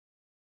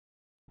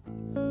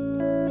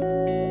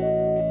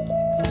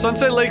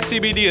Sunset Lake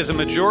CBD is a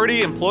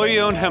majority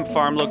employee-owned hemp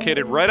farm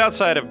located right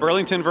outside of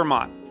Burlington,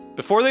 Vermont.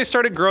 Before they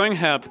started growing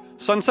hemp,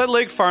 Sunset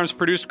Lake Farms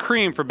produced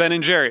cream for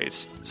Ben &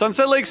 Jerry's.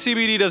 Sunset Lake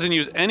CBD doesn't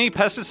use any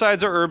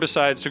pesticides or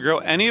herbicides to grow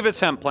any of its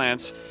hemp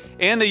plants,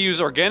 and they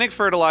use organic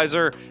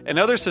fertilizer and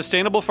other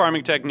sustainable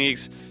farming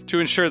techniques to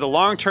ensure the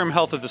long-term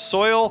health of the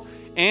soil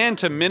and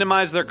to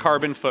minimize their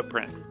carbon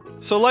footprint.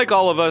 So like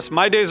all of us,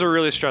 my days are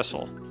really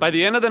stressful. By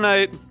the end of the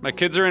night, my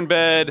kids are in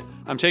bed,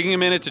 I'm taking a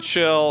minute to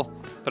chill,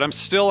 but I'm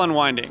still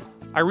unwinding.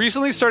 I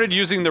recently started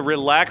using the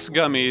Relax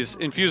gummies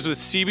infused with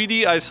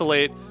CBD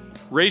isolate,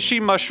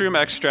 reishi mushroom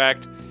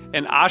extract,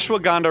 and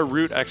ashwagandha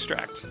root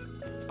extract.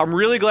 I'm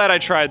really glad I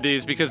tried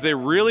these because they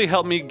really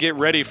helped me get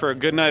ready for a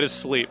good night of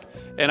sleep,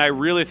 and I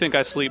really think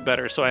I sleep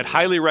better, so I'd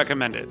highly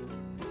recommend it.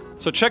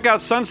 So check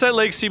out Sunset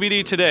Lake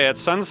CBD today at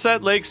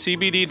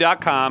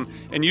sunsetlakecbd.com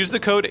and use the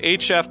code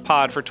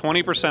HFPOD for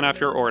 20% off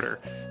your order.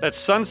 That's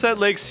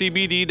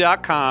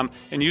sunsetlakecbd.com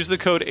and use the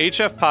code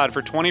HFPOD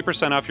for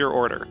 20% off your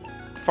order.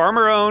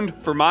 Farmer-owned,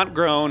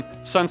 Vermont-grown,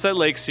 Sunset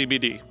Lake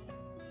CBD.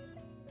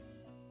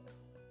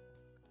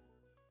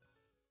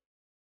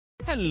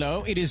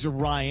 Hello, it is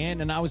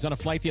Ryan, and I was on a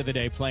flight the other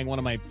day playing one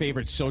of my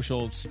favorite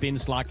social spin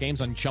slot games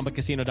on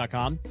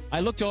ChumbaCasino.com. I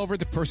looked over at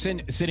the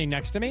person sitting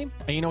next to me,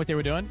 and you know what they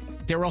were doing?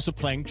 They were also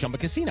playing Chumba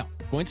Casino.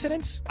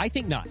 Coincidence? I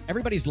think not.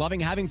 Everybody's loving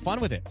having fun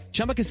with it.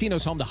 Chumba Casino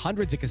is home to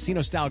hundreds of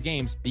casino-style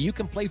games that you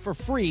can play for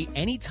free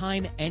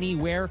anytime,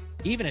 anywhere,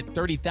 even at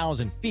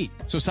 30,000 feet.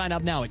 So sign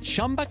up now at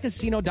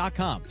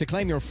ChumbaCasino.com to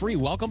claim your free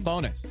welcome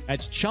bonus.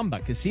 That's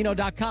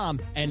ChumbaCasino.com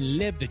and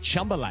live the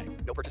Chumba life.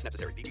 No purchase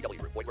necessary.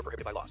 VGW. Void where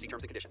prohibited by law. See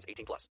terms and conditions.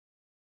 18+.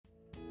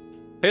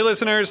 Hey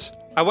listeners,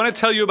 I want to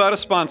tell you about a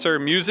sponsor,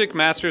 Music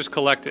Masters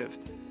Collective.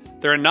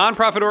 They're a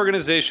nonprofit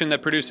organization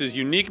that produces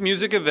unique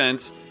music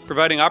events,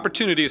 providing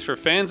opportunities for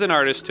fans and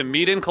artists to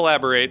meet and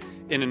collaborate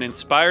in an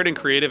inspired and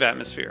creative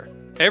atmosphere.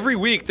 Every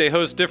week, they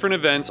host different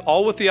events,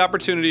 all with the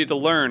opportunity to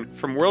learn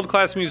from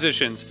world-class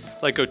musicians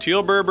like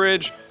Oteil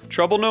Burbridge,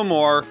 Trouble No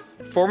More,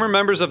 former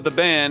members of the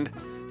band,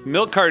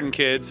 Milk Carton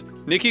Kids,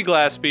 Nikki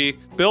Glaspie,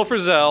 Bill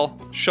Frisell,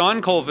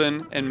 Sean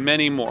Colvin, and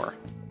many more.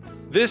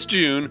 This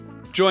June,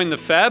 join the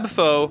Fab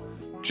Four,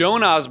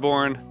 Joan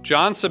Osborne,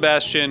 John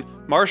Sebastian,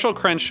 Marshall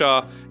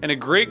Crenshaw, and a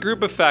great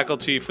group of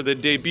faculty for the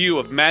debut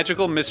of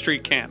Magical Mystery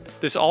Camp.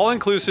 This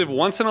all-inclusive,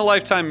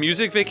 once-in-a-lifetime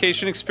music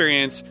vacation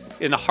experience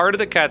in the heart of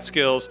the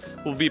Catskills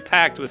will be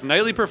packed with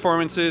nightly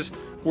performances,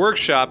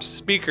 workshops,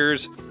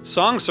 speakers,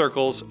 song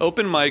circles,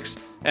 open mics,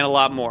 and a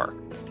lot more.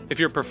 If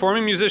you're a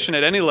performing musician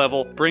at any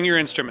level, bring your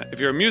instrument. If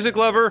you're a music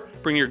lover,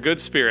 bring your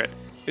good spirit.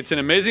 It's an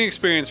amazing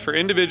experience for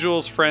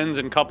individuals, friends,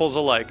 and couples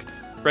alike.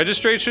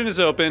 Registration is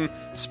open,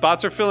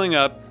 spots are filling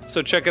up,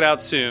 so check it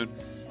out soon.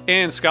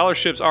 And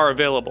scholarships are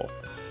available.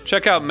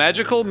 Check out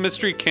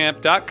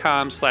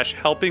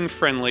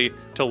magicalmysterycamp.com/helpingfriendly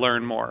to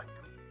learn more.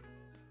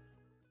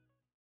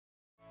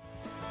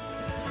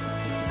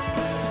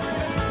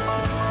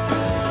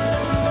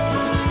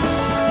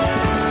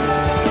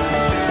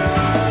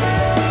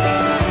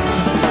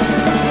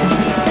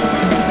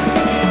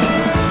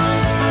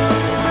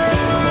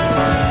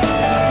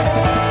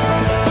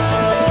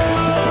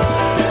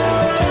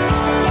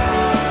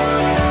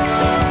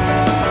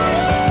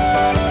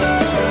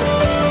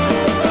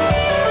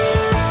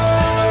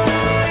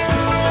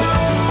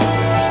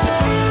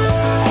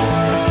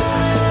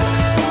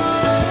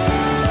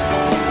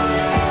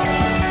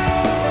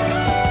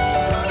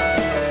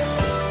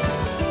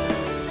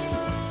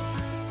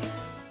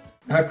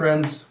 Hi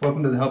friends,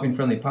 welcome to the Helping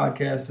Friendly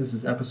Podcast. This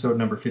is episode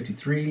number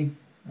 53.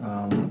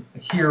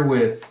 Here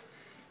with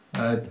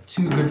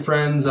two good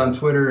friends on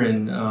Twitter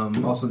and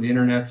also the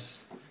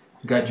internets.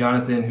 We've got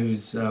Jonathan,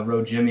 who's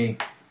Road Jimmy,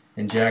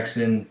 and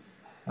Jackson.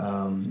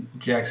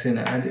 Jackson,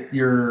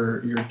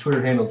 your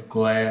Twitter handle is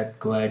Glide,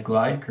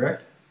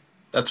 correct?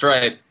 That's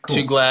right. Cool.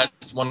 2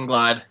 Glads, 1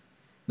 Glide.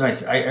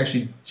 Nice. I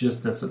actually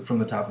that's from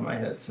the top of my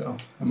head, so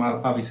I'm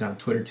obviously on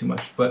Twitter too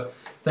much. But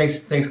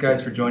thanks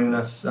guys for joining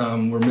us.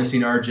 We're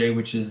missing RJ,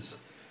 which is,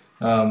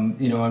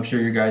 I'm sure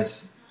your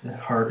guys'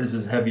 heart is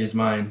as heavy as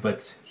mine,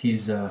 but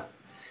he's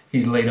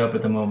laid up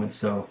at the moment,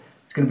 so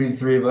it's going to be the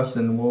three of us,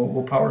 and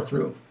we'll power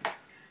through.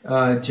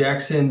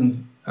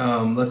 Jackson,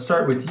 let's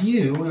start with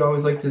you. We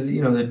always like to,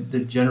 the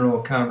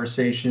general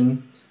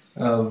conversation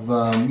of,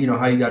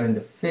 how you got into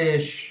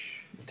Phish.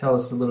 Tell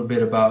us a little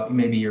bit about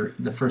maybe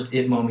the first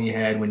it moment you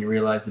had when you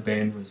realized the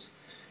band was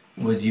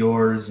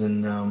yours,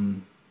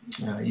 and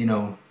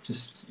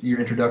just your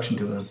introduction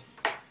to them.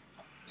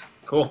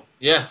 Cool.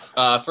 Yeah.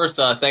 First,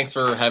 thanks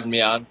for having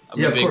me on.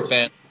 I'm a big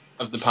fan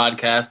of the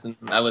podcast, and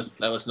I listen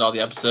to all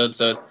the episodes,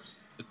 so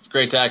it's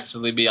great to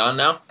actually be on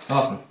now.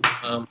 Awesome.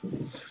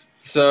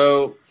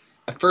 So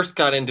I first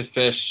got into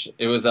Phish.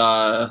 It was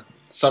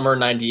summer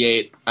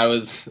 '98. I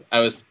was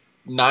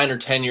 9 or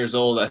 10 years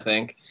old, I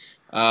think.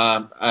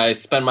 I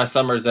spent my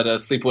summers at a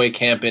sleepaway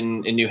camp in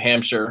New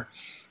Hampshire,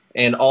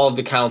 and all of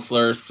the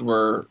counselors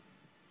were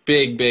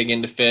big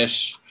into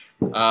Phish.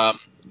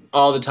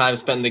 All the time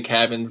spent in the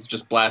cabins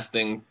just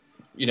blasting,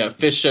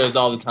 Phish shows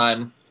all the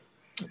time.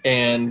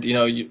 And,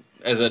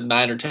 as a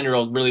 9 or 10 year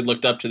old, really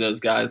looked up to those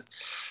guys.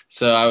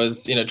 So I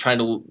was, trying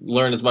to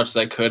learn as much as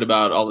I could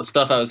about all the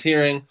stuff I was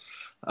hearing.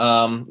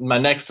 My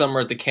next summer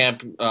at the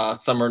camp,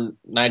 summer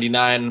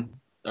 '99,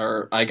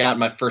 or I got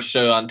my first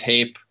show on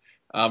tape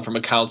from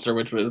a counselor,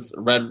 which was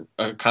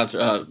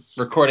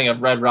recording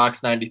of Red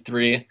Rocks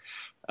 '93.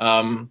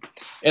 And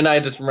I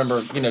just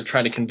remember,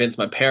 trying to convince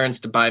my parents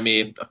to buy me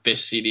a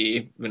Phish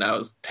CD when I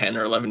was 10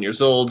 or 11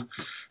 years old.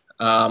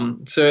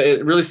 So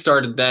it really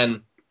started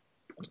then,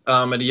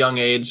 at a young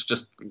age,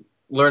 just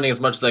learning as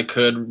much as I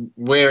could,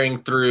 wearing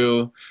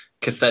through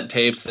cassette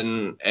tapes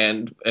and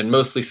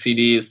mostly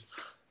CDs.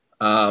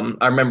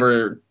 I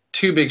remember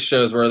two big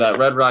shows were that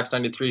Red Rocks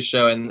 '93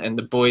 show and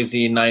the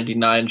Boise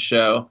 '99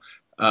 show,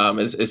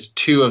 is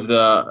two of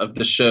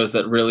the shows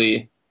that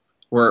really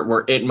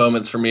were it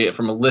moments for me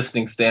from a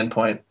listening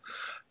standpoint.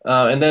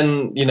 And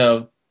then,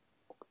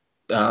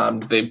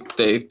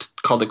 they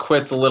called it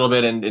quits a little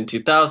bit in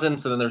 2000.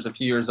 So then there's a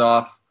few years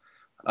off.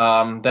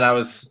 Then I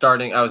was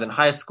in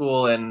high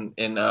school in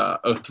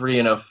 03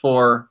 and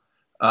 04,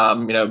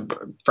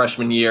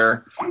 freshman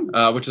year,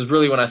 which is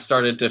really when I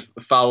started to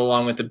follow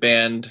along with the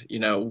band,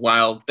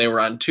 while they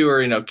were on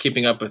tour,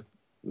 keeping up with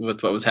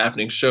what was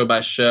happening show by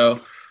show.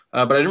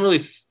 But I didn't really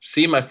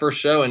see my first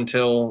show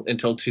until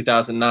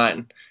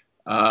 2009.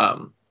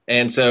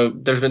 And so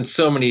there's been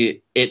so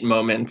many it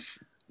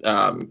moments,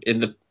 in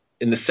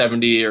the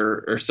 70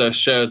 or so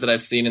shows that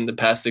I've seen in the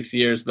past 6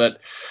 years.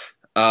 But,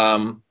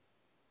 I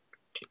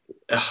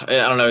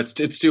don't know,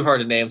 it's too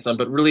hard to name some,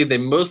 but really they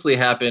mostly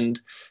happened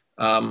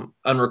on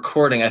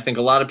recording. I think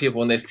a lot of people,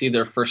 when they see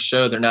their first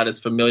show, they're not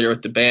as familiar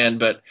with the band,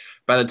 but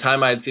by the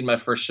time I had seen my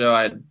first show,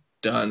 I'd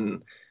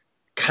done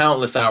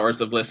countless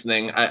hours of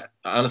listening. I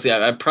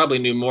probably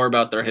knew more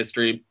about their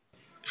history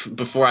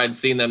before I'd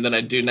seen them than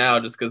I do now,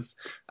 just because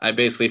I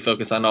basically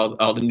focus on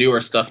all the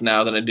newer stuff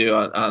now than I do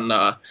on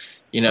the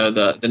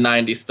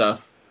 90s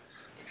stuff.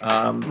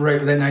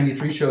 Right, that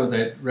 '93 show,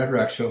 that Red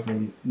Rock show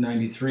from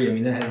 '93. I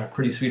mean, that had a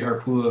pretty sweet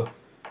harpua,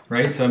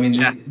 right? So I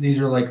mean, these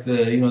are like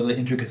the the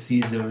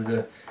intricacies of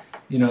the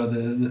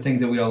the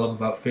things that we all love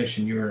about Phish,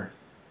 and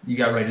you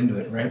got right into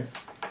it, right?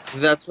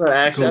 That's right.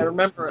 Actually,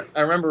 Cool.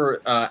 I remember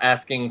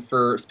asking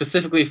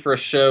specifically for a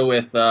show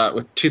with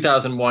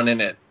 2001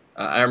 in it.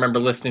 I remember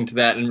listening to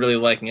that and really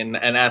liking it,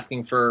 and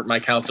asking for my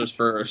counselors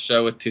for a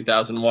show with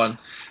 2001.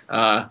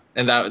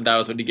 And that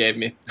was what he gave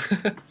me.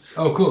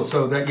 Oh, cool.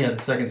 So the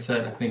second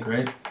set, I think,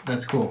 right?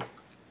 That's cool.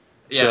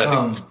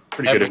 Yeah, It's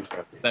pretty good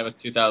intro. That with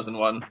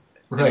 2001.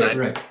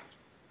 Right.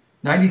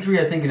 '93,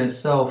 I think in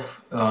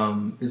itself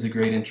is a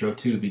great intro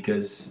too,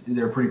 because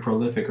they're pretty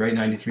prolific, right?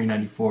 '93,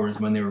 '94 is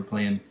when they were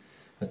playing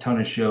a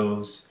ton of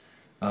shows,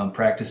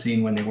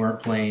 practicing when they weren't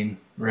playing,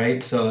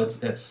 right? So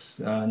that's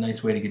a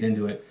nice way to get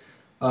into it.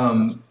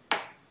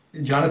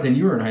 Jonathan,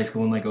 you were in high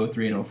school in like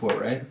 03 and 04,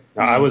 right?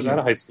 No, I was out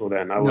of high school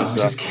then. I was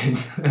just kidding.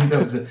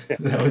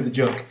 that was a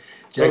joke.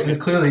 Jackson's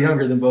clearly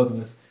younger than both of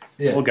us.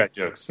 Yeah. old guy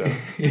jokes. So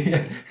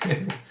Yeah.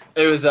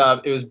 It was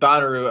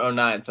Bonnaroo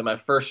 '09. So my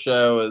first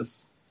show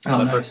was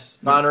Nice.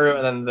 Bonnaroo,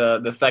 and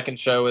then the second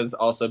show was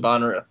also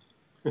Bonnaroo.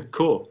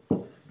 cool.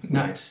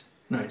 Nice.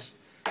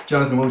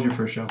 Jonathan, what was your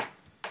first show?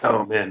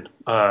 Oh man,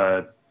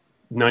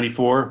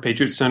 '94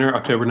 Patriots Center,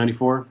 October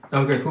 '94.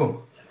 Okay,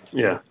 cool.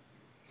 Yeah,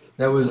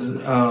 That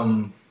was,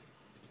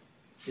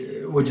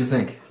 what'd you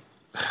think?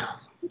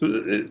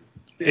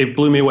 it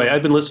blew me away.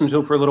 I'd been listening to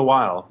him for a little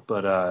while,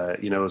 but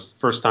it was the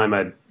first time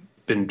I'd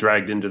been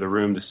dragged into the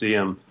room to see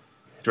him.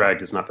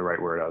 Dragged is not the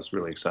right word. I was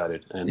really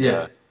excited, and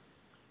it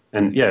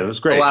was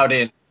great. Allowed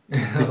in.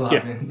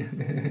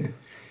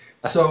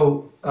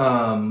 So,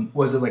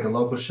 was it like a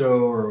local show,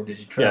 or did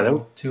you travel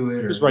to it?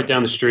 Or? It was right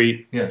down the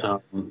street. Yeah.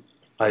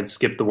 I'd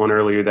skipped the one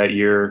earlier that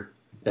year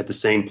at the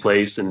same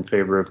place in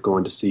favor of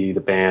going to see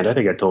the band. I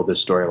think I told this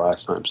story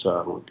last time,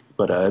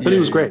 but it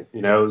was great.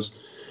 It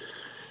was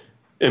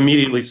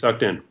immediately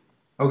sucked in.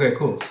 Okay,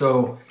 cool.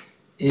 So,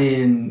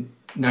 in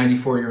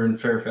 '94, you're in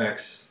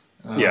Fairfax.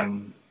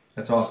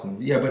 That's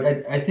awesome. Yeah, but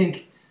I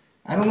think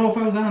I don't know if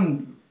I was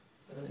on.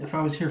 If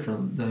I was here for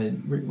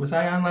was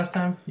I on last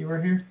time you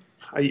were here?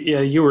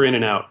 You were in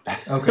and out.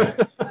 Okay.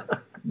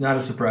 Not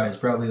a surprise.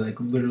 Probably like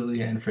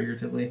literally and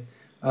figuratively.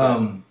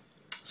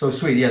 So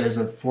sweet. Yeah, there's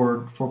a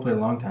four-play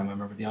long time. I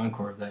remember the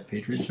encore of that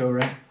Patriot show,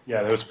 right?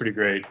 Yeah, that was pretty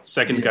great.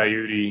 Second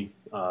Coyote.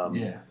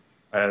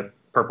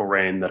 Purple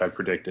Rain that I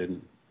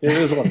predicted. Yeah,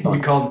 it was a lot of fun.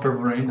 You called it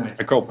Purple Rain? Nice.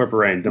 I called Purple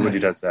Rain. Nobody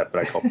does that,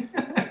 but I called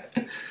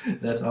it.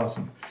 That's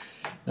awesome.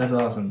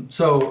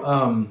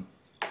 So,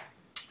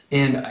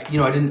 and I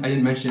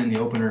didn't mention it in the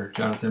opener,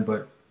 Jonathan,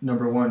 but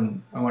number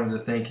one, I wanted to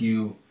thank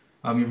you.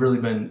 You've really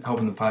been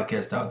helping the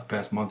podcast out the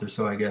past month or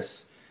so, I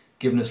guess,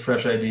 giving us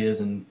fresh ideas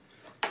and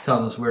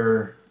telling us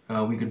where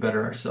we could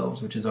better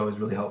ourselves, which is always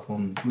really helpful,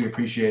 and we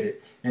appreciate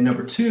it. And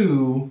number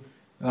two,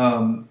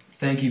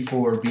 thank you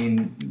for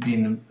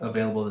being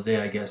available today,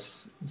 I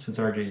guess, since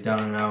RJ's down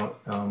and out.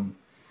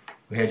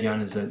 We had you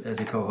on as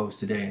a co-host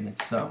today, and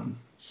it's going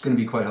to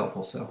be quite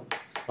helpful. So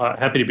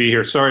happy to be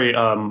here. Sorry,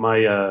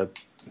 my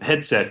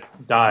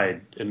headset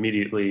died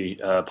immediately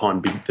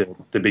upon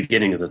the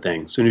beginning of the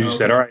thing. As soon as you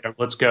said, "All right,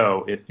 let's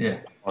go,"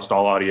 it lost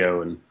all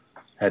audio and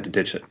had to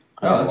ditch it.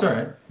 Oh, that's all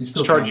right. You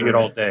still was charging it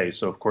all day,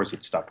 so of course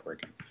it stopped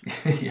working.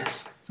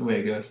 Yes, that's the way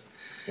it goes.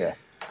 Yeah.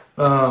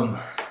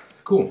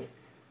 Cool.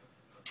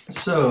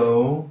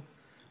 So,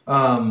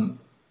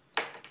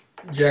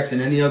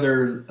 Jackson, any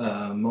other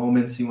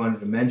moments you wanted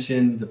to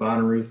mention? The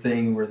Bonnaroo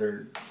thing,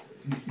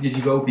 did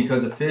you go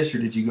because of Phish, or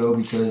did you go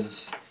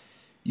because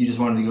you just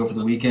wanted to go for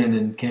the weekend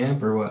and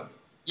camp, or what?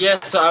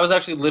 Yeah, so I was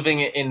actually living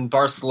in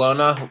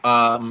Barcelona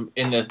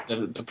in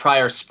the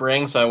prior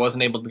spring, so I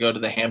wasn't able to go to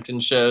the Hampton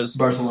shows.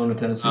 Barcelona,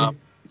 Tennessee?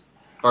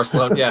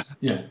 Barcelona, yeah.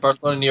 Yeah.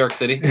 Barcelona, New York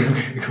City.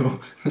 Okay, cool.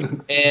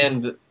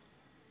 And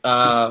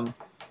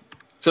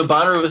so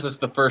Bonnaroo was just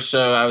the first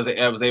show I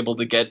was able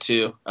to get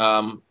to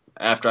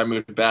after I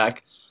moved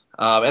back.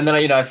 And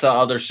then I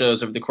saw other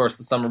shows over the course of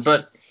the summer.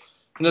 But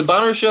the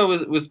Bonnaroo show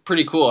was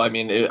pretty cool. I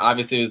mean, it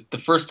was the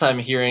first time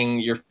hearing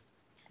your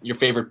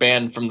favorite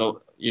band from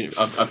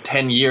of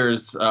 10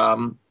 years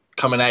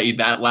coming at you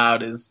that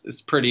loud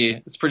is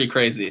pretty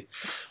crazy.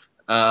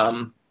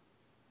 But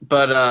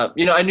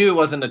I knew it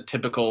wasn't a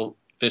typical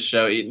Phish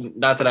show.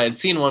 Not that I had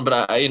seen one,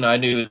 but I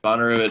knew it was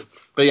Bonnaroo.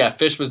 But yeah,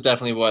 Phish was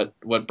definitely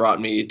what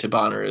brought me to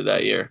Bonnaroo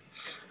that year.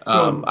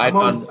 So I've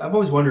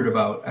always wondered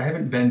about. I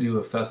haven't been to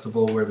a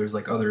festival where there's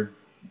like other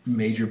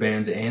major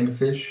bands and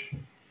Phish.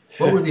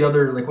 What were the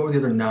other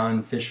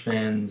non-Phish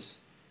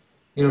fans?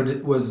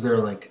 Was there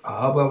like a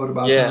hubbub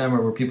about them,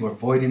 or were people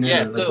avoiding it?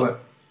 Yeah,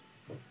 what?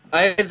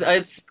 I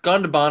had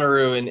gone to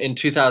Bonnaroo in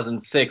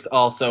 2006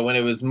 also, when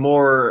it was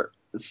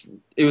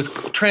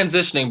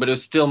transitioning, but it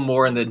was still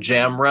more in the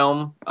jam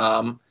realm.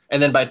 And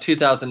then by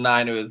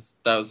 2009,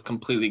 that was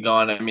completely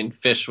gone. I mean,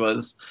 Phish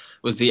was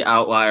the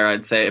outlier,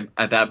 I'd say,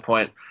 at that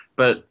point.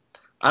 But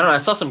I don't know. I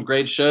saw some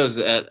great shows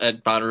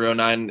at Bonnaroo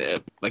 09,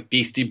 like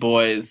Beastie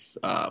Boys.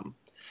 I'm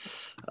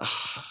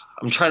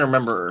trying to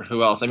remember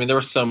who else. I mean, there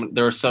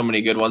were so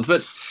many good ones,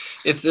 but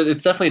it's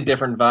definitely a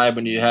different vibe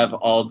when you have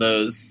all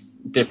those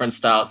different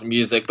styles of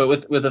music. But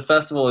with a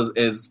festival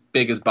as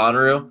big as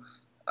Bonnaroo,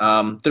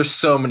 there's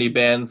so many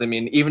bands. I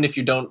mean, even if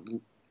you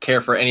don't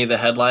care for any of the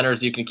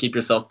headliners, you can keep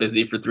yourself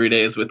busy for 3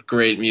 days with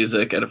great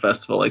music at a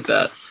festival like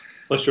that.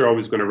 Plus, you're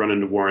always going to run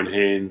into Warren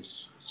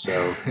Haynes.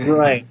 So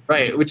right,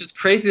 which is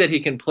crazy that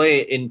he can play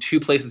in two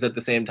places at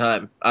the same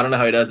time. I don't know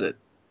how he does it.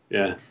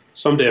 Yeah.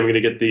 Someday I'm going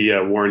to get the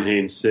Warren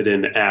Haynes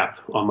sit-in app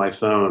on my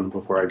phone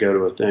before I go to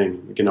a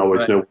thing. You can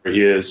always know where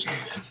he is.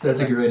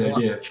 That's a great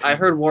idea. I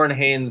heard Warren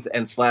Haynes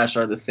and Slash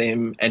are the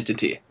same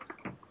entity.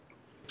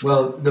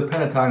 Well, the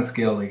pentatonic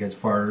scale, like as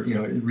far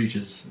it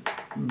reaches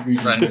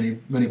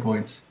many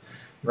points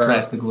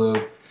across the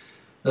globe.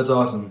 That's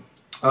awesome.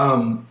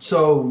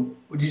 So,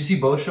 did you see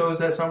both shows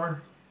that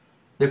summer?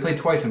 They played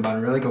twice in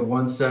Bonnaroo, like a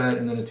 1 set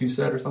and then a 2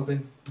 set or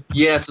something.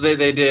 Yeah, so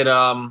they did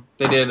a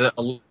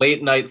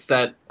late night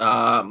set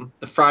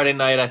the Friday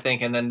night, I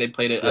think, and then they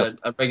played a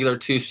regular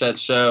 2 set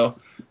show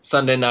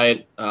Sunday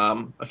night.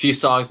 A few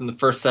songs in the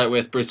first set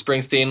with Bruce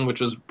Springsteen,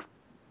 which was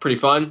pretty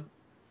fun.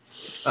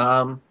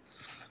 And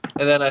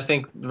then I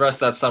think the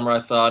rest of that summer I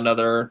saw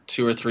another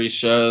 2 or 3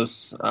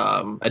 shows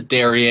at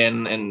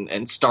Darien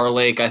and Star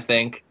Lake, I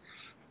think.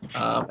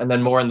 And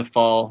then more in the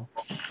fall.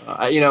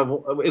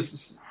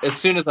 As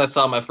soon as I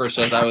saw my first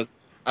shows,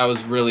 I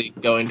was really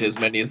going to as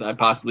many as I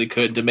possibly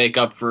could to make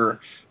up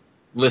for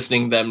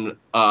listening to them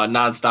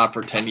nonstop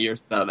for 10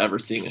 years without ever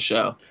seeing a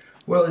show.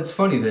 Well, it's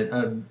funny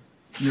that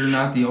you're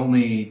not the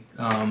only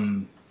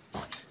fan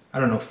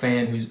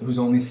who's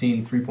only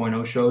seen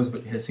 3.0 shows,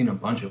 but has seen a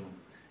bunch of them,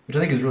 which I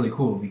think is really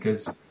cool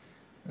because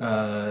not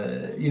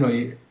that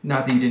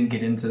you didn't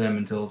get into them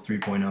until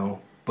 3.0,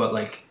 but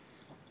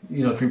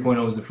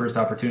 3.0 was the first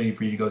opportunity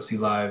for you to go see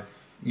live,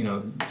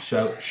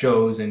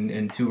 shows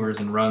and tours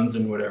and runs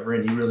and whatever,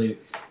 and you've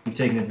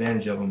taken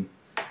advantage of them.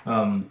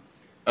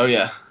 Oh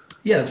yeah.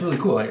 Yeah, it's really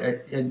cool.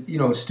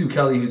 Stu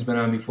Kelly, who's been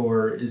on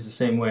before, is the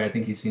same way. I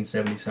think he's seen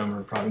 70 some,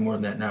 or probably more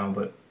than that now,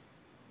 but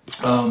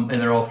and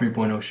they're all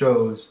 3.0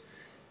 shows.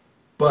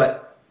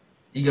 But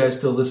you guys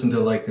still listen to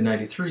the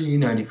 93,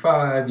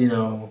 95,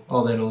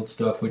 all that old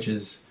stuff, which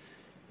is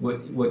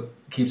what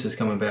keeps us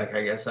coming back,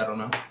 I guess. I don't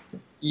know.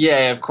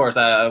 Yeah, of course.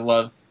 I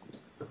love.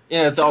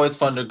 It's always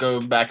fun to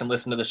go back and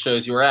listen to the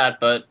shows you were at,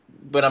 but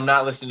when I'm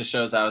not listening to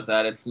shows I was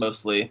at, it's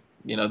mostly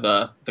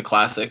the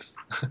classics.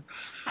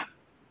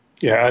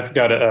 Yeah, I've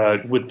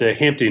got with the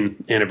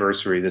Hampton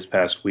anniversary this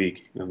past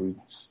week. We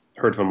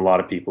heard from a lot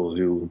of people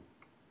who,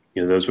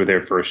 those were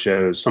their first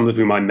shows. Some of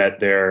whom I met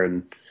there,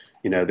 and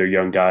they're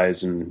young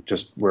guys and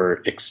just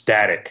were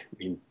ecstatic. I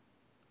mean,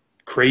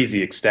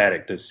 crazy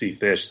ecstatic to see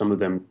Phish. Some of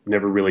them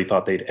never really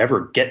thought they'd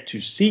ever get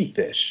to see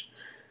Phish.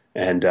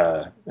 And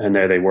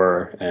there they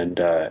were, and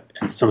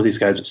some of these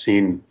guys have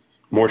seen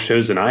more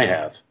shows than I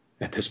have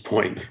at this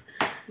point.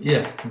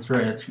 Yeah, that's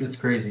right. It's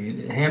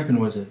crazy.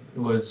 Hampton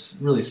was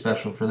really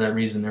special for that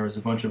reason. There was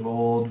a bunch of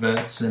old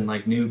vets and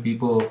new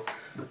people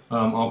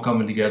all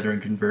coming together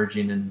and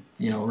converging, and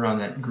around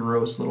that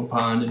gross little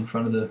pond in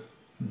front of the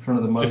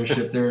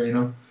mothership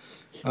there.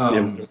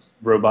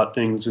 robot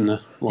things in the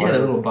line. Yeah, the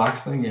little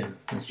box thing. Yeah,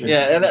 that's true.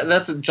 Yeah,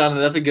 and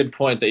Jonathan. That's a good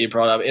point that you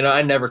brought up.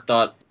 I never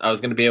thought I was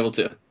going to be able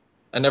to.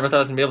 I never thought I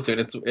was going to be able to.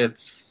 And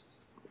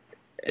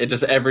it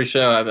just every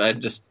show. I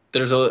just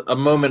there's a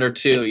moment or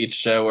two each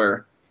show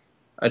where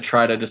I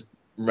try to just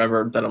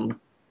remember that I'm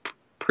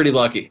pretty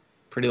lucky.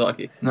 Pretty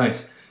lucky.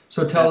 Nice.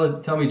 So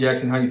tell me,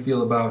 Jackson, how you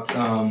feel about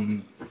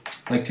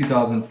like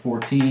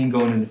 2014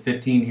 going into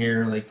 15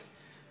 here. Like,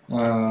 you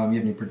have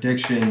any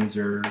predictions,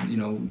 or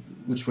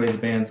which way the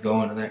band's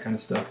going and that kind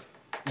of stuff?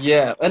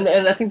 Yeah, and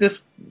I think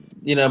this,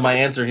 my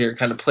answer here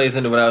kind of plays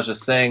into what I was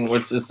just saying,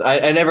 which is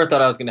I never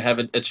thought I was going to have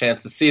a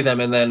chance to see them,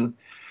 and then,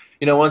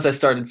 once I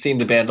started seeing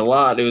the band a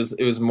lot, it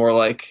was more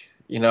like,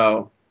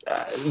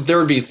 there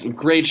would be some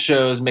great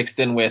shows mixed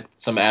in with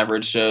some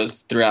average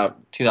shows throughout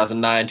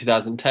 2009,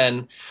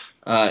 2010,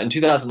 and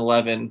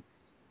 2011,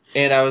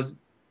 and I was,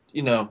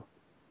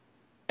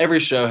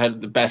 every show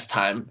had the best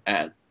time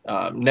at.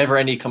 Never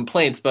any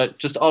complaints, but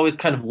just always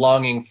kind of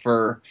longing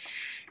for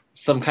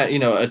some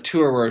kind, a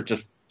tour where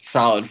just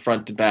solid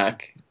front to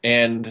back.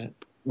 And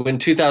when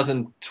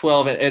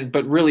 2012,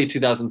 but really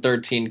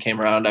 2013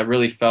 came around, I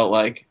really felt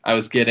like I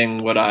was getting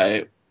what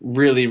I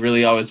really,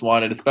 really always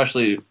wanted,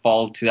 especially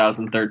fall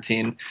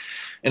 2013.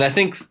 And I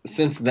think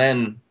since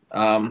then,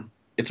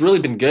 it's really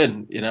been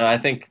good. I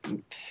think,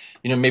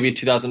 maybe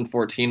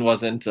 2014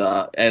 wasn't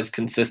as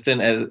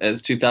consistent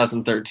as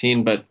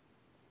 2013, but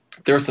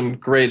there were some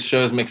great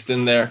shows mixed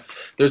in there.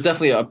 There's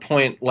definitely a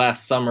point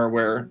last summer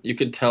where you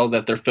could tell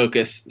that their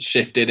focus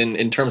shifted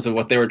in terms of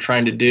what they were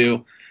trying to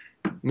do,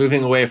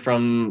 moving away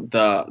from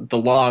the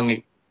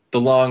long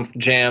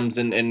jams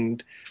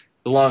and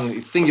the long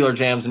singular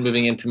jams and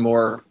moving into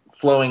more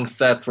flowing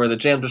sets where the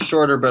jams are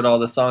shorter, but all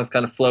the songs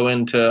kind of flow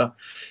into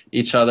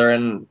each other.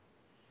 And,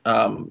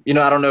 I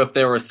don't know if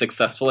they were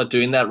successful at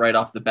doing that right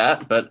off the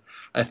bat, but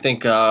I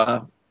think,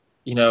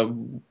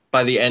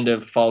 by the end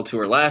of fall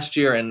tour last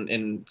year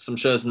and some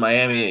shows in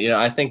Miami,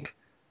 I think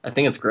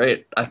it's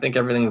great. I think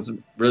everything's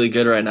really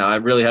good right now. I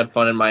really had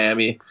fun in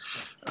Miami.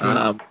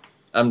 I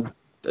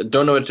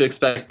don't know what to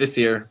expect this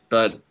year,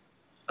 but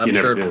I'm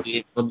sure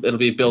it'll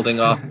be building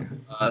off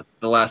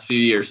the last few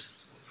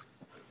years.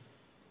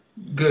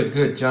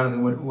 Good.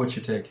 Jonathan, what's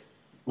your take?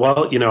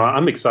 Well,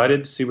 I'm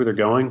excited to see where they're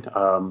going.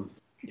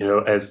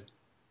 As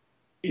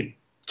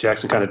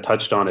Jackson kind of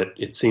touched on it,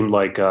 it seemed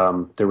like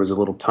there was a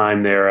little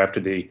time there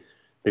after they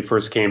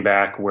first came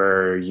back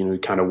where,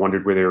 kind of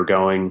wondered where they were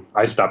going.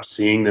 I stopped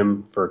seeing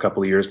them for a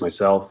couple of years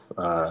myself.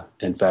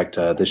 In fact,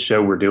 this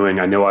show we're doing,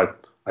 I know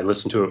I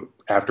listened to it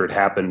after it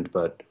happened,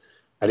 but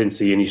I didn't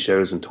see any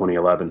shows in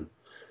 2011.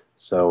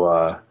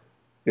 So,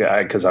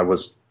 because I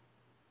was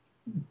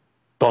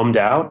bummed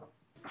out,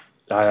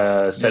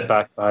 set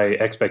back by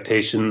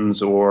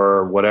expectations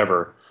or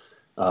whatever.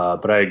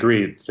 But I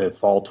agree,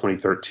 fall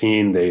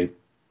 2013, they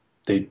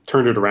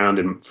turned it around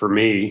and for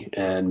me,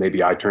 and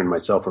maybe I turned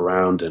myself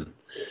around and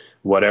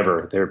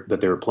whatever.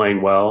 But they were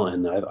playing well,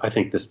 and I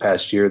think this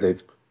past year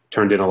they've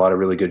turned in a lot of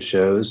really good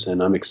shows,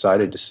 and I'm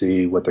excited to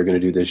see what they're going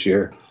to do this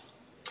year.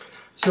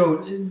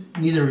 So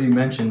neither of you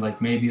mentioned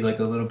maybe a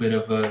little bit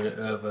of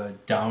a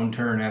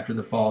downturn after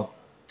the fall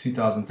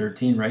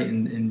 2013, right?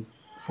 In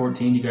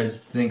 14, you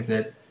guys think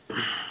that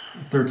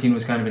 13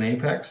 was kind of an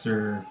apex,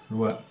 or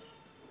what?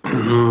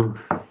 I'm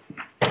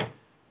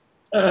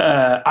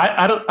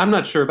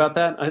not sure about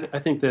that. I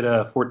think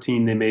that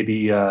 14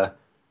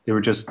 they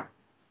were just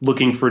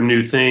looking for a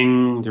new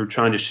thing. They were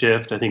trying to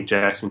shift. I think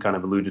Jackson kind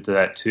of alluded to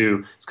that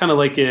too. It's kind of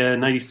like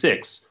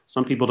 96.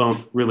 Some people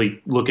don't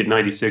really look at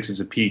 96 as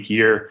a peak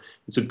year.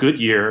 It's a good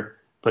year,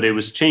 but it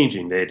was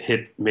changing. They had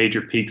hit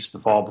major peaks the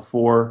fall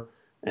before,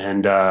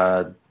 and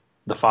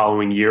the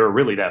following year, or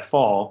really that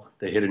fall,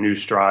 they hit a new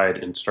stride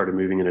and started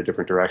moving in a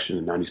different direction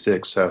in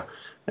 96. So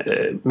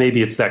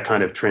maybe it's that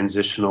kind of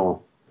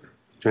transitional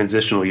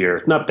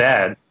year. Not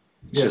bad.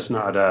 It's just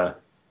not...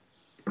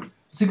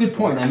 It's a good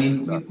point. I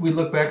mean, we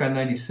look back on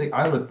 96.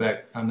 I look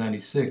back on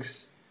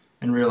 96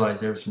 and realize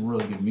there was some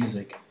really good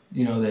music,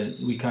 that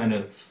we kind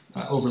of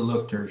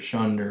overlooked or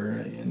shunned,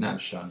 or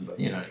not shunned, but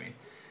you know what I mean.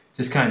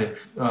 Just kind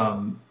of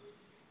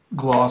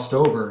glossed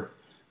over.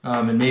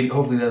 And maybe,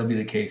 hopefully that'll be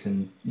the case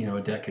in, a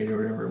decade or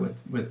whatever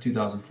with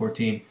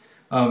 2014.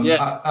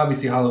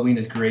 Obviously Halloween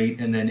is great,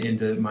 and then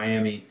into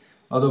Miami.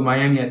 Although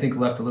Miami, I think,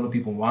 left a little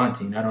people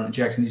wanting. I don't know,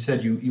 Jackson, you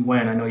said you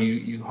went. I know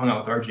you hung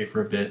out with RJ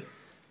for a bit.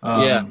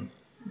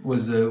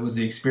 Was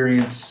the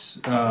experience,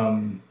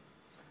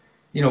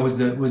 was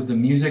the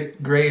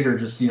music great, or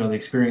just the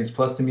experience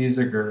plus the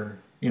music, or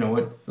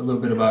what? A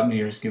little bit about New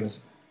Year's, give us.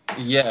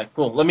 Yeah,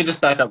 cool. Let me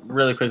just back up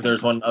really quick.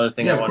 There's one other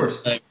thing I want to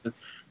say.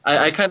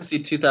 I kind of see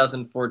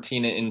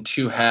 2014 in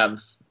two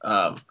halves.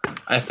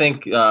 I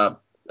think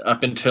up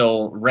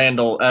until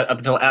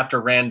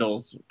after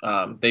Randall's,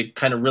 they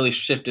kind of really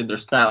shifted their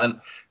style, and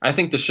I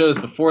think the shows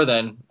before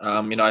then,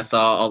 I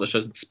saw all the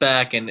shows at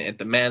SPAC and at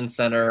the Mann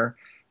Center.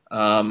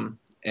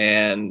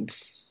 And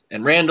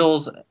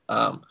Randall's,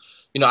 I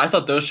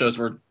thought those shows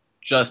were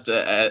just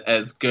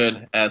as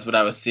good as what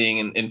I was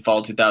seeing in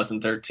fall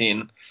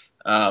 2013.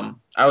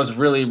 I was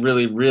really,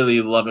 really,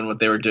 really loving what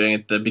they were doing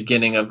at the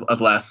beginning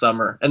of last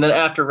summer, and then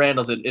after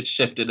Randall's, it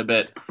shifted a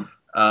bit,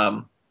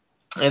 and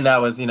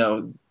that was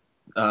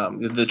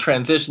the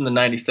transition, the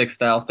 '96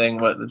 style thing,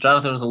 what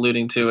Jonathan was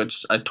alluding to,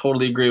 which I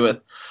totally agree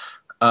with.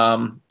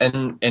 And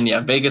yeah,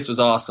 Vegas was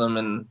awesome,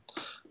 and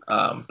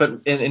but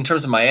in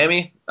terms of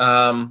Miami,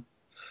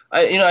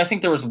 I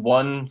think there was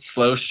one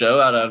slow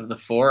show out of the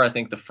four. I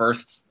think the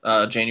first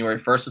January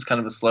 1st was kind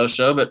of a slow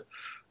show, but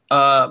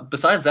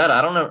besides that,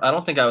 I don't know. I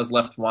don't think I was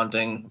left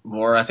wanting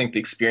more. I think the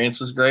experience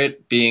was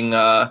great. Being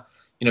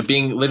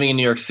living in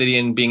New York City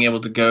and being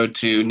able to go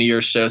to New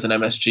Year's shows in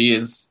MSG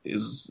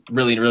is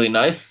really, really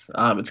nice.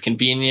 It's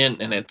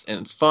convenient and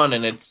it's fun,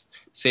 and it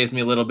saves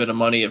me a little bit of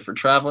money for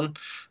traveling.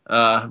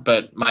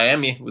 But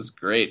Miami was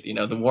great.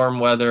 The warm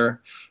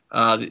weather,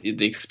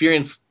 the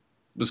experience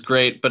was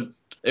great, but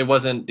it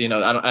wasn't.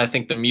 I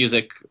think the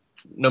music,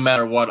 no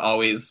matter what,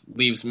 always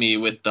leaves me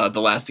with the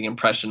lasting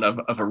impression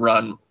of a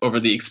run over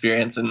the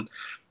experience. And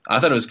I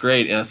thought it was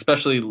great, and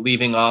especially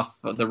leaving off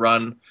of the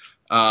run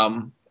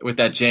with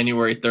that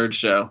January 3rd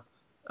show,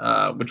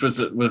 which was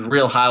a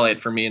real highlight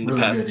for me in the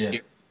Really past good, yeah.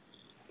 year.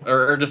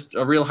 Or just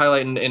a real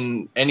highlight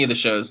in any of the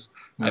shows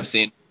I've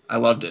seen. I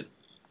loved it.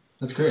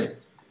 That's great.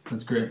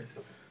 That's great.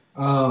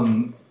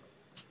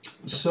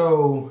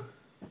 So,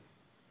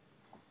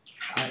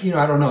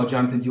 I don't know,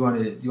 Jonathan. Do you want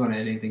to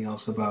add anything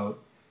else about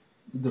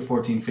the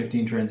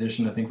 14-15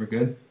 transition? I think we're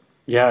good.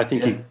 Yeah, I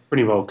think he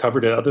pretty well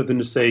covered it. Other than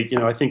to say,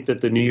 I think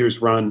that the New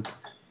Year's run,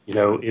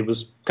 it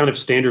was kind of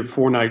standard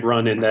 4-night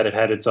run in that it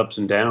had its ups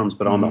and downs,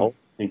 but on the whole,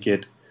 I think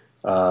it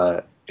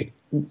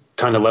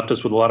kind of left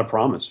us with a lot of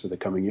promise for the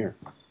coming year.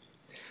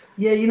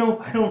 Yeah, I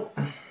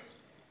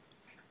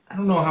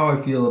don't know how I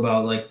feel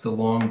about like the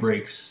long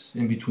breaks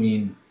in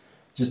between,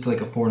 just like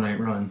a 4-night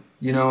run.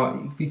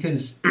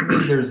 Because to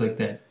me there's like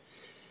that.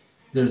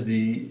 There's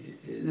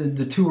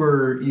the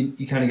tour.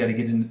 You kind of got to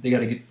get in. They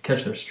got to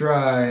catch their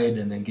stride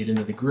and then get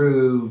into the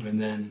groove.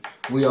 And then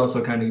we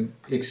also kind of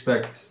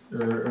expect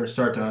or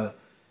start to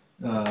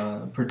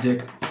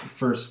predict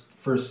first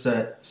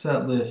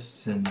set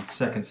lists and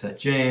second set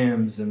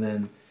jams, and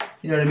then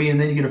you know what I mean. And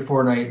then you get a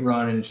 4-night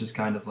run, and it's just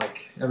kind of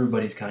like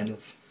everybody's kind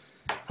of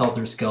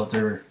helter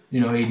skelter.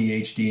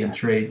 ADHD and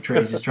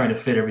Trey's just trying to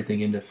fit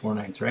everything into 4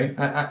 nights, right?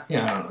 I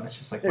don't know. That's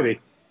just like Maybe.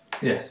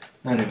 Yeah.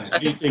 Anyway.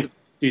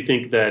 Do you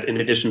think that in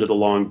addition to the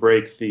long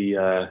break,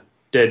 the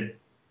Dead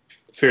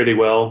Fairly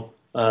Well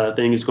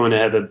thing is going to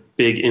have a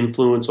big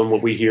influence on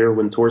what we hear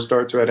when tour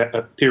starts,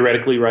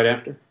 theoretically right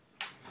after?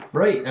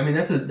 Right. I mean,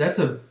 that's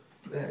a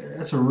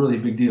really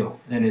big deal,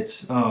 and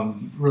it's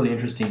really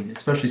interesting,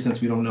 especially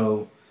since we don't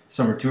know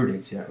summer tour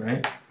dates yet,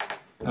 right?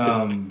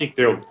 I think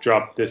they'll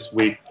drop this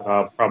week,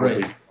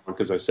 probably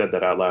because I said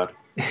that out loud.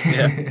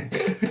 Yeah.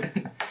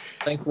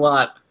 Thanks a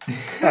lot.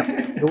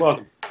 You're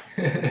welcome.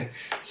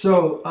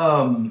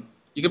 So,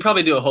 You could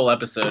probably do a whole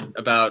episode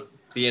about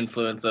the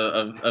influence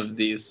of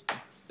these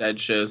Dead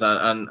shows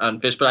on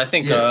Phish, but I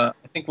think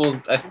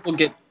we'll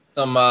get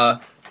some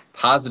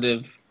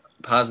positive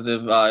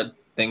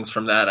things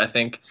from that. I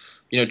think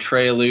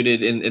Trey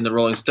alluded in the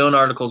Rolling Stone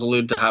articles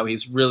to how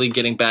he's really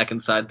getting back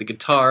inside the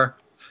guitar,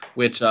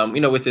 which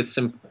with his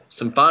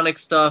symphonic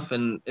stuff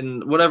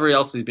and whatever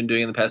else he's been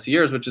doing in the past few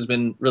years, which has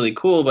been really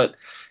cool, but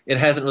it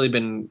hasn't really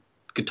been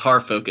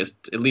guitar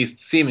focused, at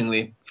least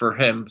seemingly for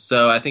him.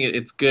 So I think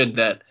it's good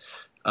that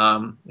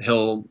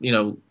he'll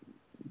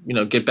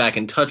get back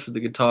in touch with the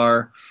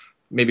guitar,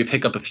 maybe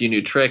pick up a few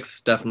new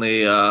tricks,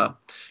 definitely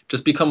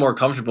just become more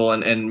comfortable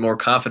and more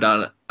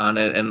confident on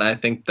it. And I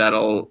think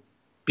that'll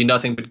be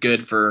nothing but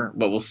good for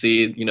what we'll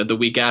see the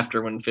week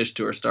after when Phish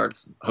tour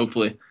starts,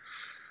 hopefully.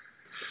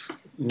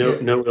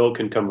 No ill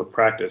can come with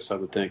practice, I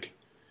would think.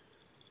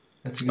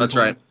 That's point.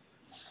 Right.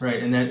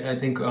 Right, and that I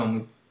think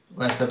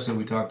last episode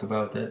we talked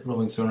about that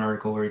Rolling Stone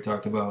article where he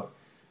talked about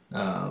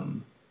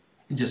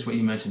just what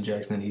you mentioned,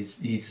 Jackson.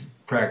 He's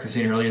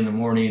practicing early in the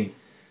morning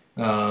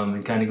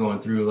and kind of going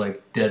through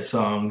like Dead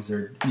songs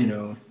or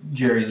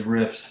Jerry's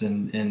riffs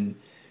and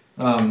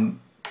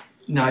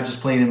not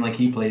just playing them like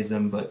he plays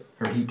them, but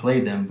he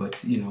played them,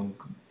 but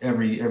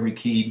every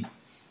key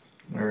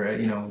or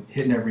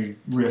hitting every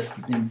riff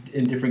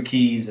in different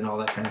keys and all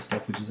that kind of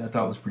stuff, which I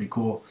thought was pretty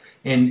cool.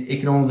 And it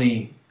can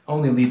only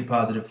lead to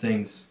positive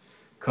things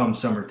come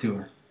summer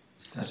tour.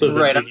 So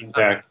digging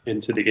back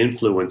into the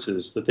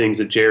influences, the things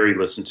that Jerry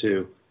listened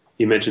to,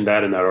 he mentioned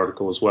that in that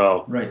article as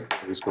well. Right.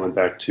 So he's going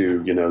back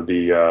to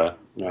the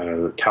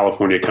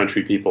California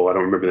country people. I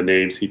don't remember the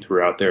names he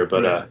threw out there,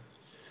 but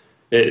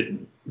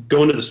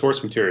going to the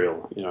source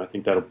material, I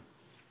think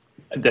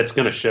that's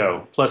going to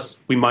show.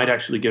 Plus, we might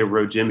actually get a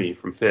Row Jimmy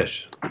from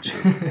Phish,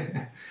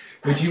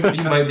 which you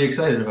might be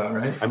excited about,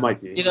 right? I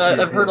might be.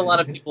 I've heard a lot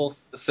of people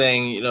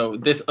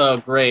saying, this, oh,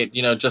 great,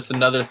 just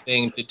another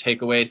thing to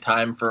take away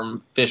time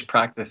from Phish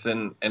practice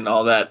and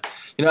all that.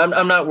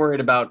 I'm not worried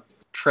about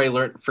Trey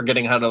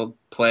forgetting how to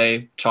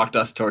play Chalk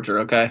Dust Torture,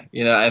 okay?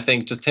 I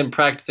think just him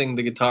practicing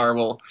the guitar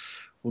will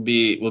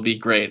be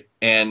great.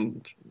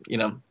 And,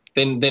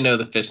 they know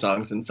the Phish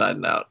songs inside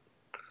and out.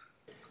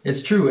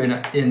 It's true, and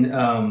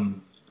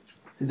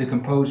the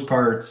composed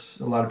parts,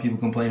 a lot of people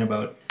complain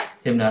about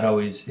him not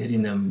always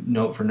hitting them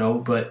note for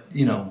note, but,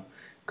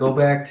 go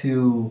back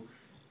to,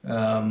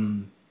 a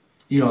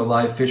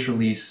live Phish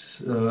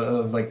release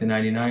of like the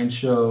 99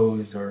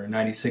 shows or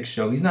 96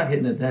 show. He's not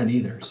hitting it then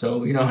either.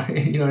 So, you know what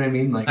I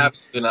mean? Like,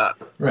 Absolutely not.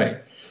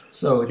 Right.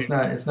 So it's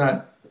not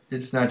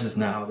just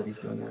now that he's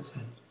doing that.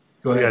 So.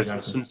 Go ahead, You guys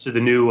Jonathan. listen to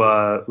the new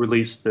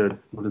release, the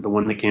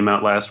one that came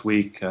out last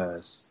week,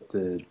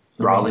 the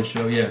Raleigh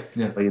show, yeah.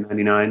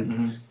 99.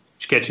 Mm-hmm.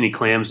 Did you catch any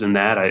clams in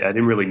that? I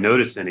didn't really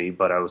notice any,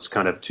 but I was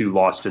kind of too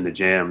lost in the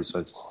jam, so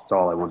that's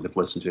all I wanted to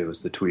listen to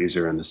was the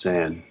tweezer and the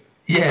sand.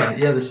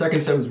 Yeah, the second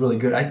set was really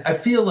good. I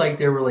feel like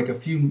there were like a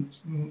few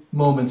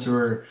moments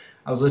where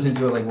I was listening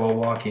to it like while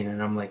walking,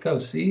 and I'm like, oh,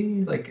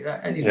 see, like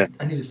I need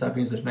to stop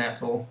being such an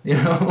asshole,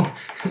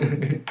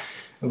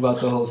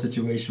 about the whole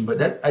situation. But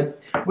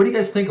what do you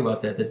guys think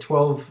about that? The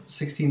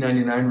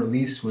 12/16/99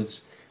 release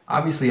was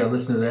obviously I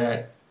listened to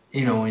that,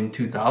 in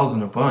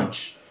 2000 a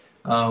bunch.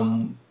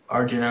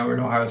 RJ and I were at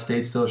Ohio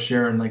State still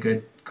sharing like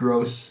a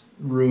gross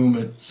room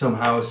at some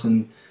house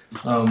and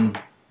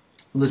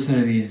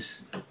listening to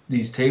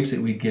these tapes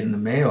that we'd get in the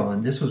mail.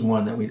 And this was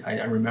one that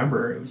I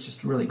remember. It was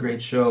just a really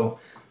great show.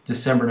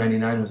 December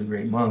 99 was a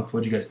great month.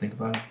 What did you guys think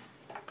about it?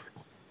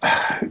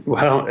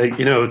 Well,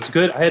 it's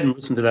good. I hadn't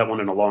listened to that one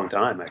in a long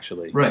time,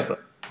 actually. Right.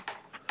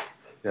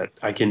 But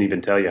I can't even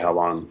tell you how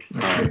long.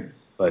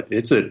 But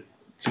it's a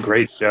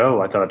great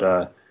show. I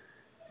thought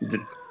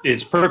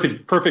it's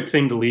perfect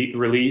thing to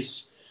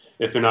release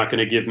if they're not going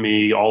to give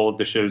me all of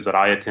the shows that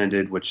I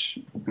attended, which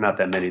not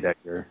that many that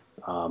year.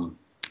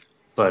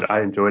 But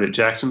I enjoyed it.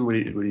 Jackson,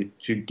 did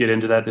you get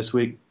into that this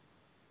week?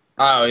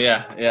 Oh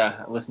yeah.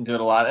 I listened to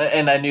it a lot,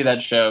 and I knew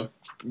that show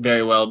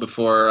very well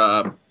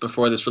before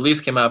this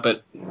release came out.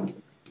 But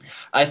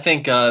I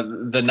think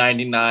the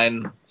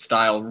 '99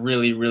 style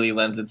really, really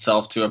lends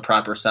itself to a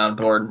proper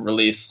soundboard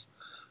release.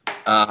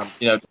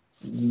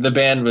 The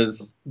band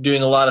was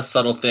doing a lot of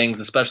subtle things,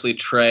 especially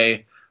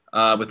Trey,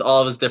 with all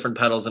of his different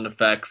pedals and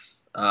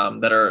effects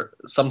that are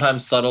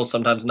sometimes subtle,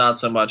 sometimes not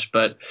so much.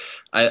 But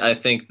I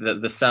think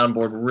that the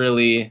soundboard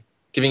really,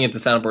 giving it the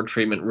soundboard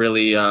treatment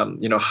really,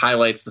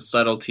 highlights the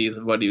subtleties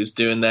of what he was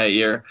doing that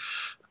year.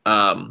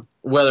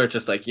 Whether it's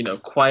just like,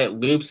 quiet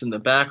loops in the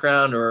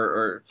background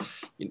or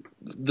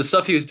the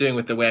stuff he was doing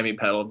with the whammy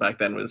pedal back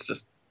then was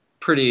just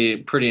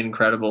pretty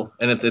incredible.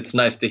 And it's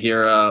nice to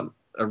hear a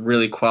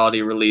really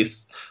quality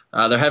release.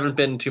 There haven't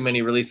been too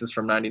many releases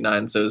from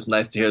 '99, so it's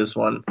nice to hear this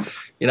one.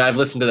 I've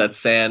listened to that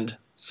Sand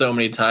so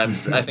many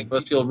times. I think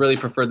most people really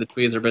prefer the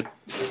tweezer,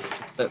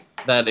 but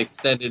that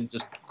extended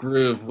just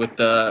groove with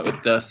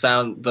the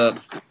sound, the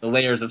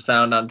layers of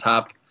sound on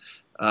top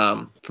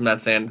from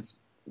that Sand is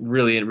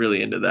really,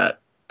 really into that.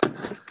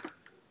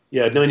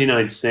 Yeah,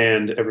 '99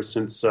 Sand, ever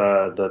since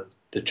the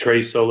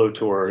Trey solo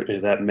tour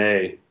in that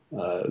May,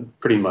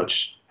 pretty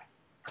much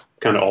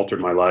kind of altered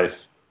my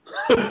life.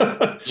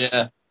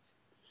 Yeah.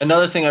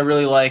 Another thing I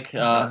really like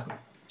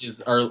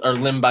is our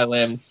Limb by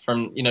Limbs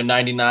from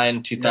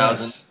 '99,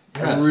 2000. Yes.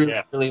 I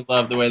really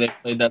love the way they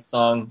played that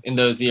song in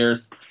those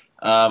years.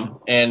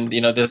 And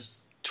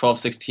this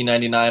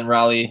 12/16/99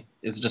 Raleigh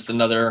is just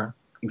another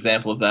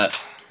example of that.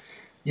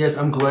 Yes,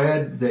 I'm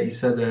glad that you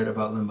said that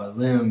about Limb by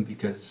Limb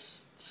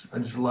because I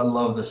just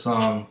love the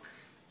song,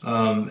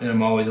 and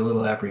I'm always a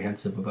little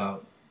apprehensive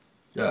about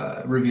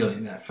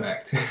revealing that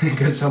fact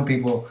because some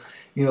people,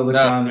 look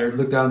down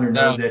their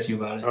nose at you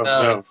about it.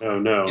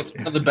 No. It's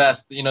one of the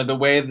best.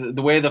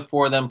 The way the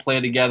four of them play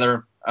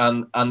together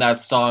on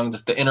that song,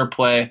 just the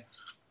interplay.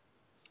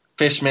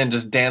 Fishman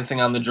just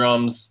dancing on the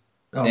drums.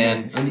 Oh,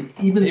 and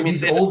even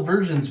these old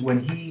versions when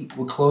he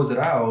will close it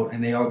out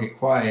and they all get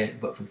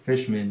quiet, but for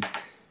Fishman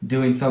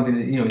doing something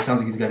that it sounds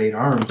like he's got 8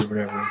 arms or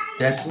whatever.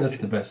 That's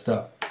the best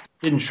stuff.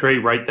 Didn't Trey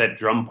write that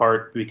drum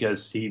part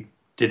because he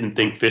didn't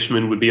think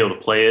Fishman would be able to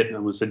play it and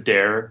it was a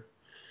dare?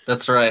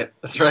 That's right.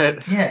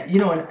 Yeah,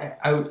 and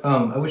I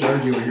wish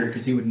RJ were here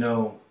because he would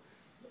know.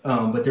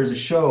 But there's a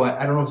show,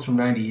 I don't know if it's from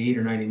 '98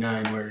 or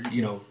 '99, where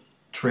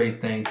Trey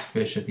thanks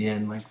Phish at the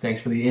end, like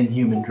thanks for the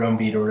inhuman drum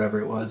beat or whatever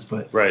it was.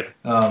 But right.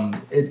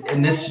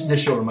 And this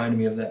show reminded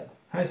me of that.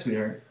 Hi,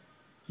 sweetheart.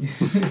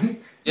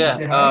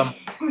 Yeah.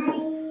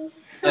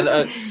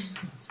 And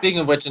speaking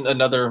of which,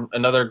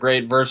 another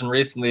great version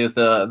recently is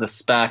the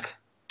SPAC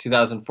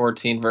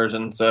 2014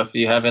 version. So if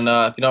you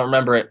don't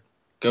remember it,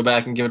 go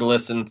back and give it a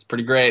listen. It's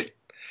pretty great.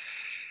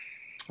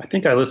 I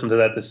think I listened to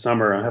that this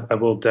summer. I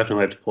will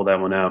definitely have to pull that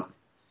one out.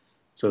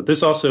 So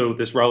this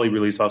Raleigh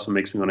release also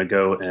makes me want to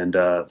go and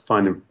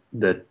find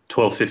the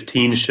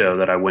 12/15 show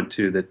that I went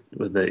to, the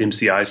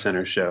MCI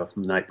Center show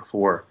from the night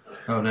before.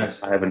 Oh,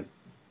 nice.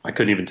 I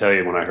couldn't even tell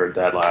you when I heard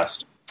that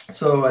last.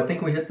 So I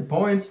think we hit the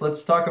points.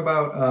 Let's talk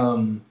about a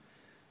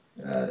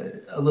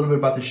little bit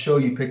about the show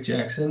you picked,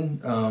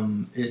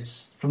 Jackson.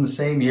 It's from the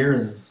same year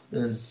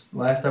as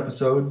last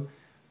episode,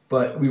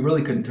 but we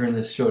really couldn't turn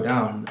this show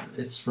down.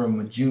 It's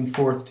from June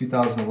 4th,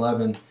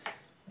 2011.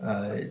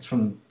 It's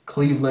from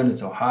Cleveland.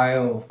 It's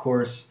Ohio, of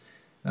course.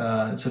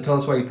 So tell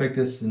us why you picked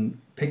it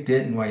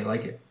and why you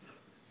like it.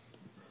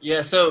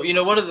 Yeah, so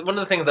one of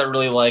the things I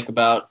really like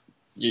about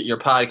your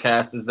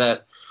podcast is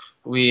that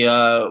we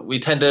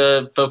tend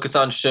to focus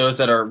on shows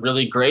that are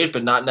really great,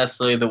 but not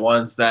necessarily the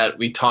ones that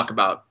we talk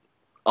about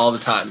all the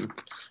time.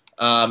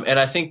 And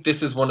I think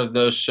this is one of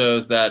those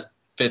shows that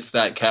fits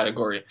that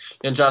category.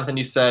 And Jonathan,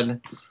 you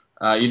said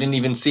you didn't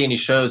even see any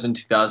shows in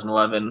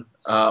 2011.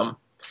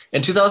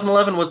 And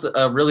 2011 was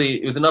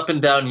it was an up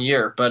and down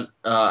year, but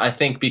I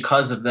think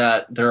because of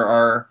that, there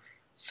are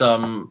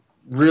some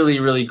really,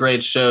 really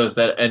great shows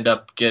that end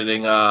up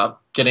getting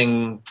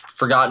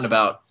forgotten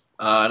about.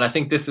 And I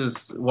think this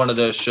is one of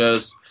those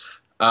shows.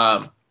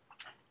 The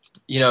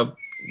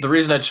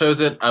reason I chose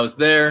it, I was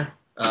there.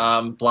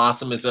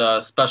 Blossom is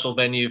a special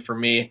venue for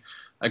me.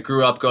 I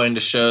grew up going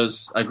to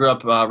shows. I grew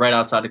up right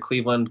outside of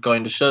Cleveland,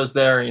 going to shows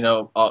there,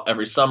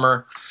 every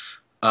summer.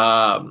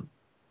 And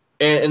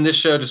this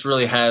show just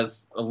really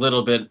has a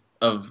little bit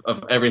of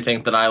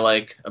everything that I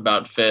like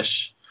about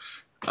Phish.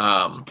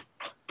 I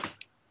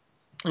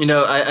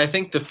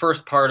think the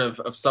first part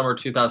of summer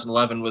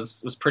 2011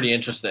 was pretty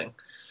interesting.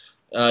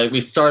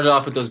 We started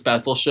off with those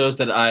Bethel shows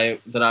that I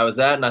was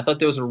at, and I thought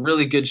those were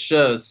really good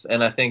shows.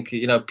 And I think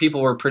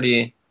people were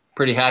pretty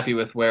happy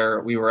with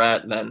where we were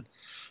at then.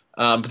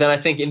 But then I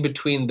think in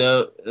between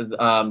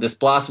this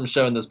Blossom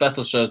show and those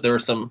Bethel shows, there were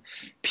some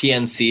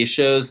PNC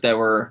shows that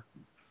were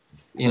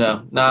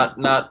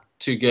not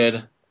too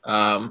good.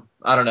 I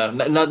don't know,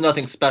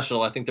 nothing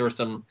special. I think there were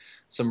some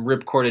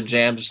rip-corded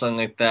jams or something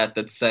like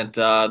that sent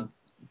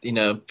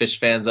Phish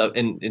fans up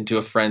into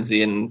a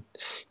frenzy, and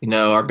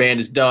our band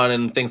is done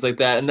and things like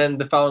that. And then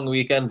the following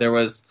weekend there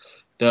was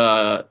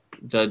the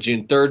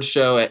June 3rd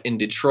show in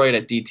Detroit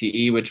at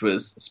DTE, which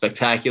was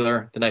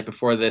spectacular. The night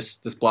before this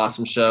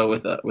Blossom show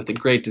with a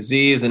Great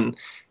Disease and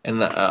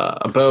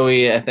a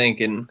Bowie, I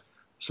think, and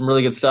some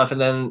really good stuff.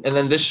 And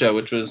then this show,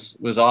 which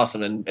was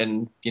awesome.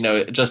 And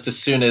just as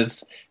soon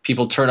as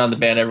people turn on the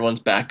band, everyone's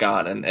back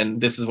on.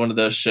 And this is one of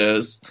those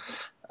shows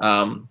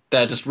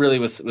that just really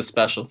was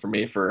special for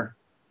me for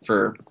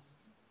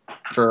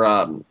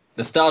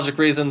nostalgic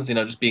reasons,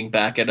 just being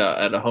back at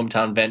a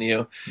hometown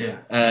venue. Yeah.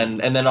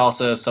 And then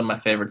also some of my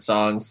favorite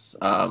songs,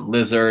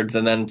 Lizards,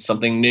 and then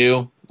something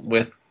new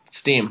with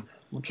Steam,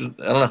 which is,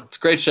 I don't know, it's a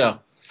great show.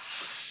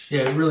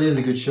 Yeah, it really is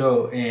a good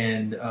show,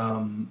 and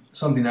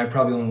something I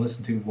probably only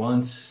listened to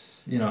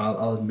once.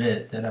 I'll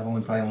admit that I've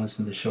only probably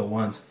listened to the show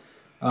once.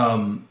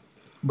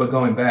 But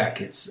going back,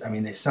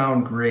 they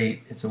sound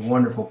great. It's a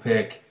wonderful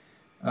pick.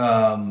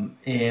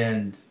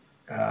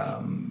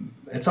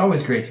 It's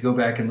always great to go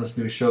back and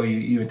listen to a show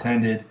you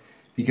attended,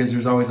 because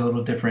there's always a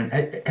little different.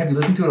 Have you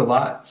listened to it a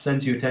lot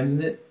since you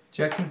attended it,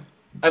 Jackson?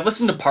 I've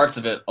listened to parts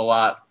of it a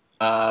lot.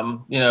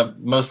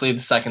 Mostly the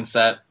second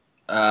set.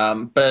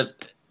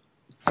 But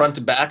front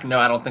to back, no,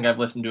 I don't think I've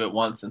listened to it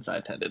once since I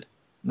attended.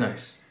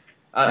 Nice.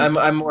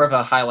 I'm more of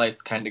a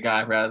highlights kind of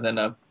guy rather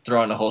than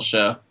throwing a whole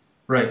show.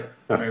 Right.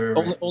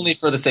 Only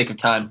for the sake of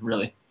time,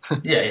 really.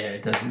 Yeah,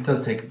 it does. It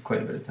does take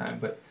quite a bit of time,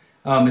 but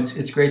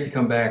it's great to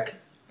come back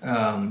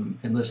and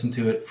listen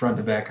to it front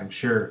to back, I'm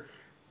sure.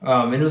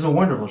 And it was a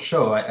wonderful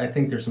show. I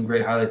think there's some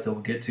great highlights that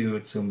we'll get to.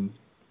 It's some,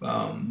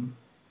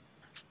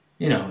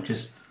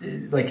 just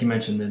like you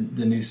mentioned,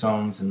 the new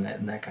songs and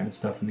that kind of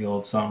stuff, and the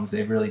old songs.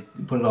 They really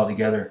put it all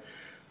together.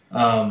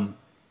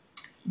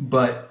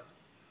 But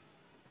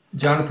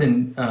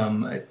Jonathan,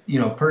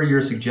 per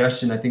your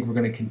suggestion, I think we're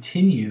going to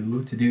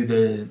continue to do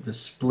the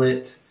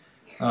split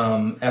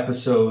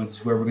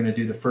episodes, where we're going to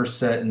do the first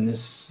set in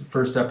this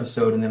first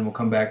episode, and then we'll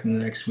come back in the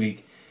next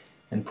week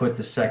and put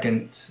the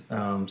second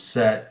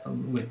set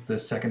with the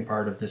second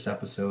part of this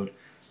episode.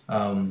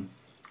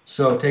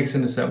 So take us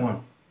into set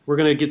one. We're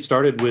going to get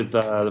started with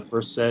the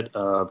first set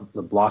of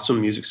the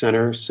Blossom Music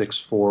Center,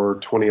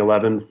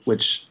 6/4/2011,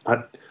 which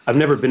I've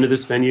never been to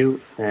this venue,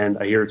 and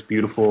I hear it's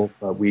beautiful.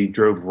 We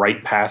drove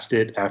right past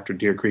it after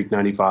Deer Creek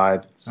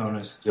 95.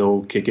 Nice.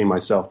 Still kicking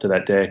myself to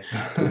that day,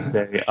 to this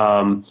day.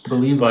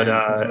 Believe but it.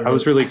 I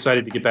was really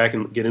excited to get back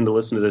and get in to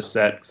listen to this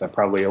set, because I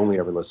probably only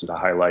ever listened to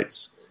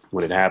highlights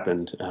when it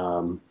happened.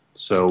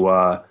 So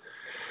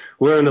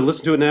we're going to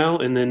listen to it now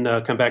and then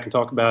come back and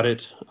talk about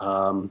it.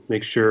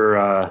 Make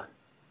sure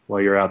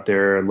while you're out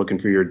there looking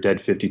for your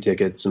Dead 50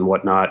 tickets and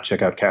whatnot,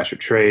 check out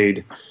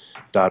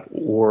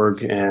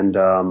cashertrade.org. And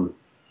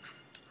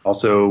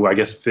also, I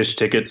guess, Phish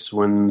tickets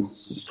when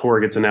the tour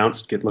gets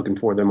announced. Get looking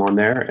for them on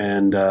there.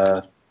 And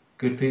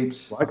good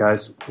peeps. Bye,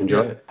 guys.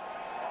 Enjoy. Yeah.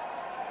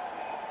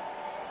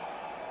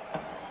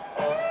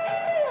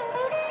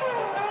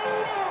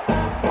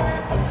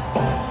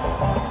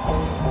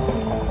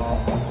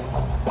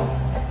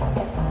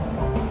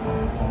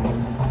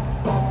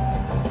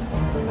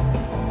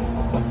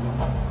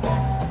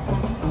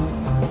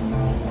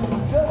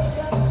 Just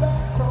got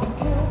back from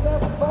Kill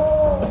Them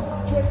Falls,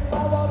 drink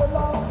my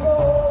waterlogged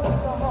clothes in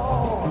the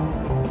hall.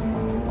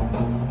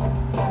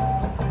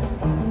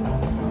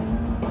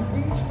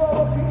 Reach for a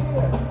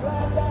beer,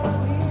 climb down a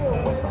hill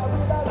when I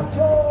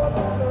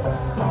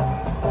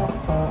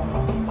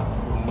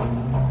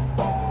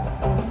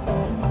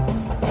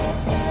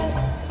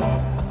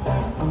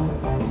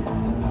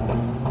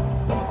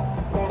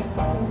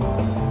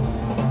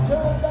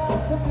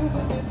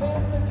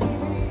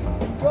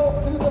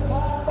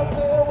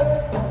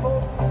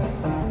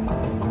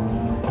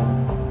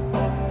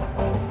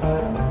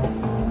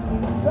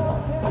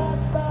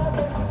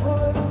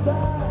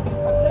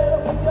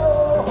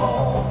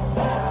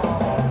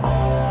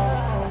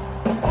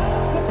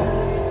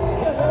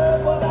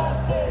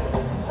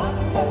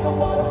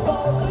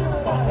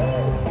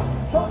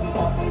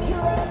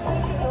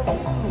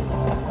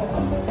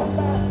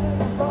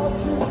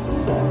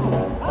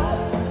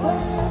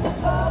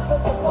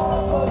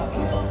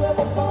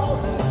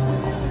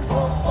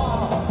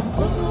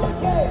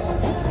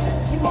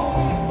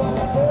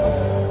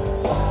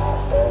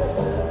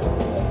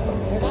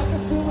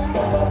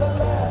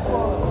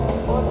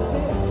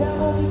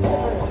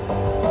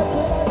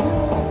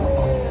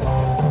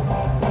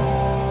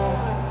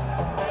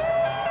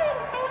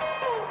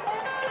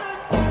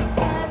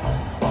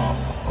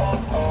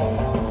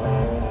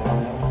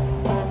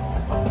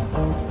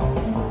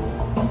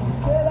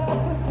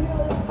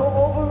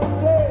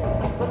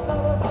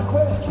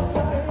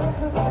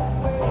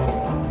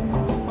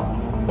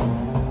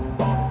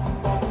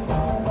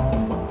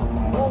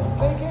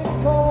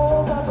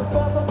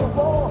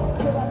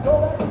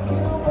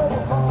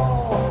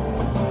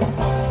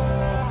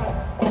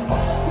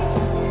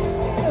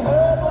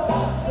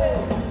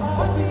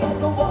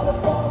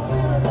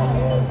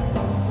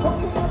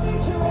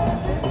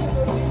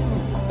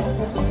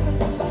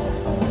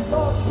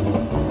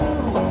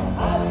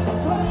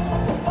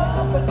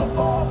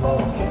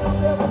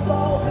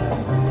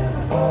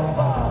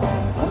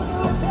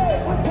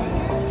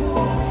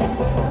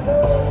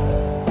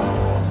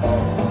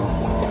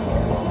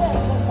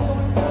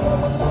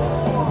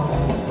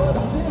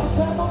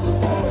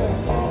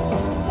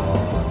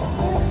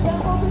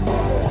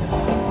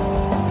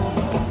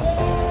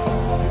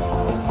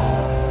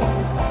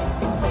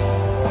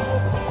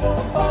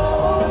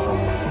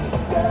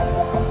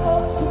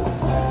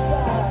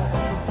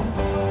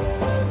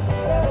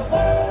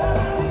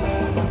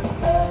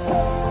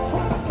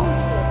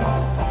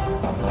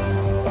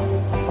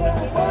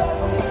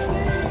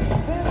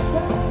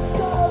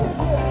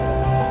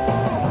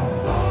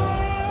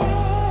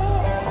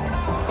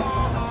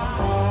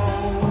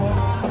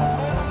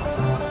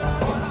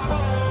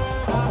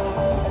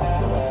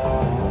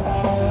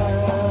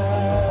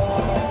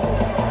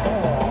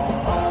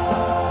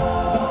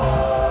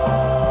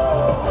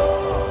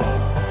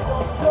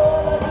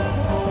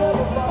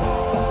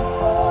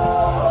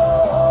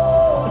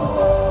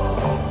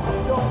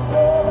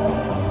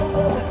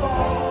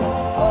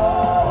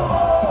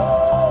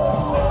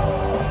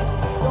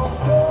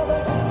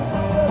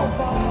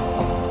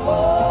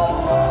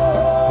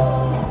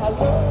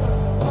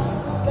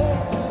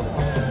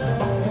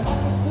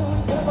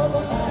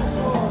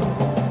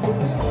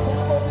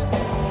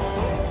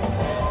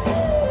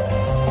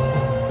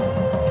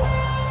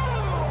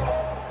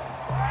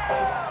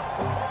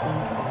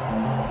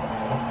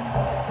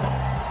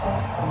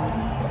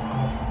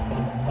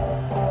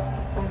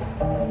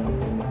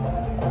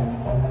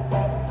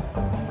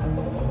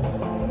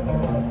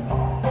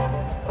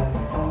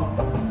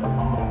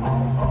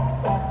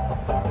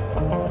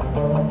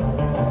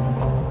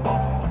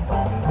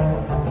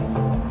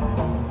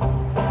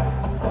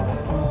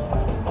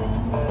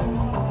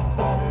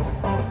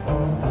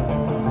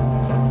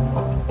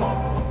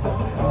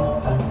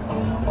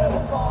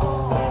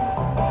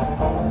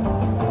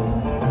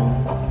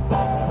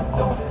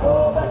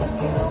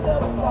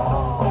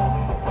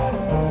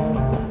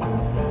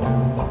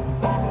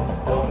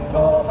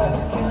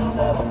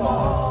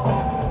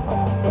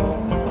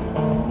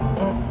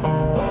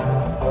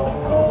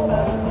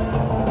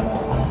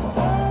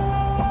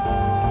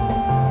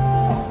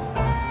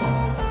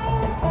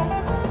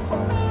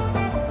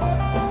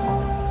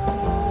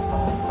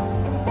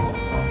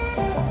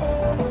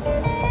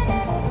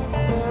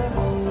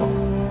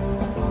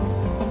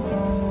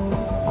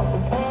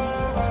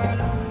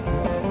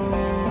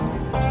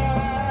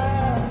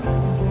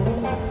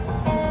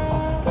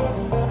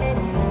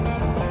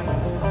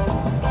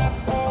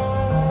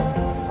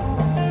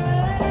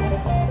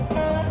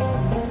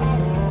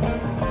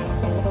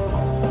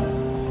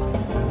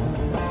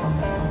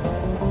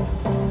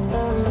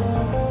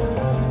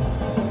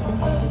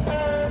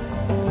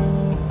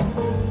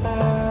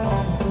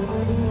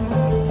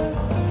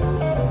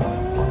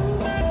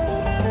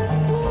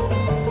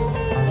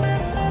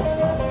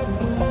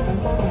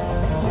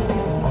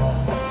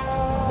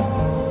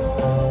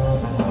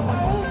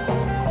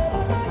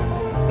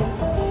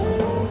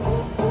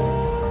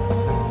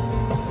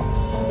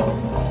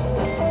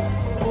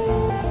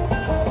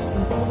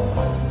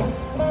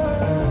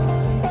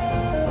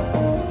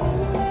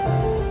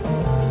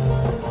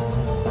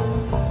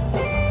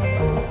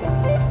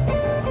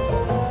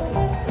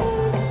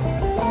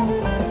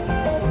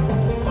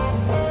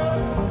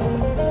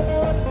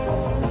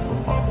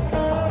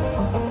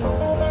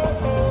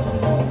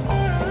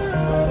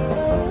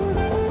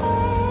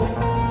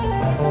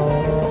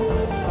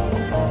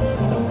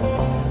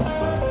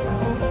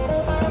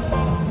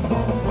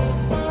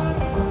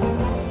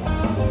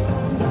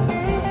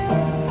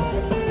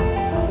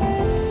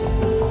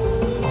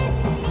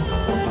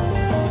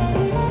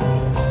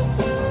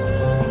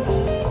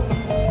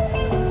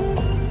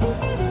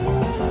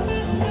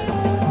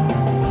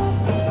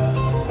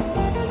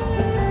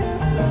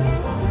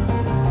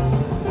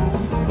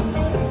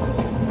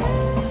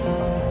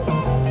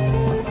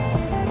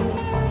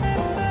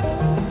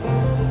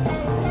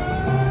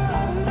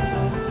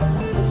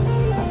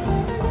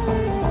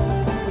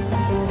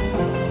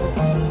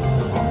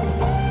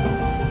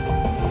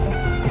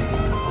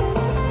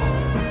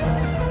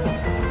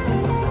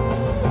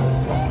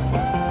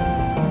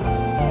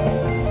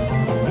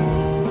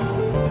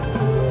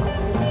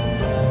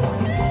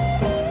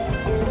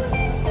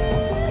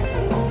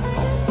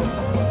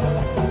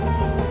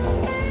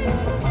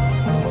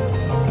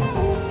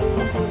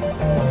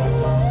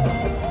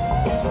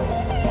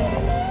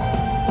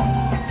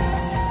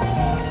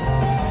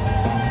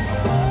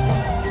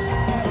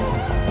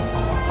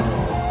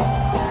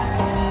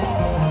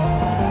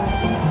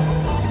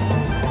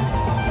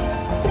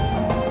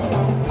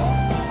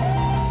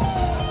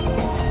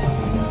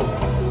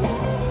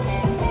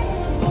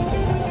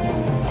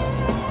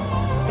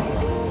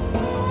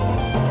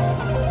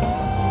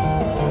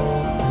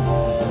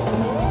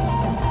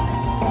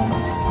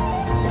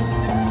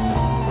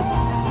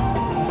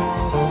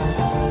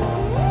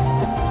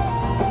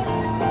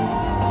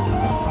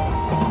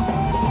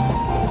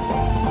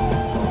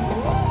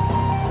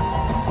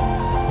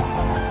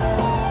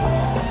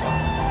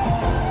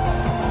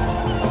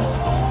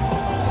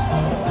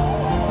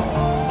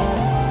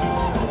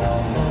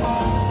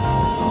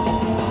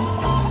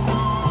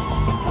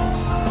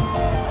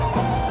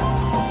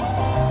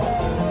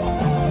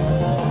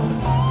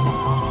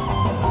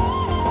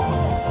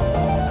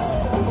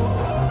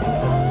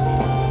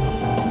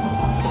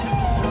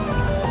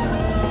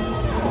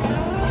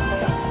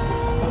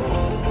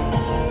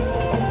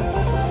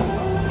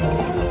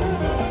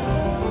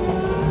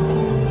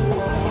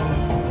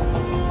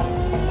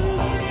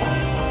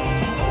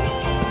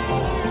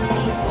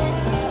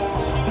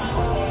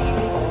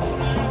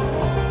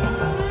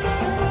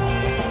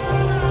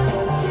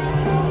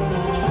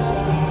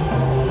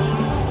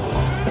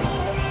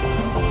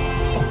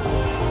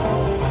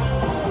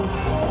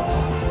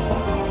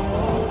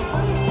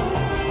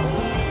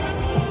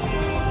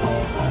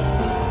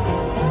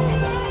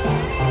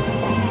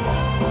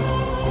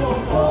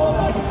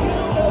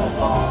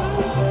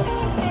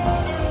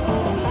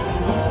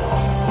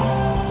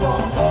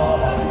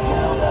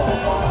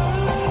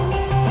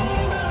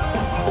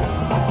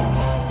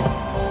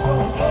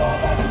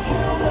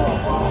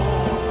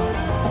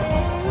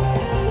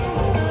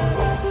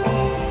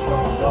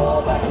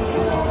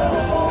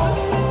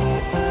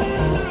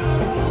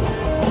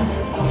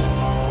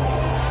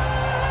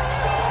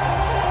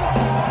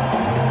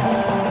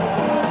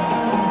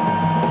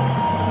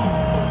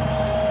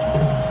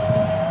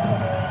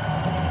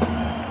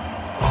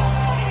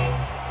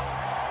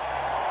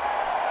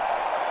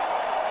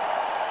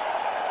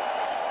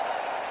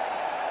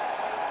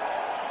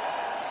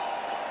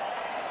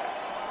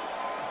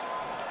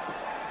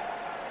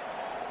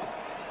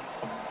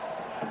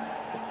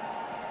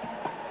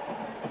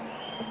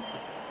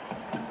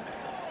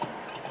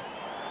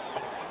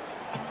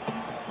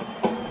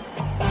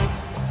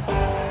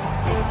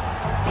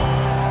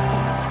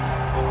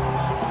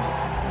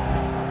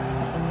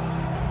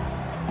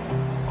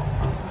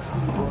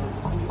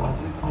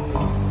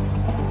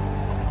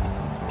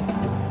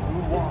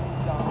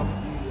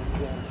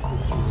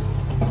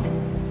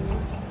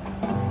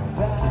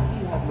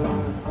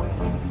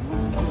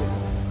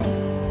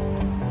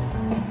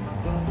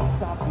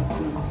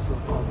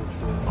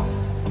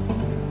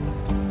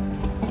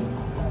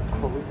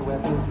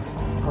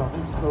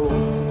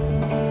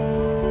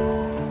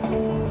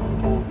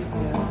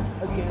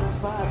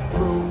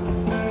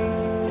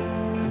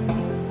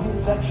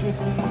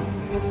Lecture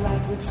me in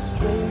language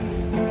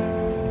straight,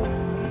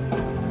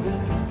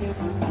 then skip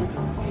it with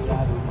me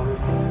out of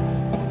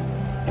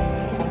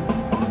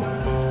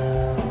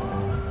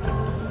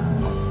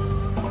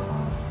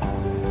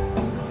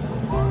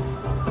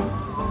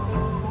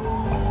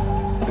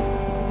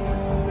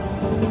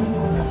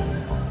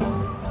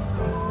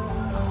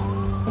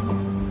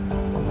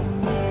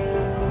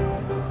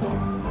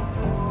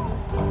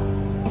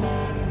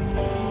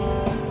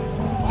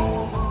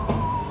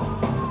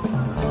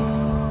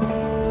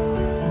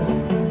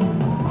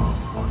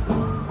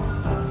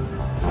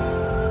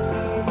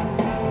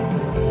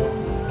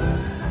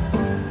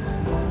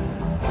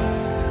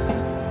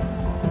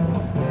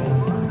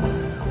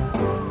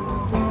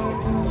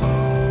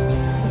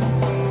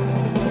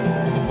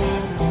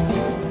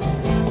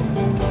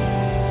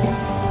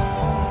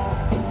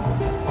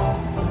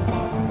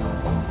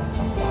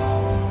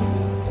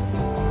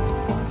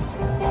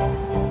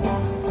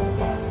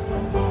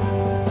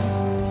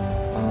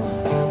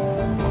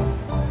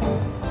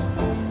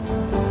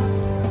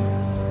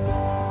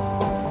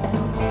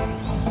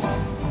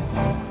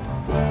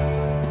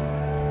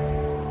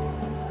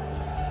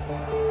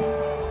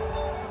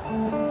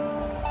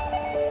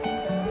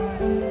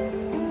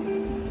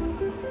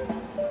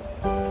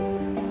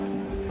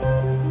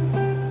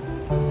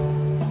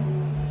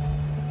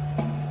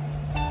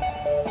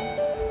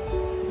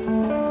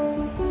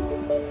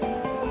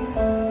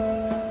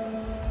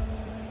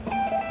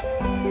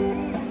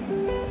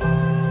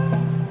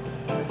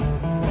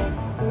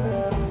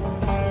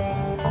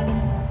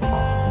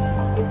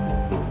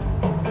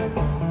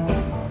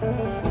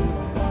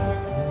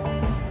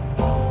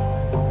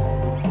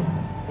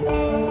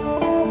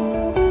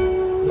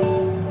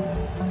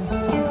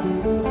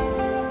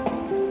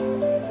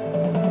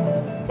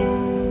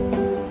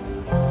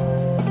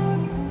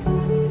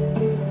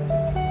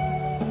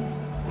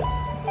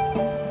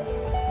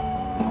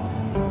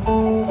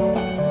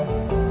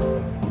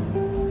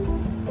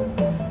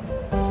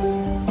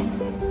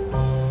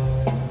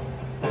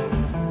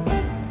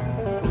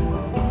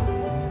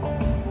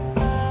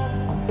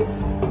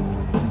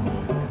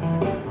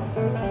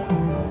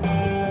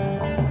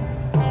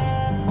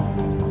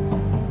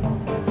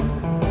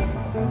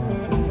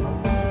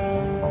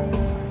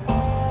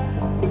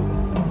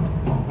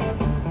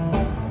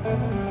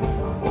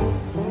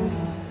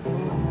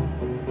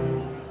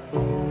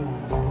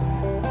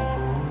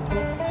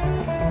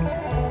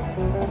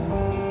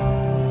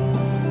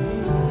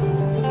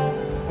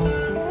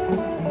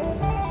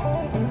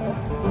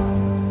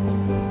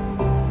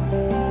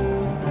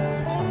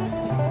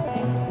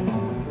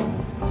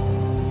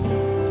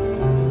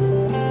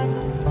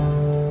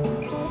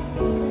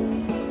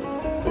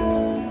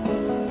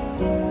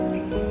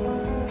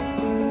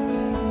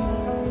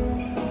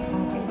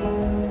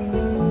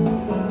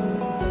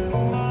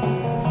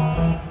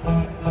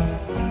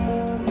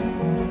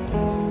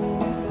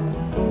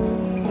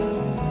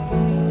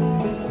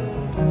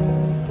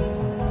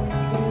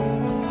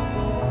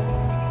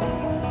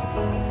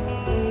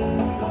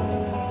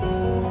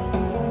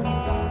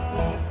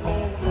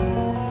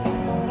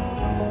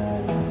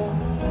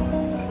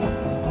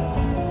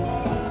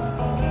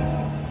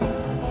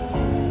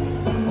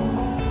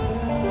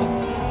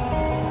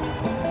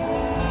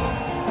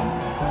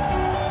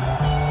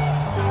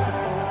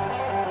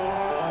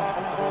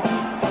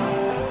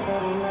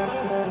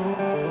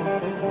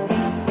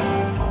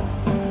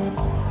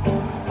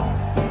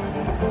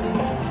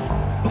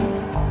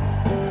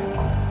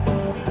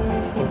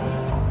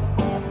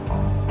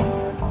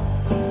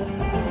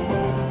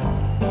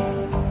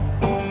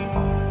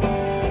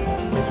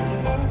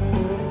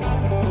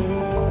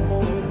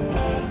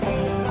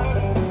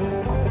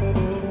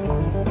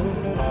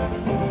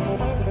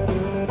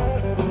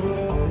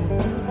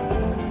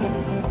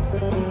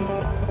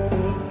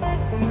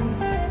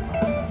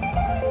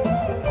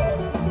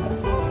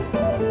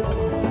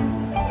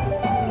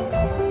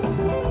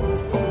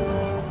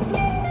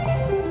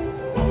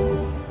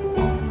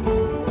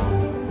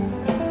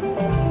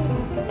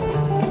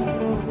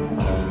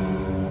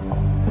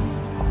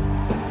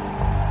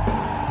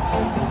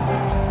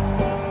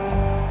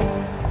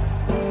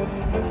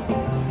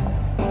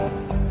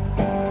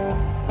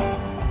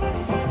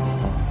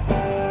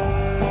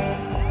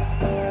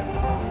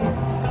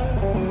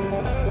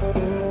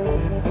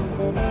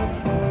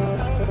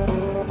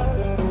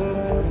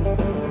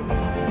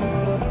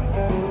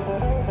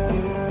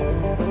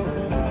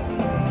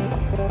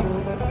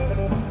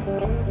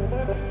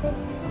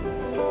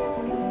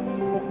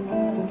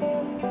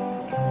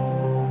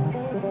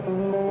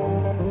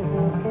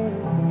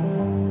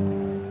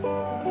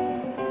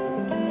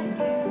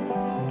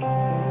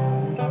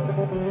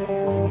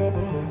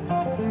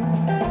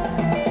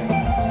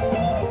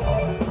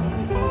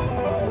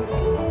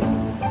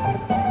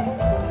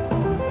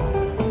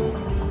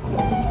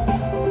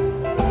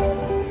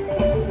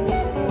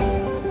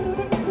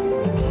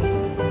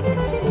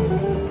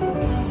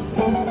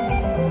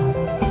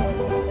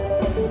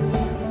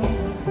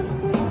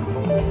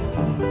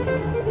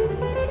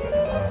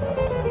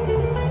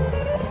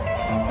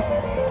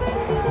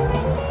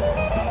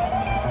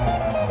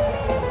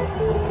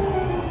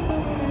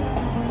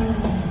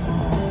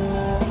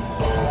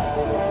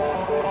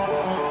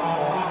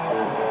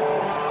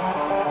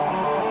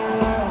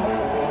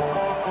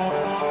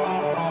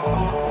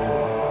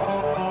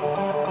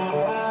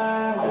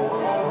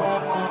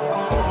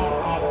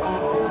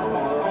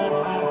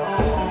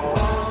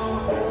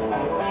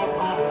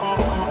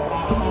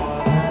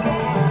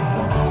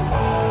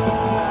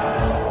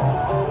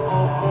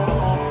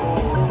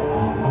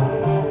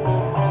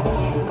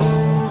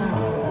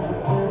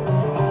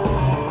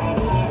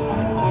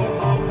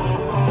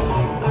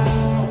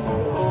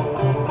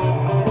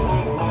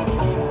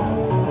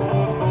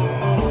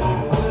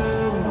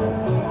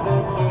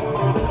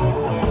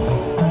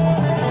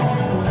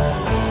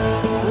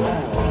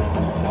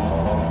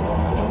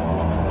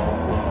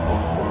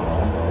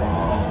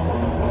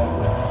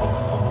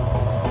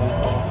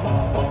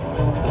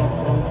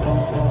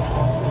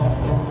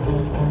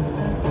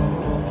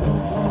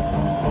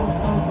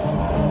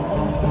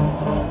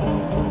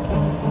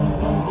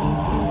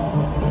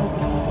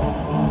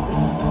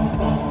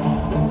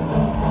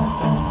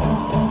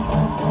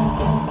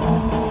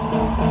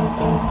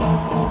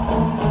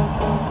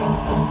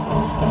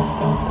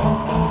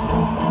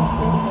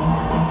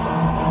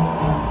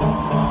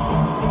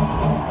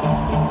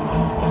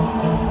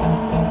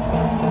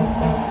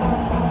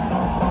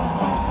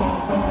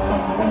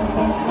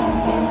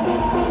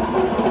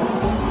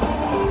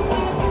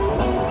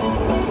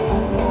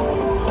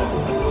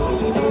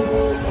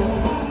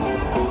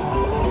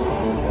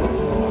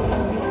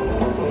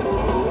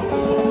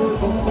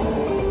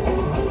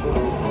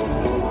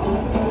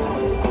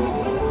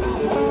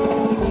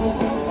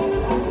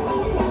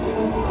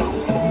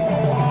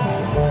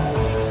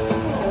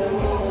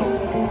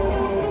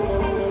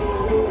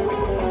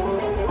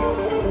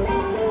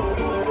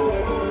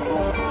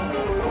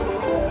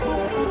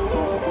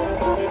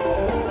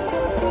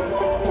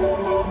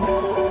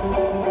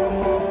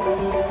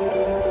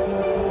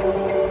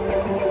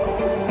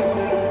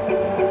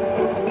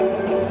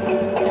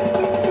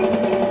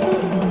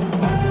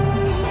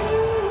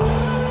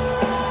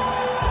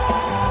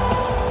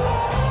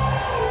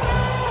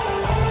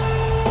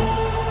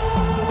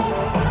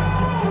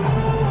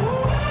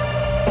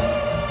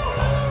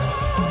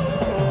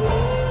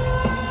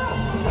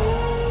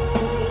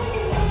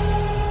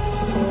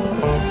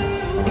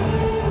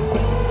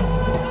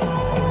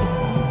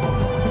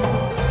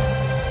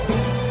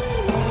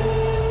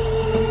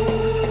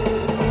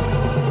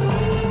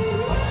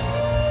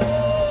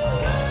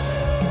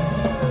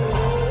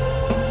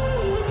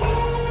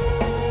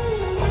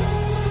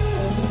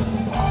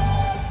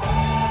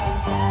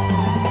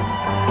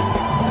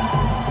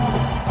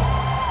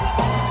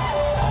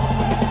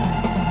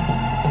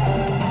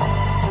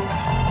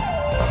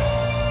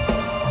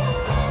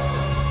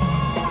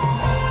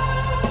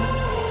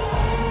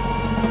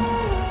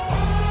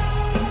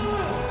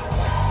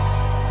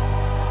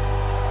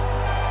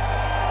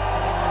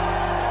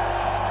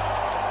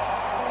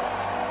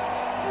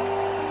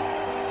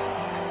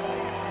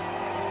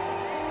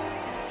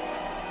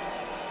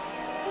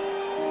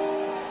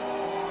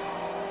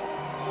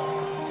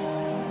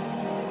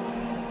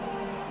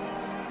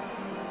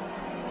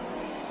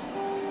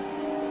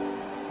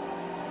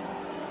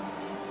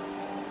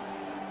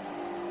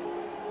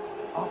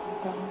I'm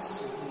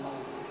bouncing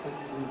like a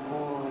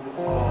newborn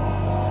egg.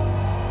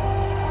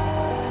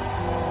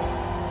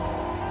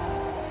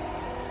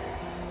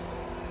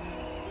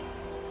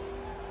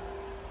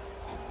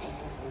 I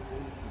can't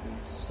believe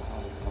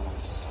inside my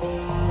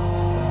soul.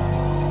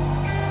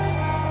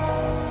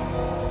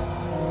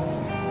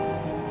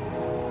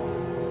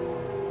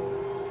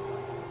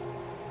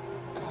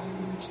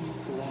 Coyote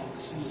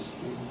glances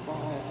through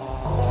my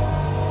eyes.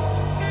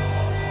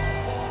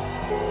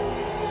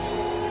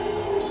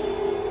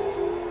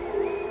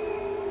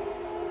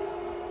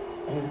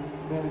 And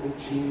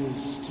manages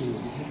to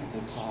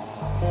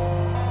hypnotize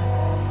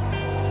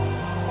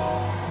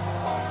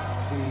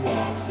me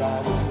as I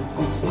sleep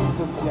the sleep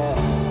of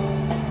death.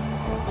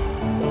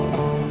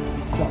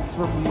 He sucks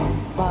from me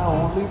my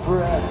only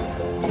breath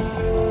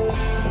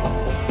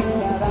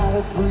that I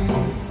have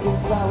breathed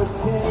since I was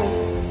 10.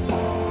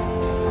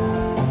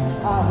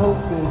 I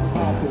hope this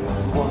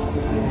happens once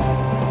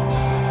again.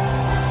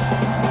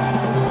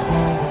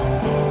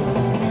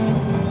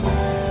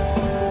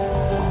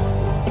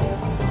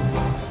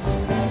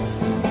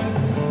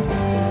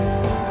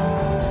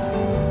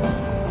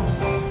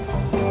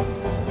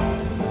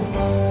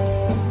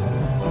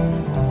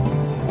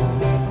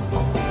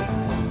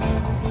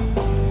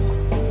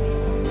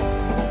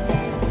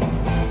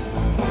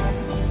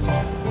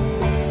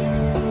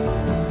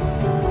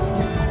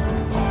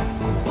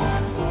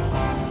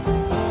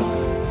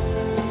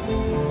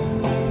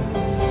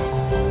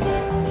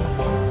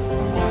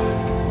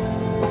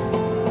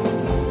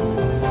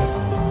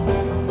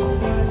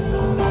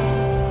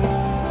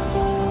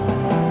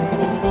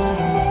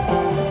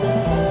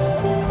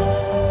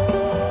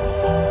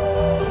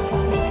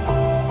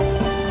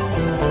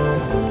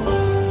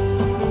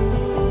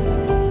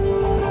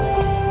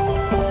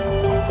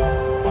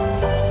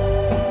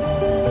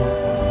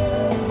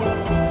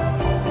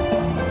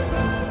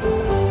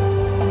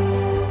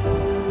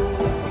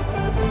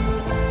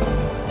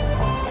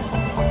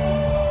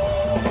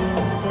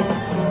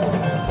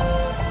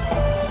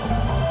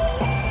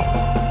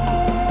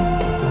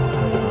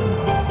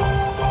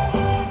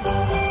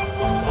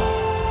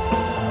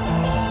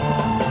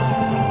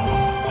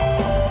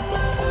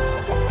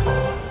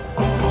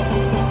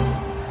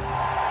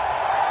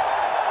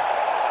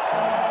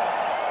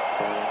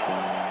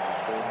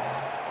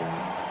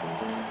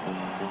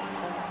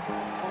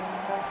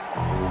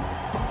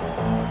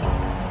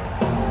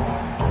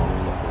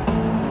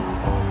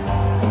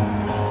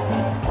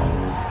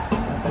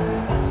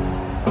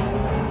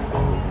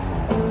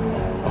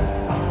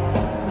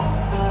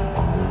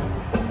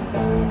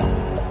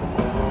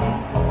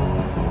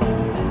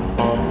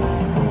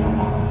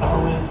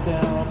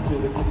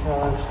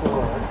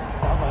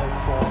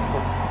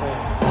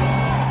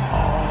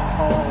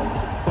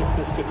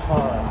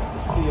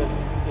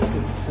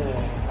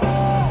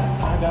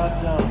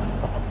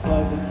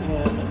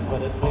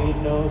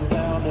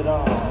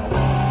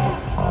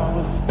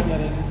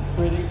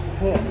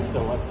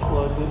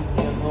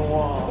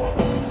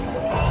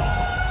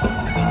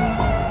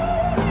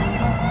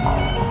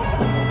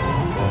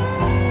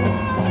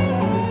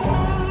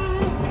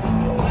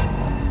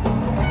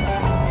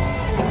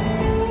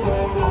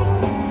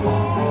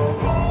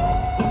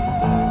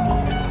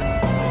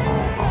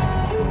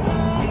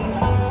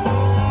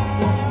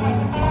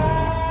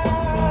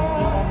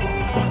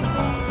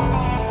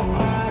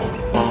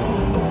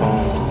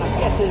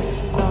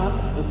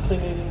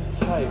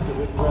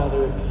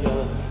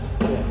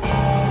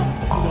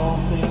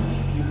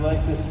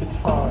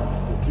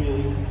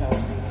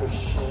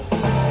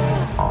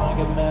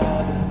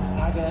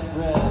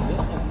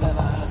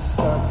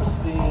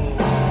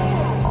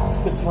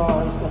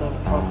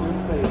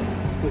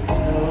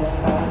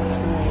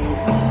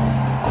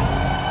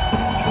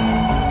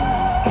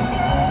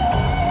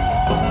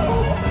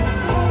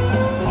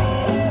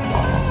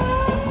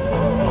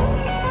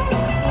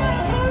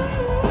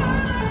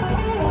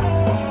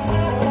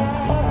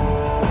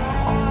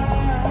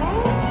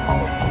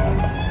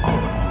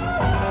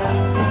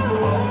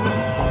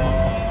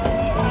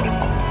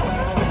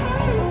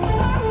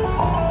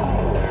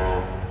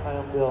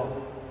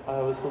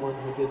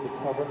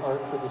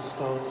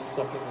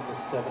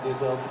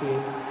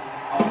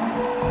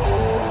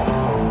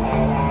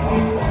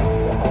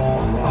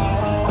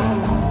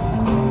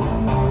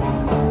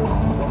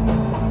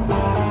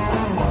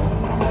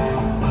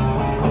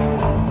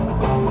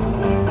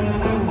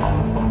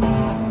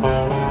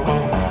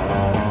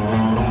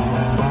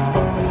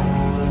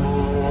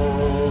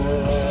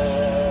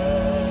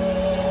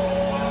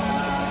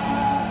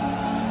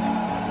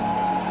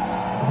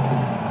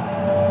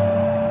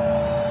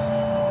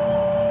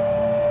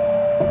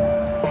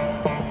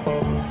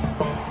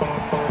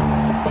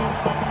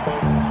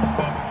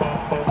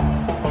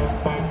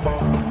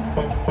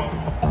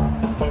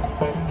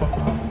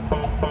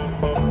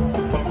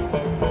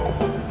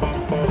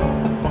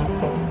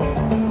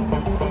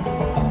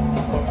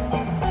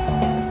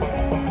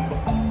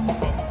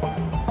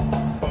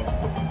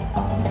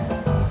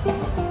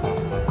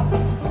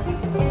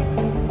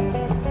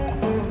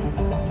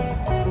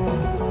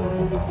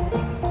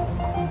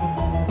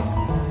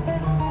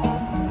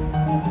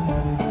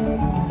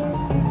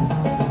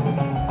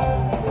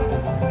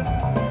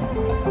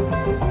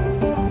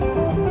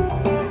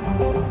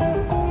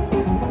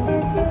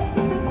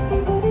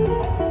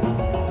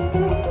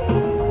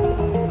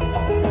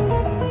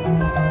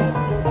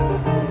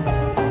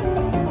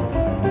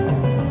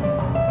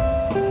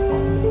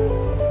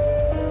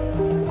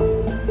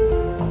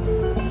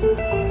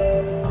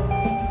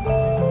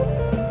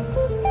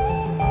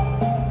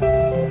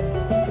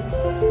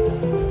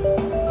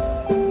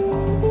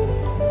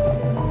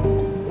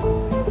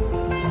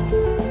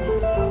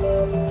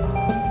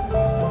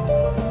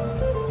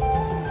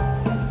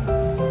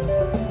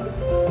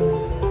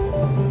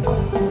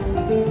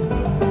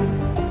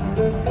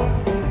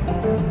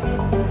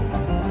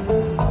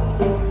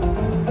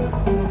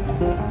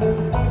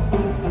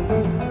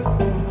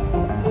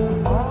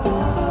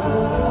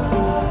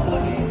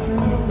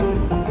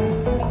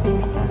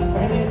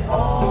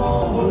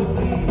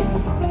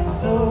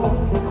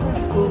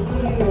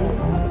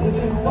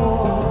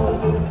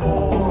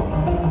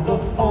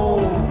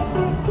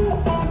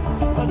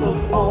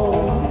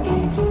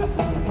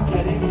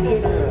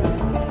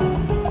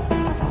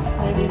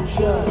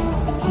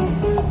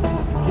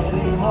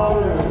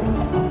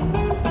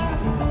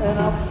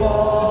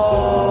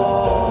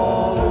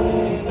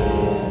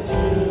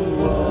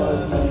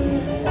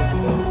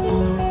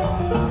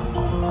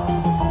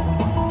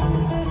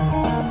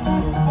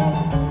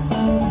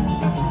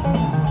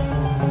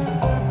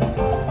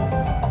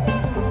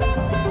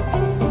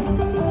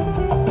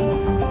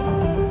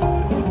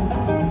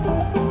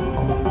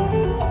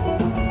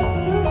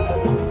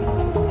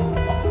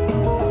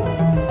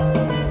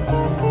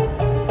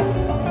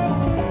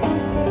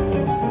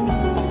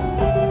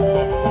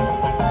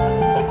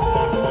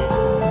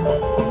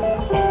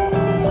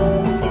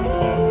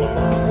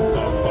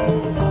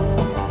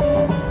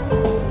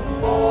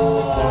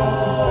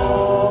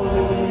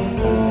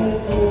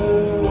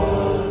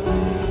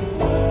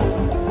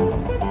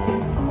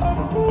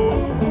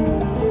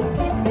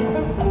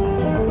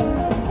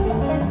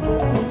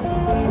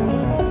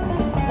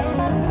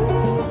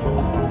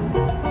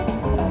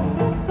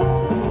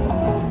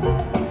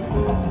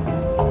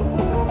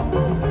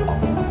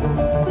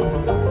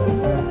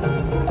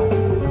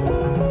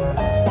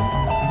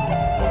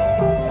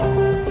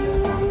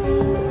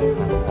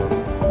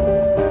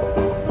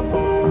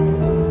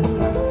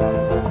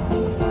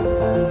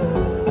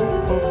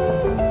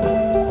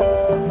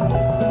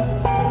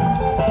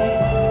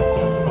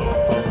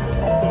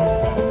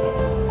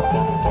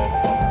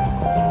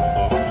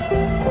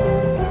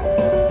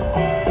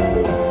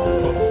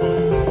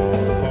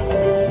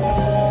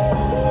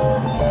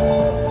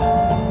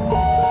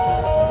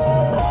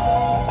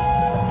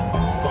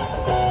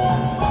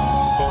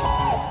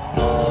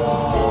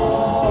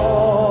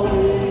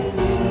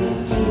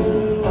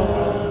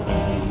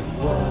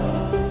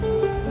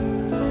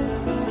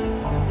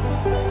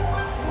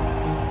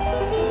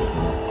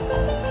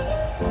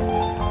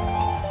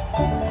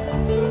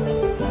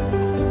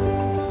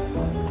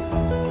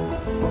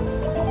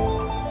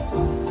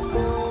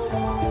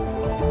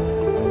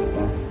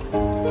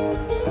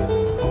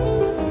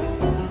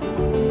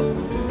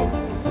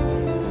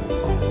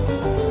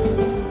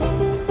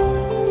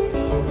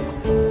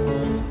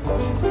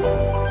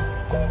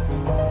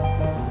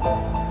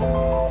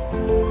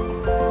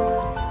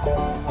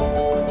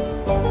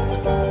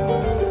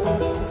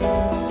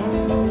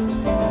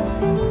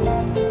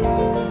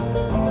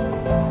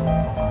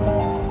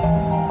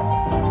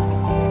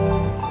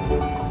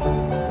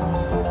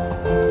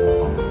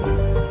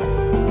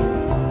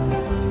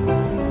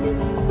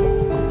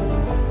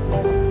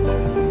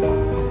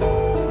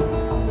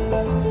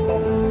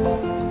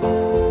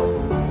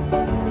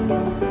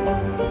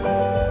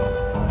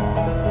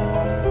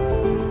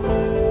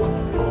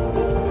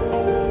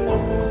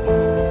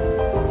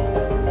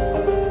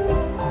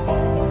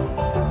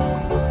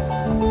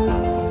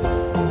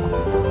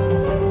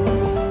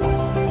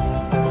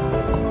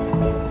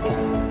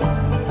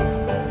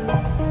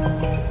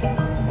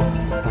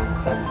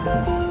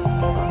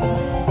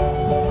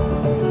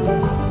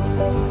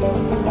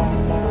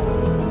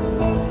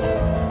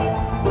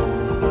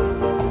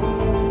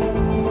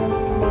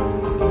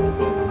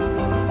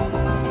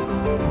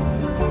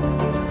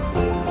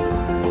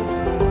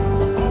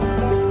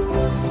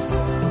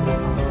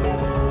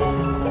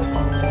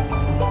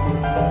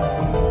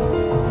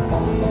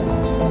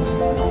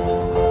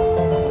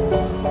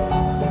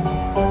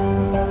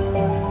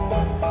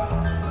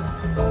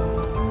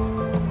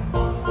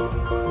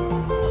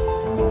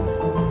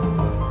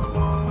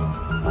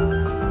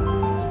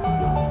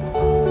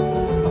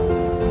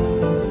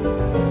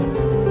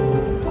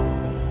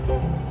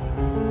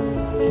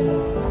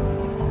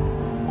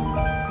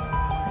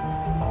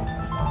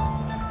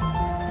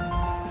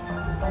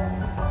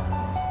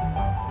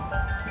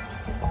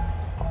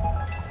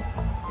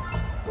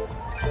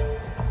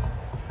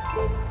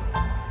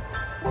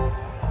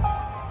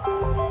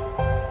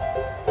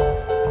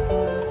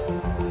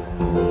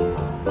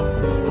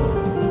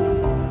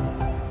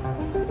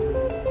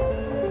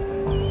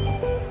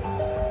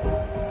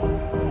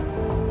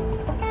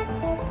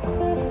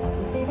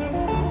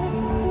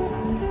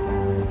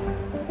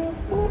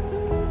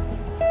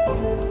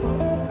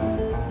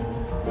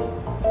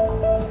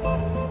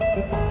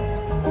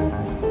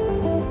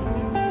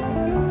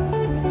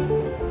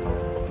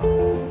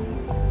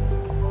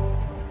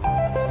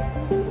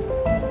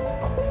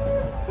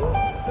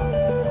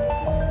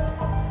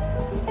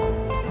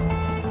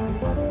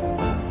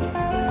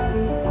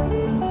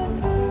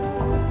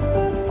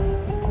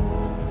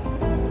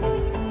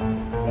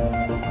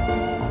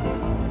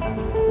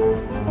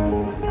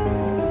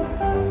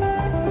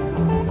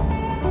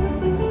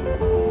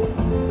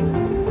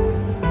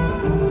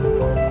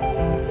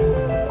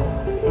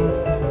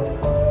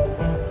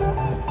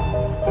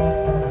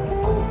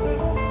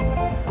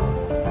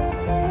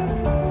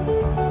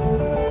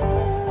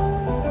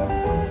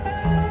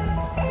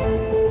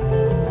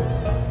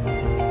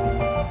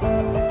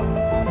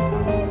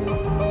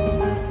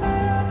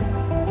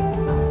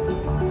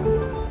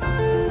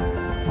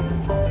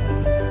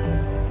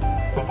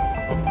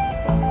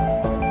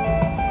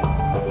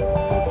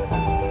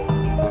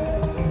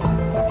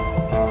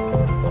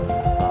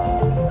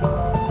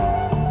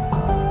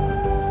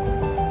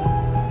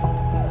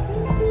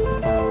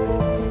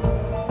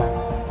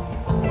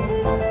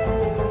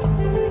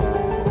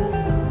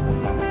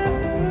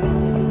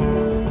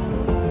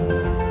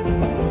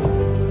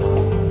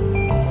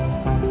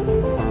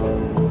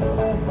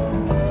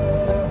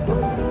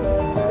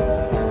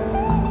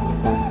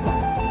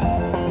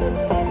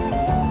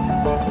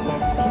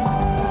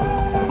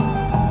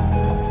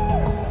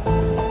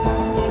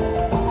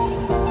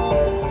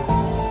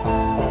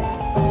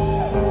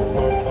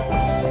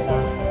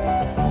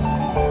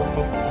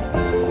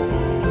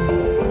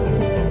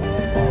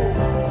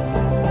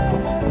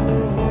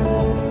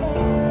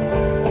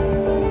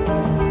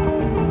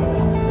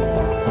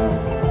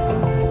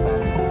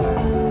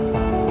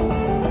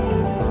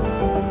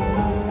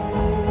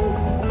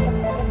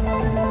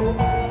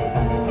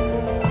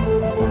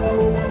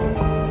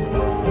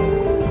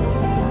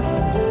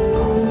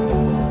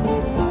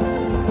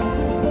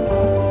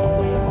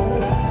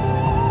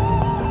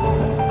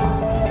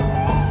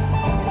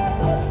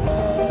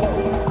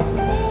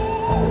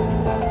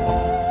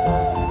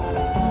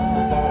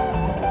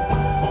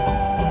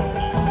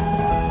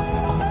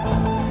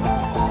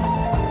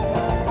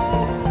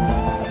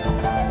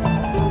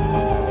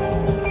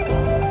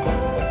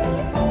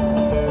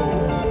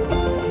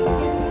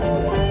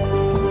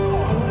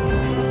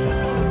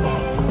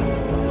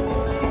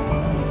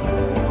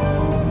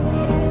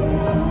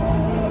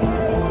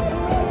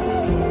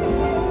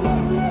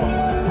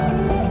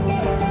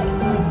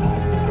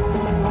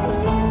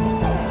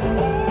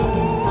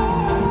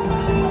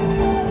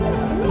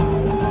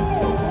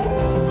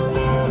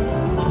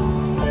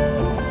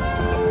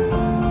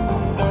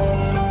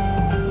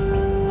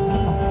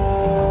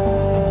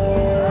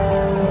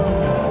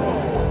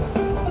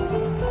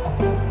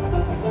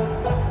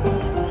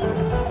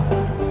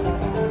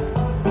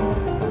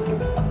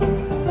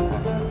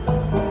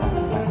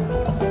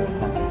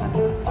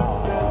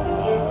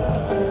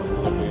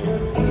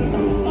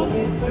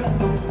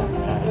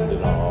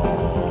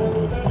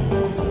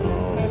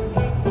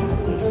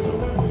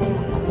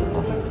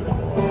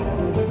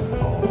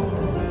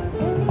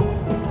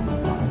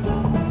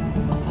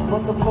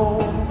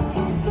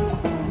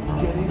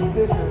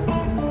 thicker,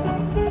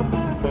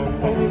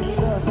 and it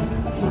just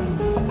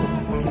keeps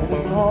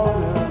getting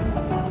harder,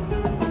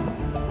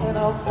 and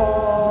I'm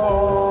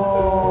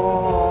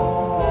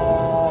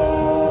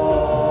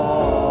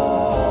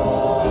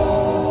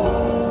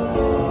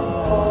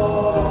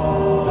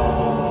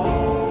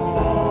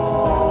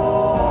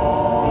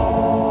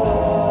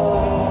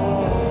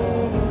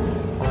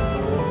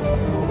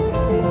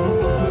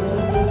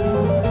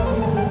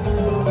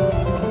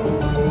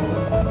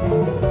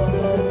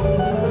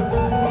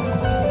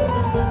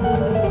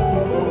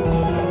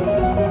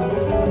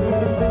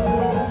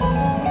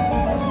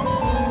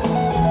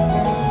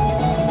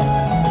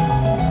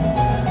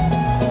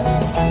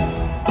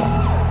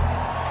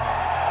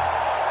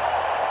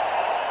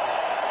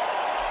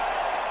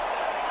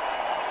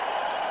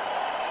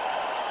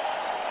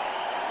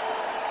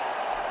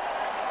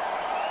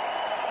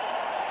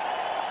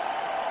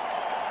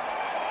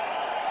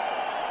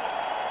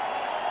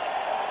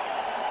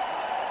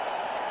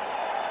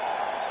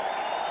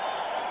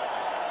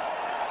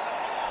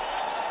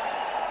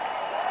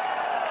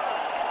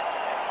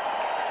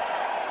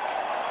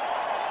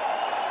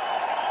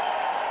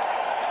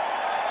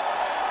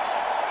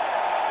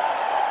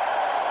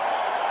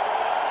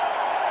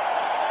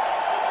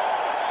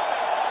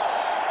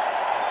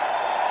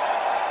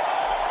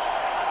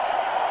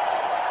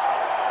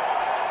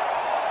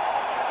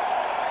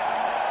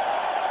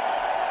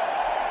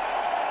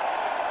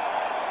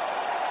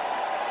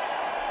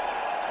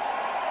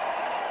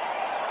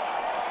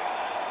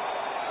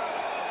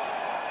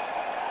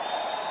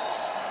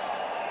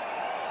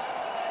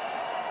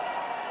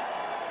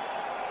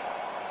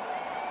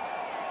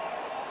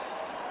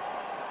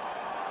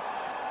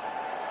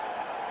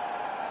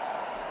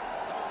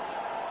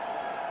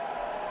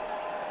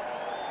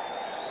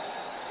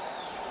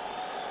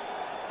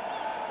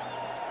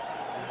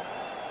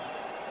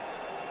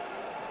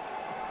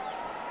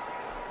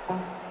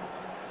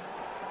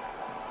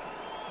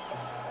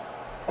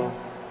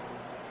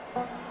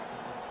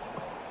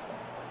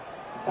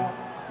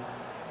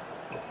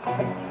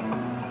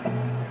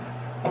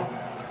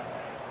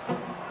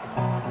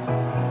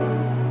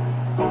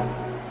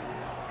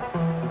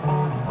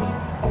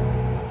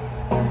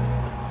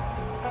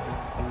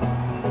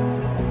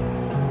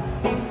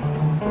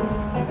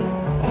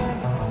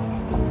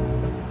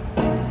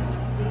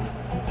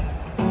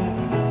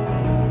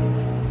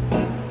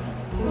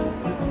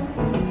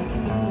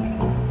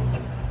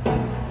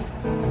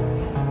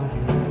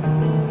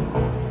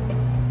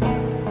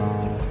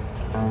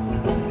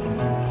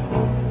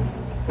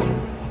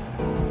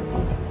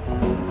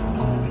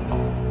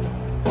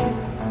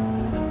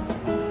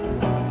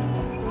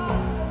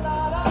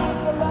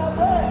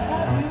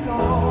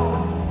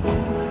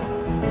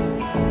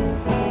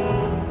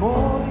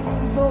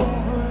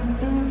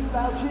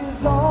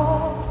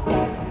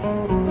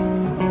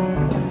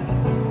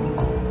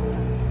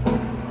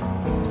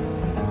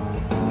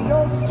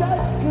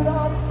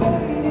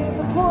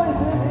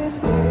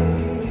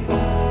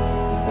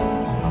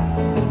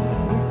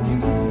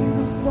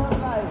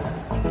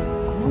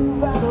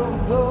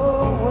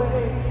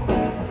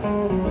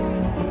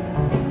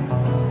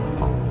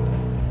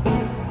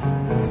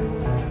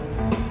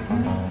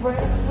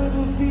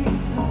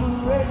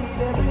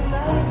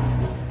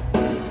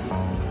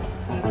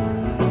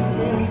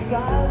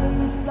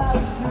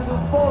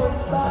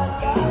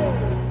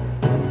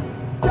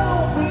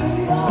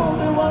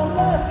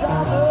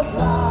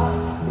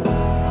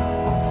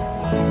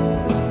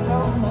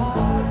Come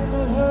hide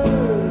in the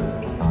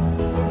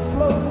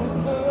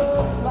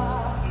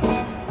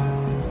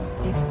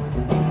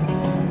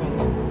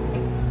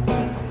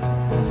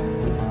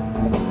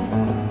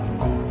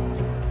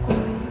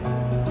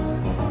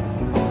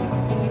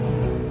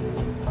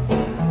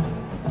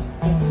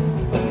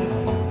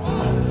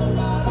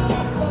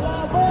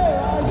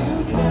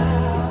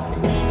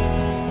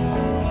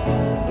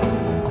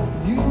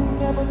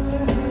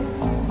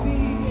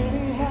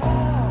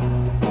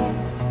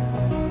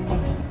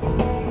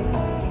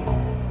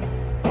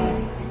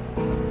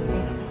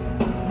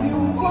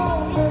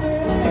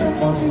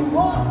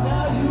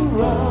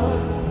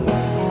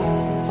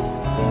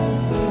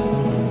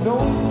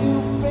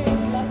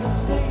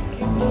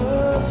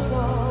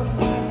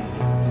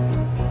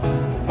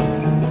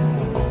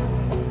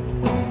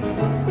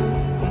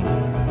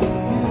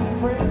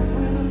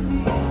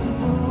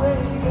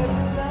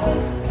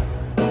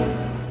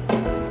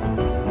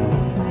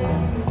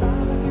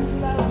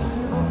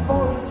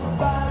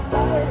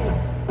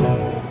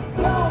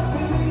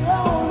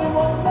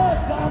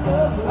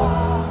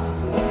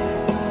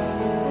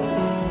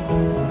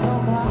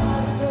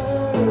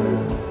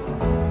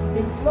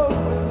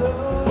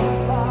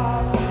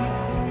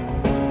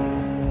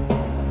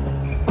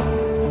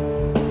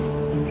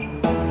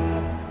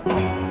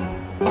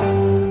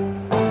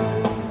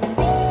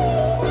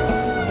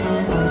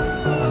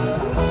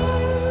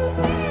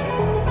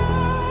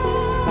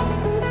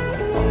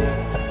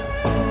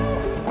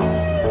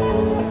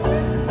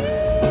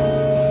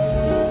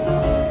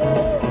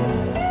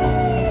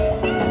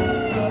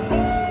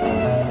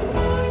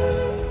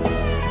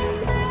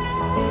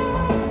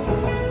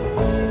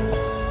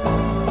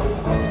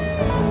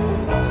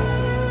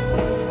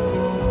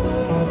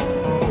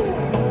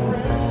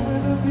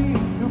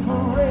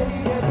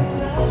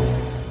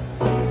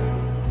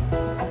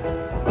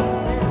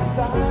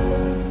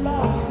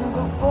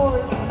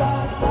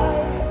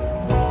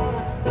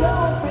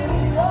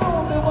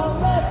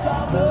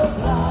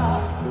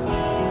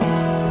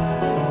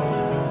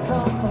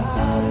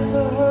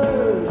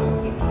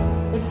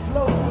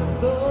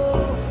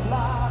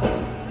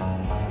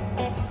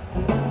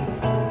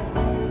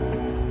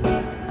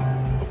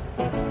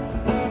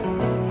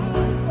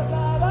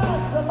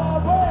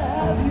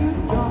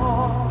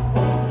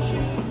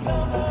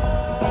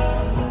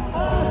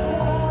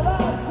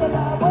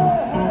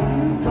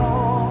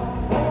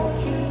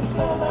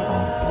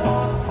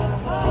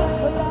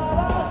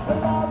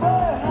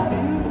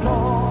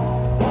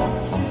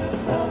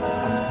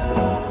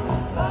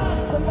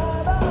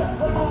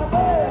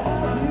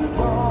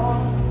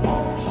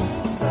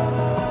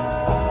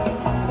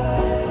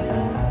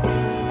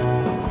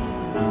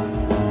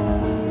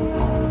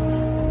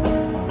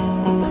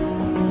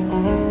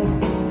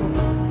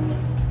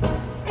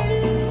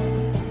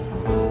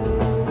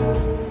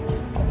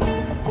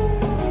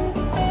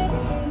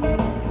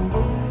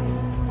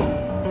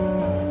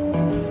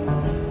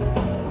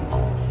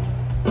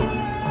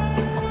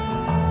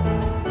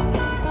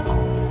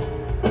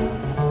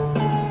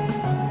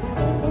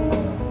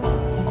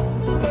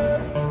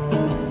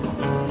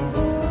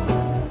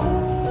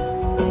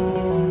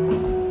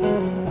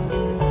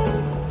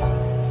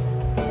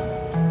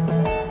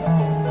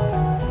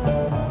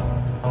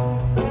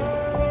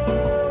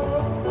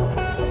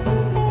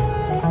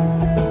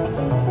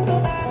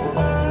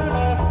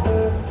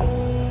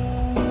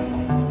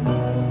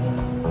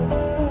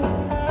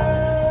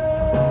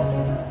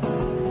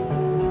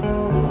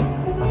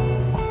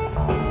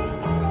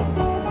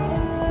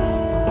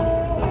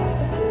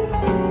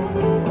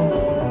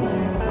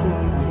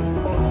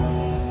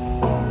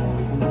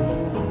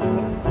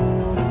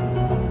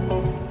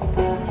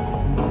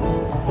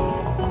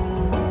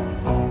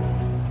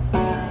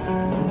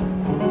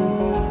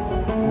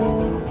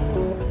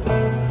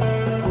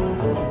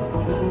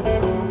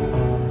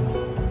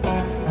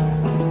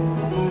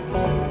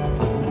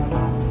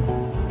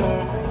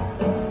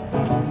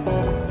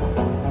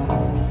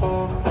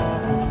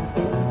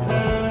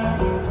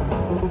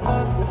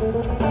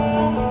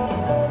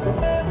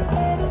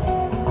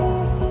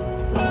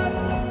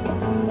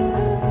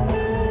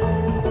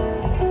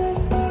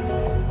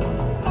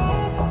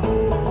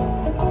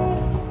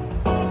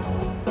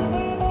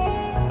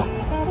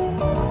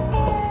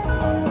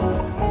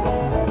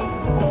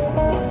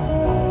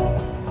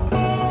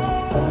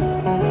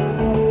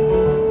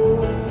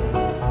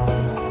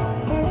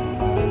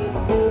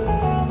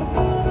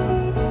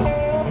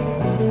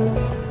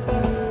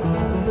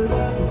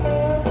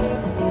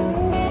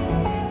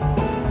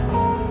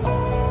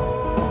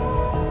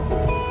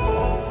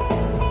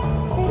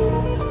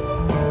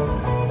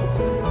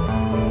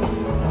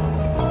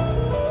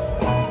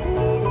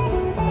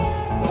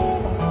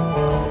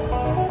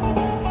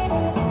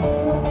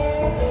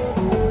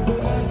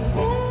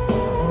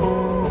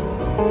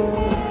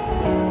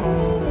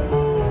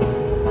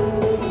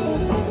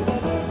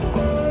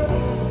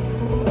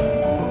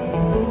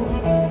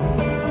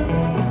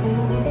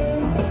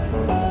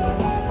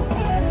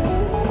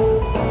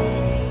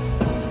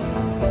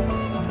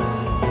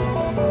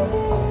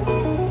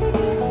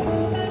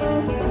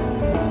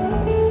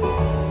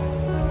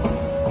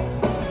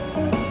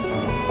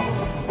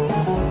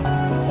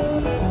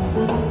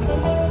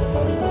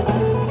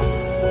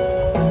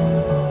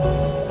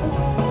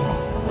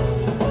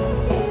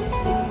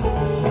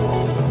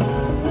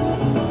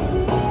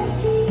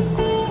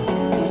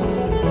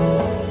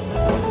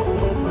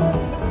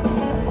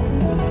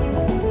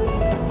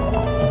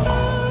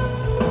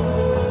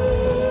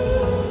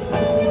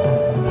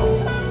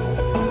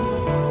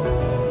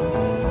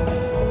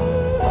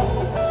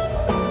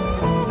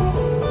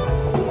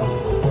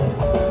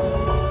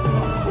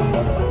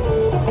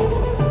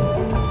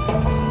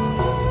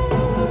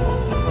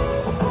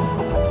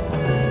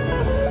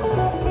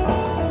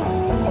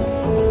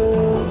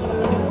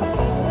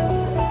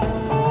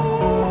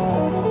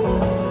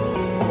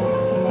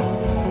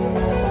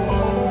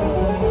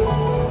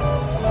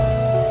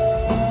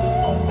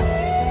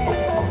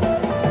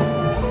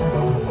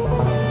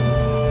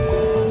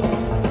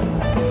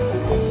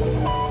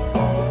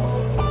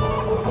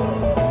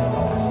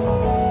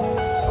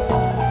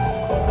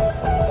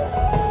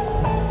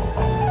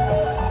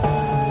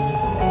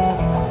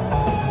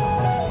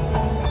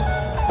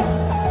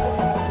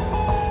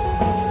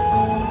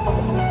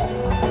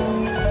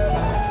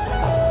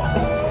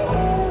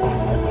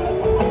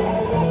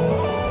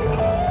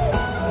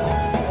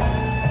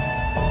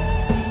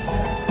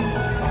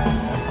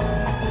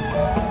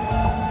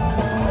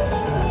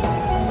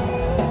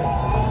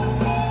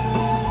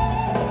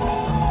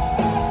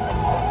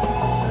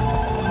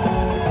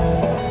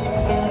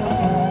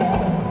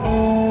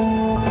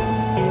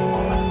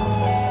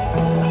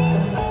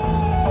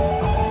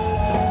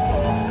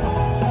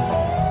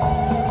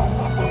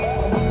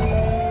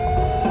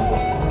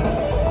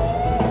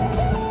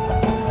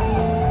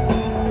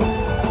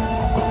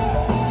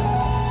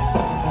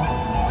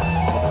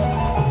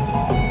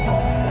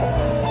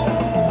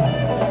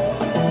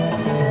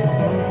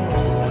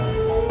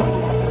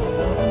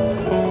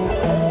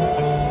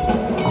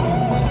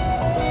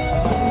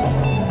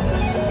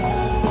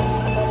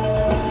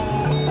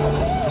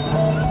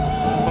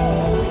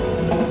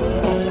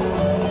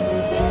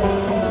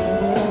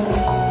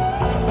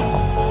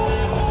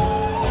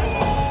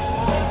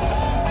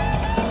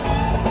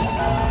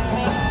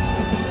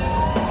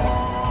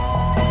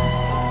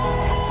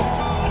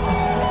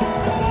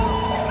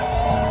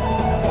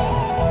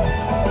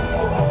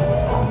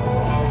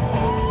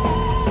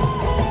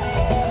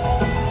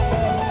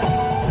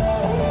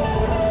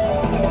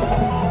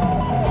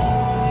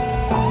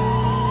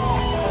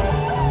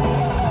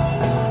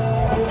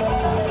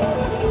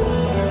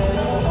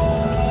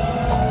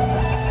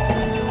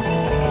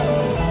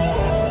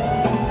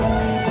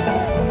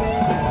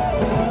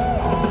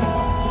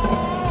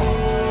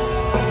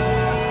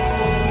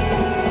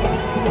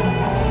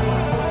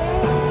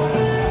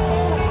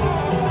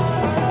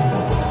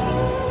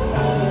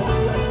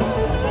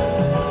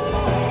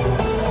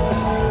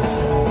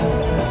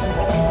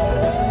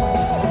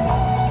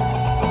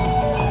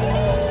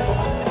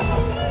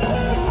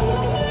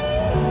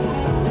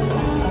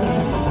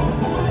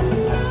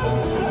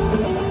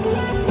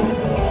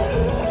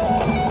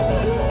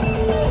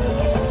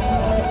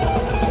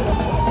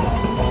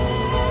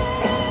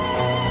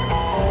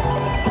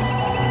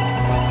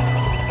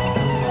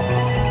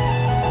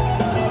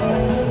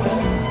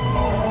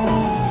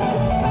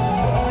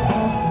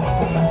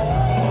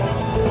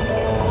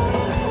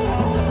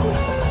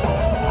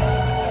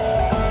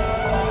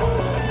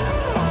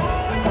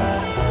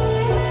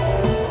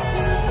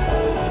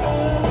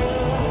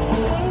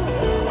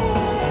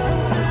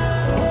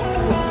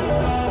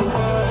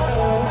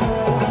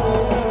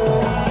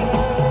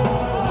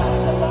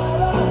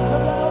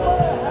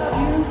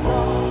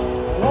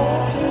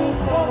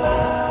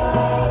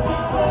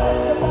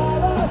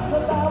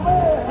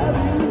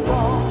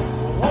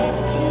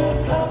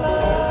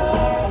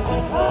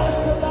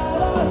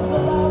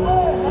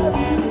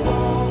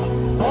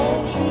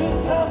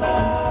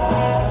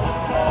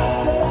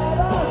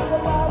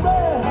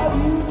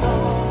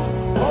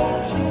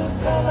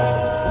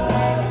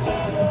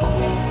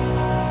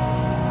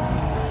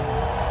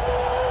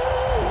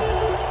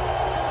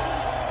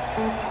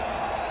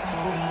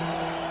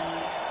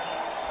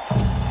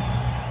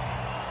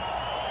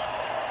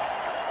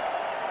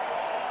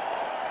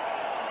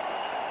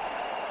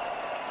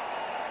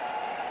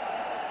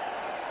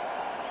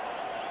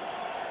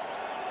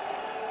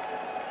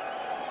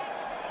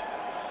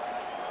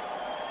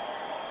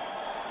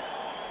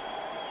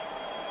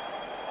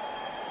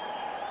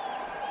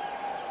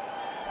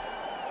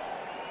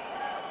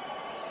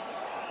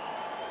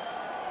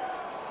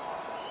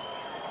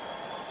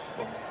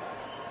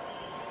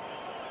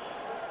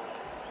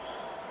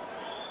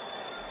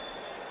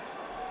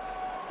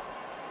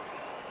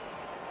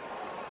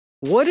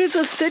What is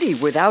a city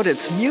without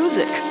its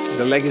music?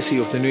 The legacy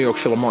of the New York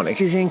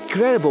Philharmonic is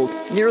incredible.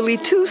 Nearly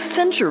 2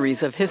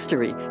 centuries of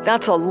history.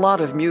 That's a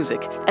lot of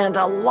music and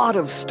a lot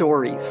of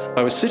stories.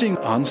 I was sitting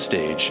on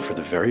stage for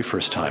the very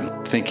first time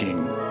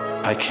thinking,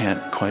 I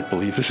can't quite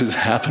believe this is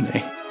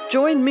happening.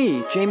 Join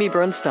me, Jamie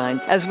Bernstein,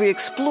 as we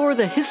explore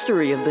the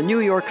history of the New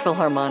York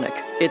Philharmonic.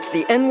 It's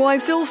the NY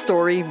Phil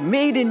story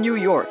made in New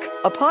York,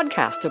 a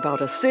podcast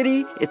about a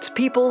city, its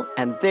people,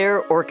 and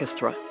their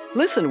orchestra.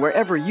 Listen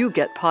wherever you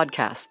get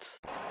podcasts.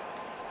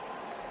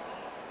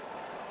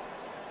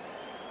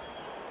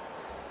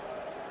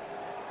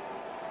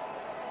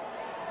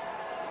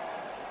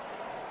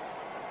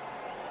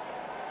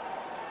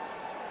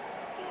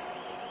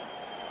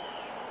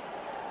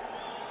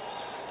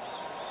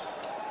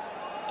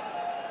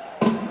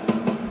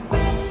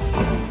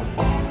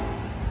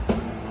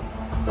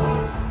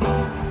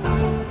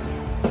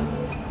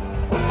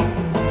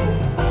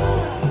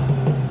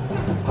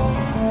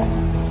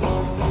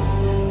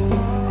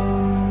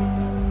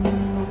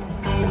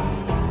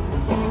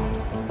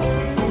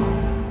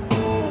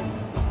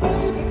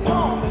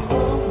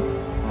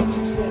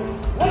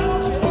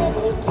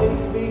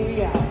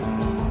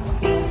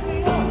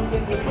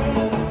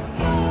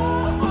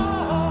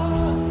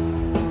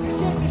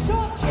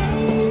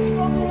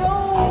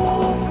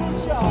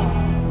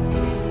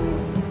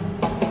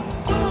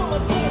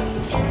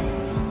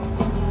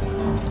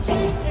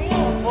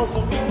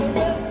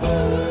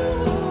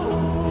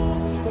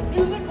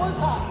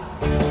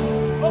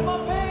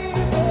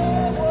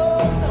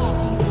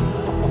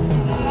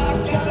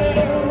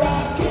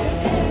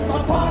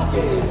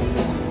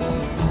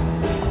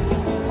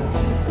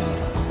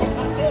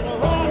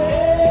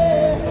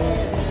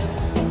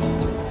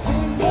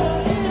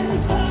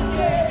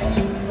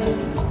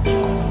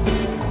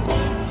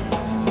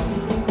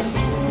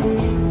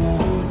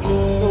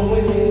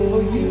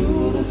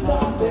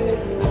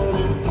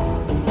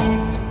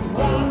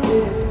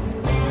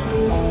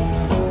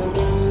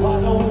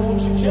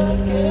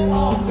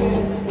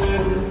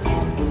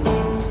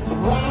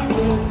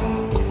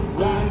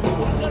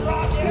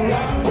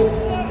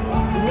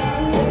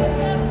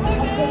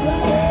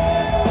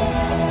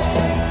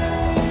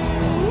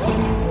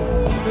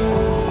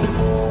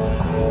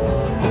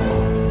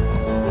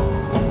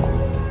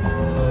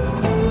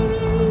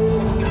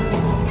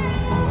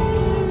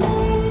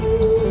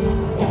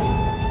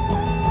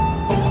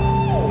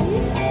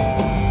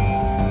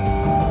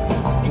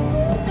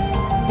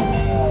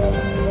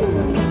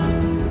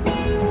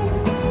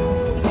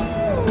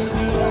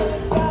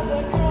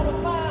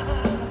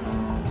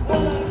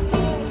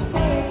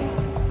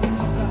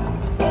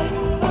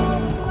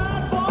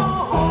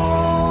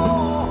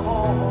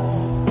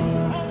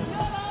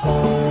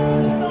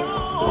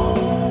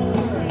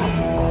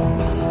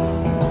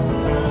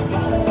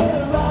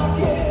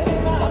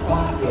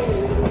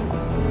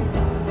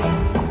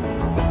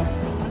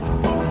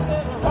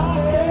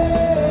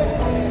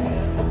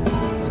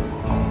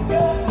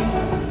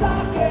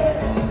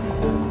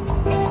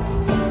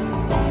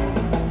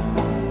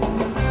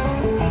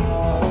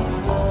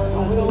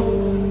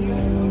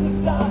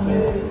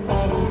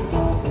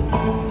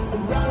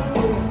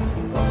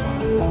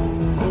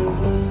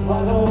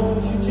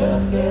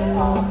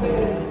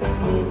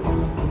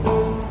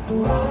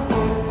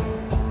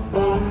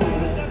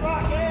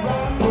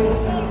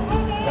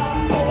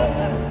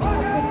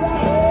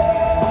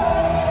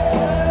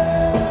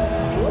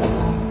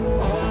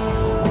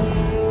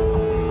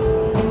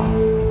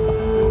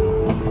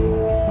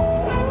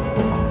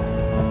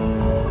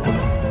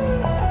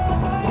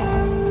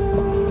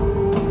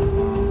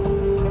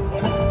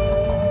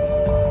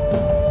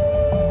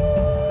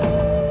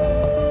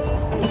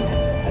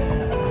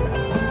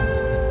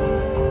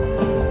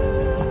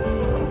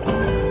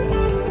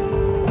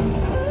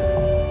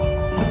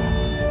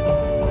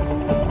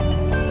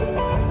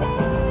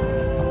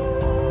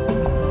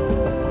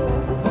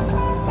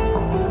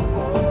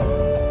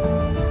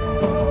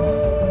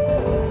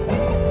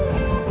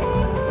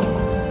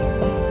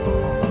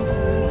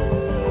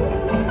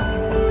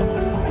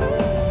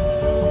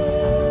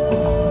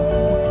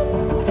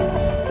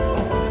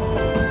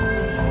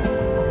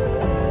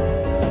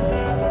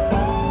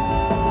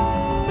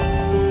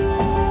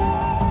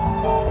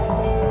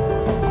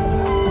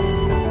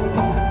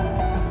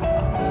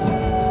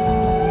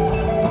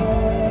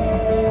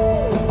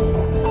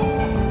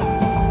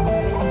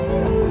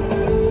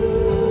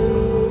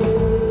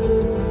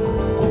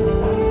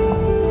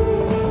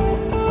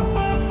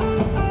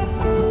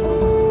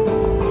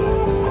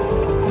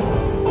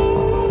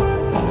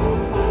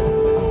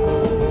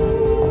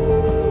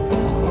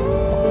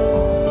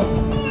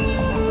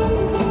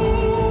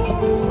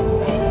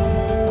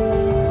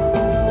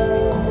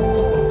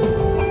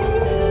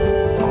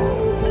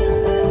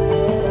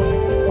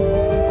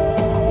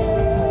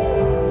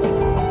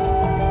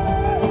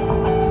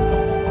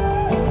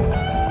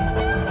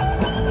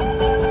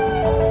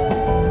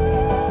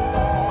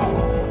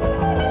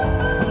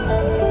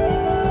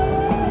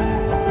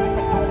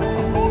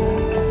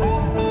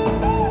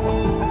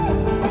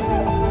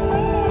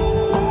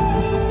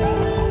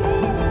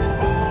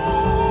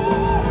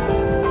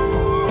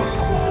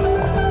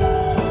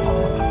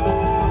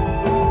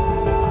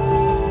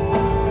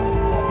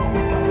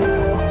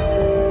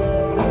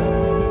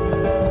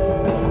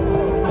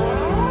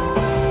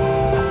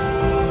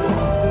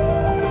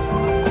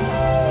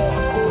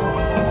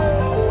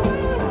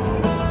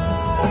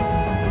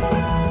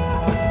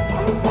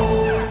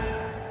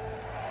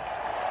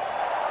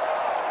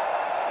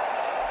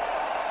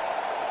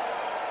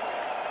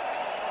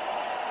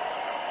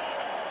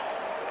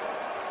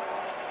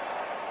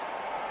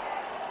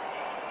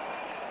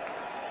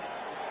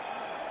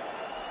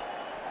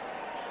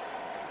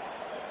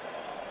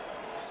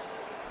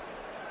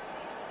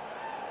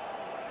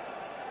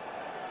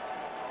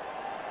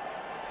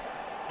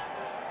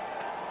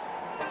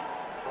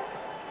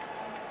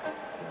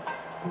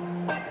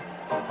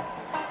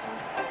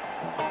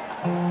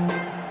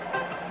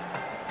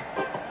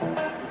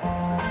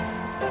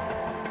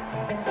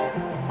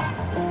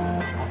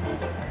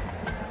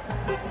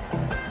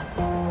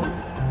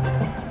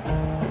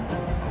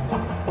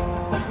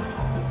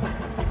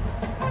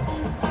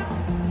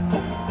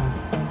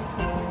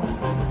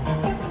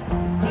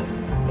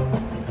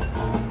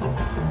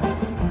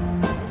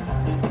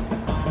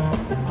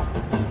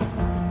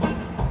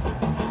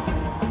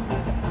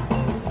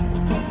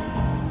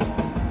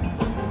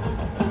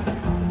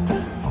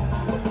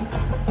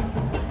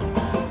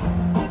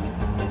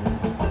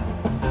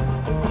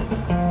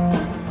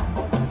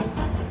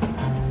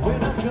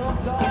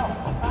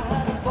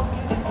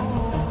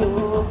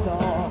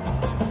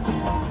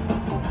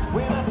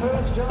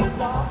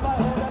 off, I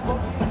had a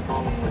bucket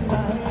in my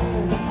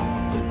hand.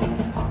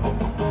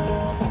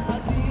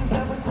 Ideas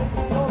that would take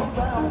me all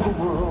around the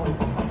world.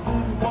 I stood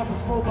and watched the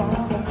smoke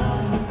behind the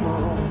mountain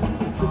girl.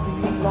 It took me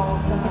a long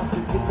time to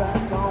get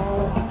back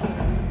on the train.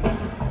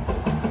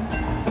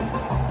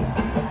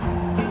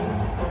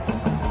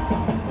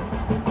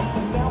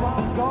 Now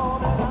I'm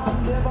gone and I'll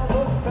never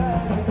look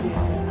back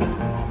again.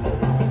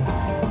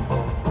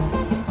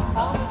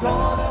 I'm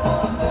gone and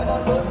I'll never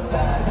look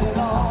back at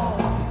all.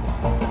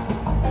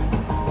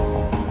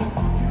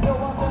 You know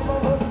I'll never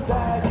look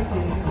back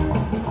again.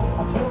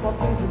 I turned my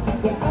face into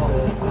the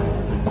alleyway.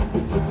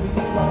 It took me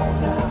a long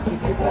time to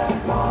get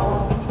back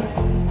on the train.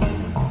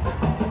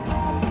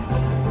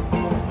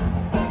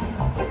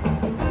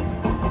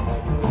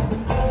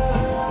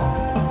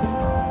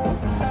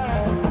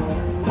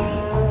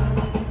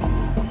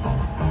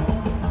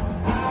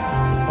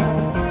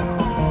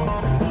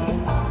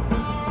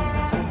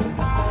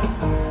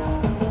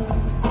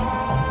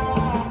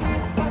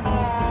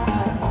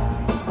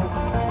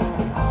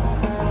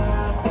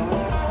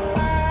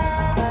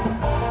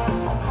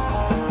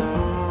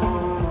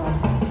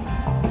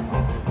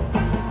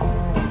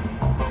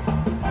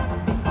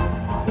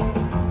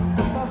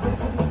 See my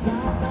face in the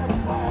time that's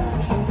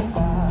flashing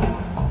by.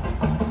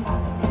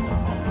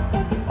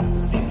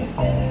 See me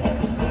standing at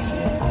the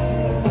station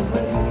in the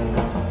rain.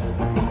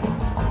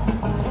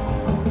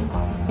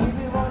 See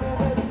me running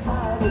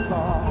inside the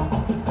car.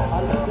 I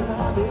left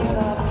behind me and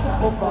I've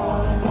traveled far.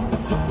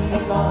 It took me a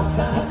long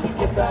time to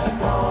get back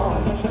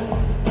on the train.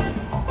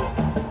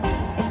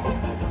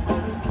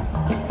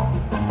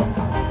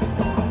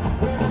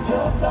 When I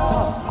jumped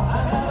off, I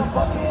had a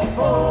bucket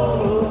full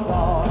of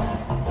thoughts.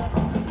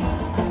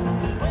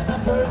 When I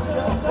first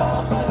jumped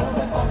off, I held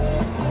that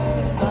bucket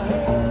in my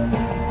hand.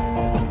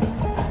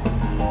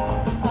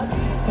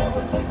 Ideas that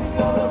would take me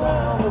all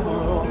around the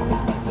world.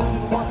 I stood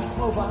and watched the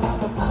smoke behind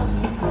the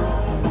mountain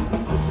girl.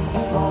 It took me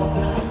a long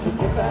time to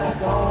get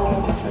back on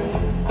the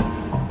train.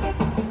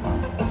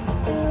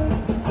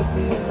 It took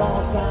me a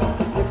long time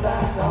to get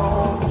back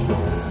on the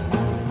train.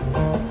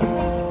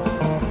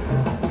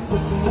 It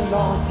took me a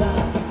long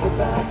time to get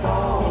back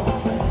on the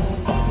train.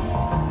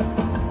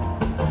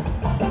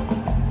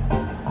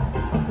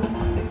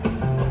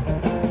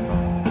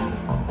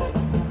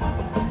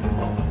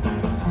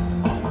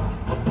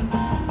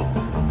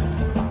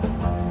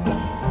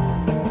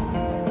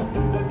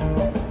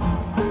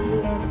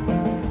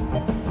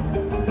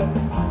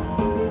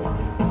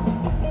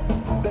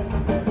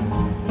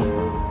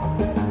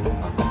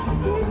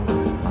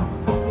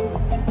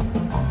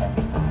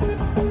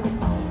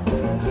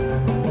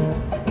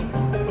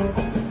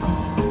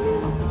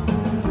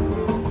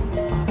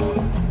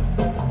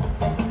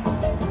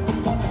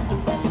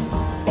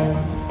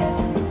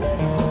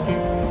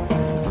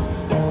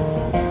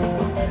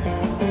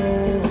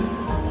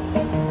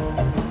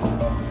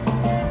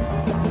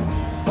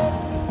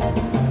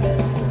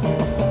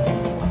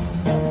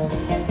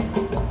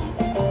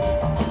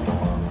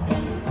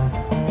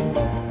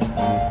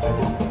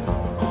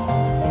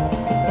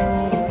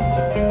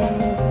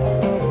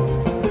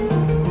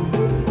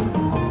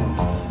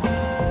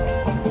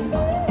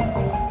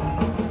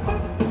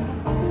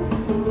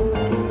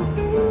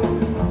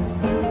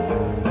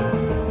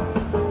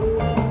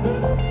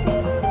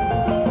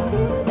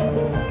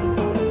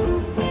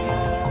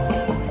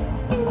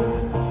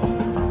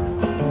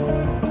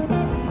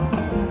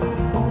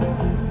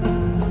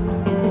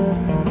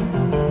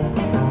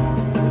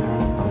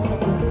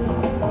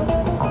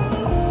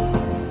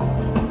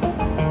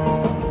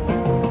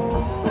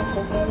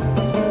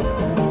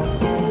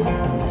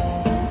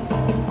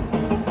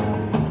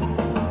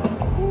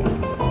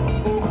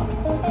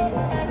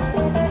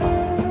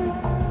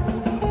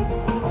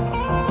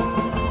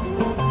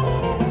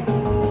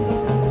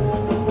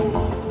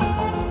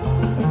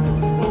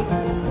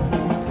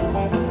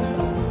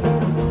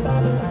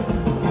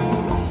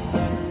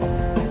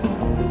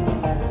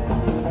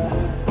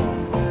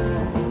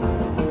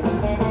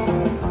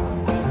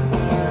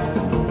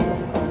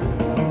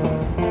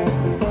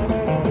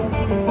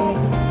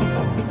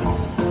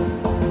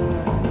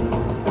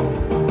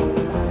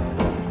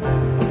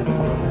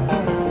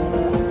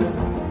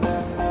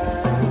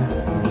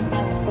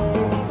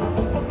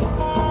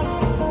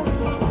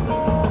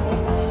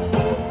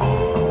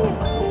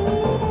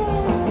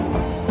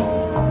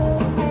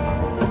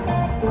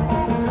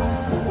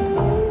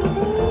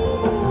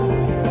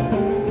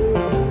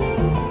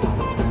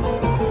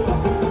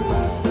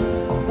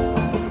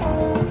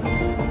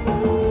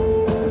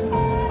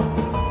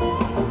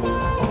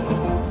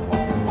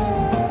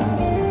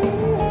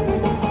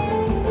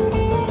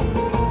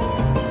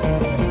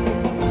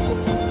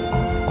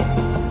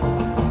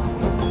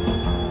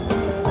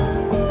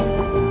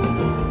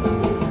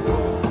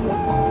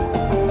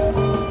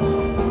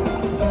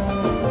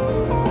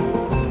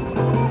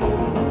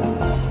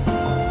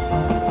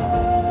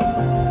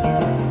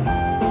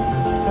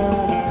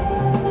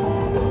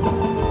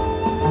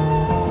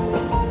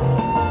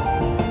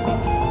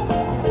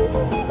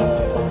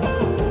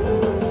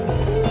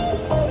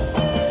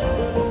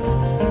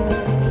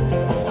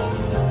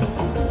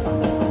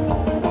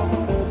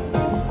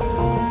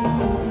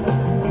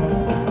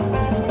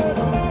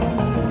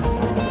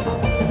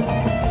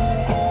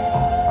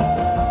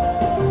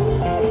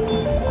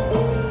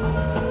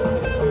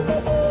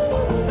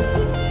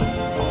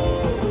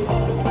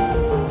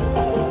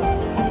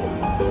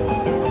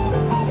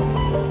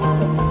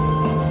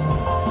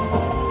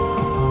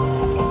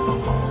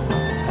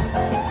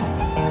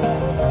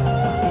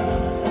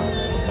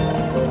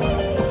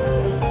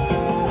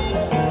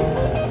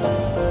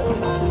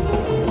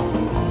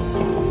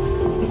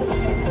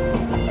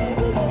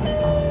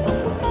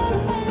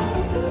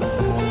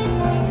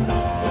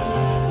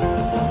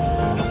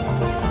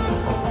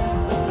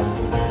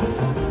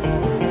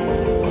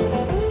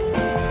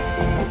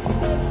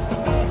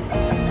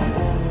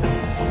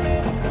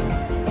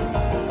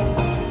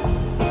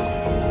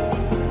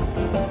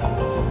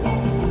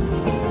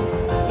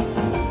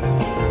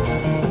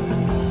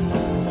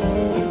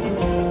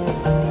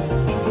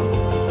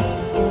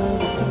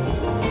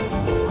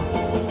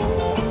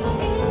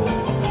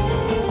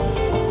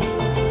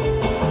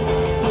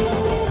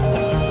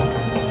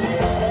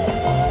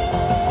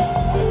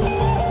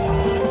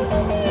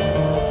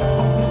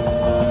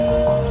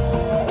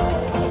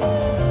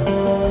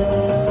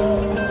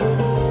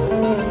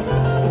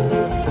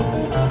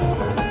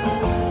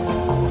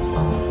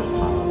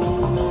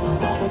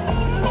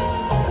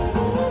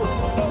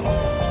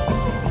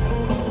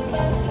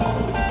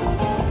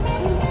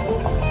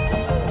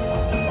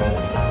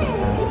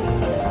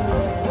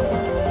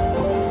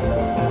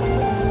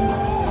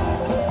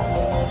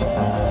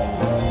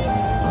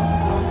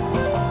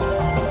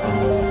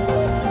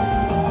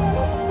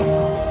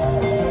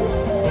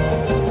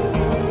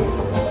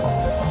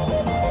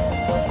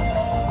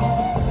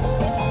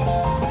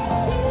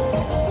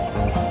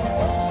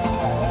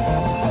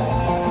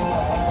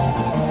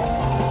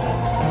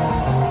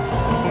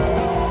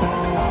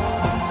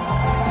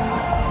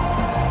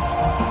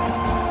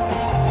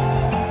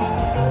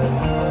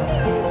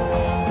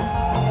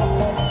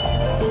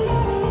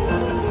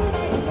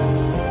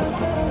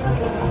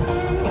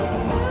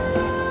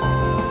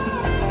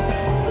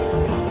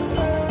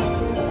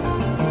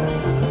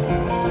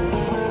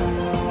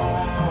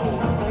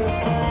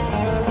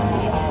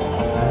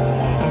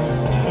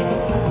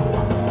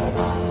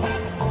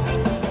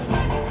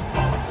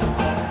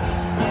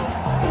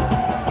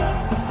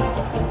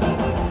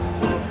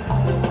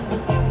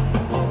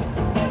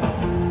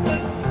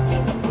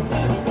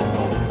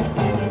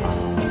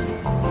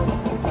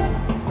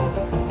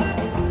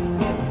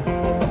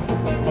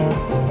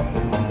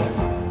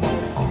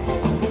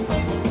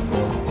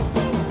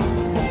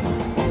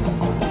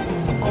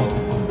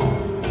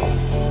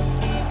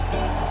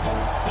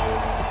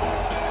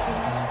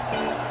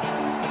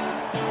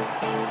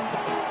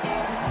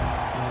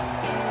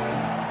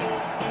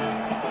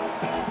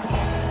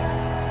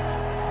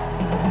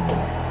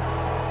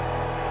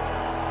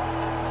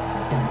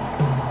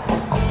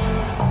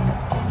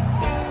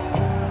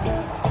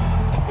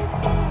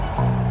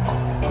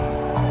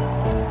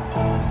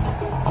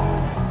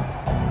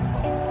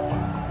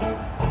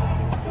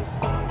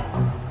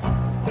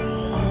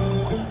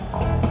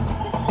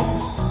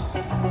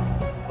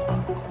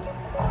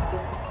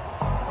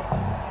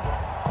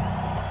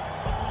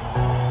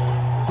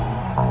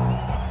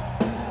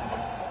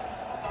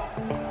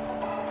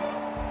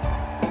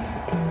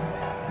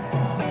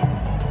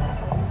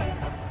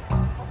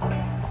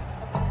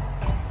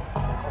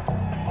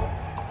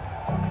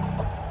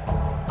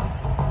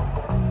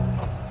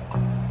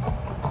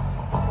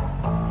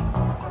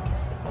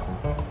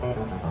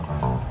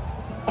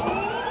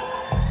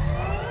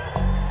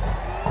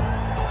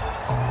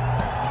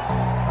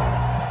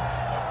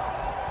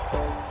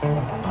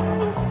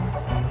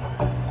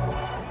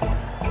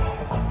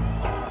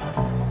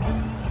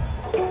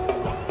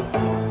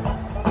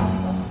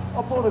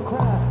 for the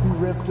craft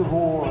bereft of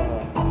war.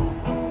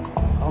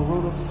 I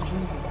rode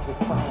upstream to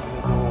find the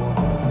door.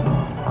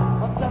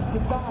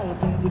 Abducted by a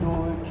bandit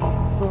or it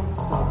came from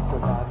some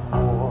forgotten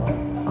war.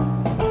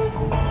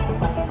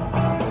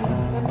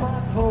 And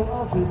mindful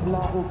of his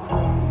larval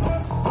craze,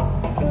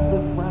 the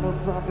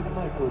rhinothropic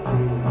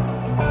micrograze,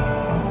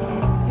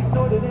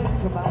 ignored it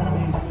into my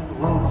amazement,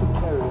 rode to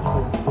Paris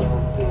in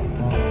 12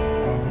 days.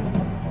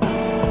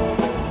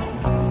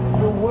 This is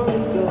the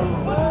words of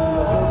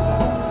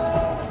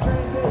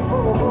stranded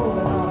for a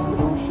moment on the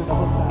ocean of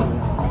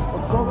Osiris,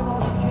 absorbing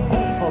all you can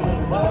for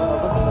every minute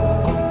of a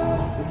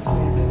planet,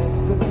 expanding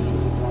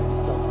exponentially like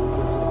some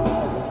rivers of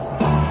pirates.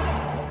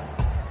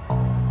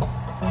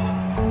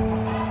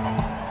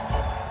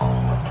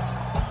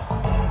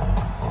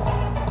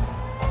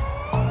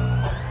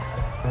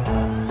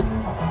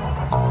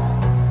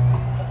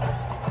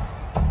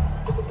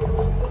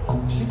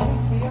 She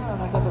took me on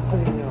another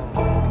fail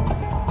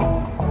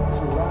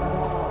to ride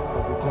on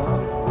the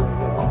redundant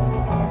rail.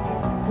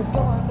 'Cause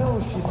though I know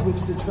she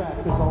switched the track,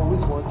 there's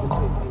always one to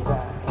take me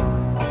back.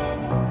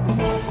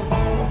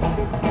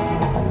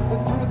 And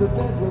through the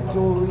bedroom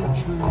door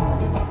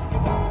intrude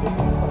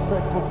a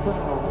fretful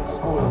frown that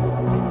spoiled the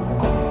mood.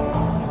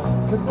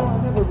 'Cause though I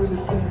never really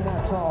stand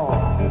that tall,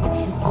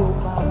 she told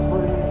my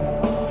friend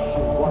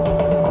she'd watch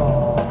me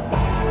fall.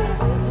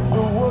 This is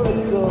the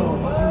words of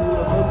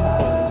the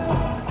pirates,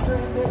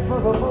 stranded for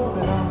a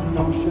moment on the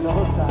ocean of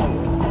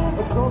Osiris,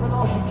 absorbing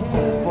all she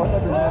can for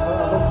every member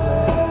of a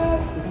clan,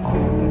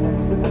 expanding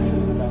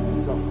exponentially like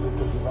some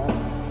rivers of ice.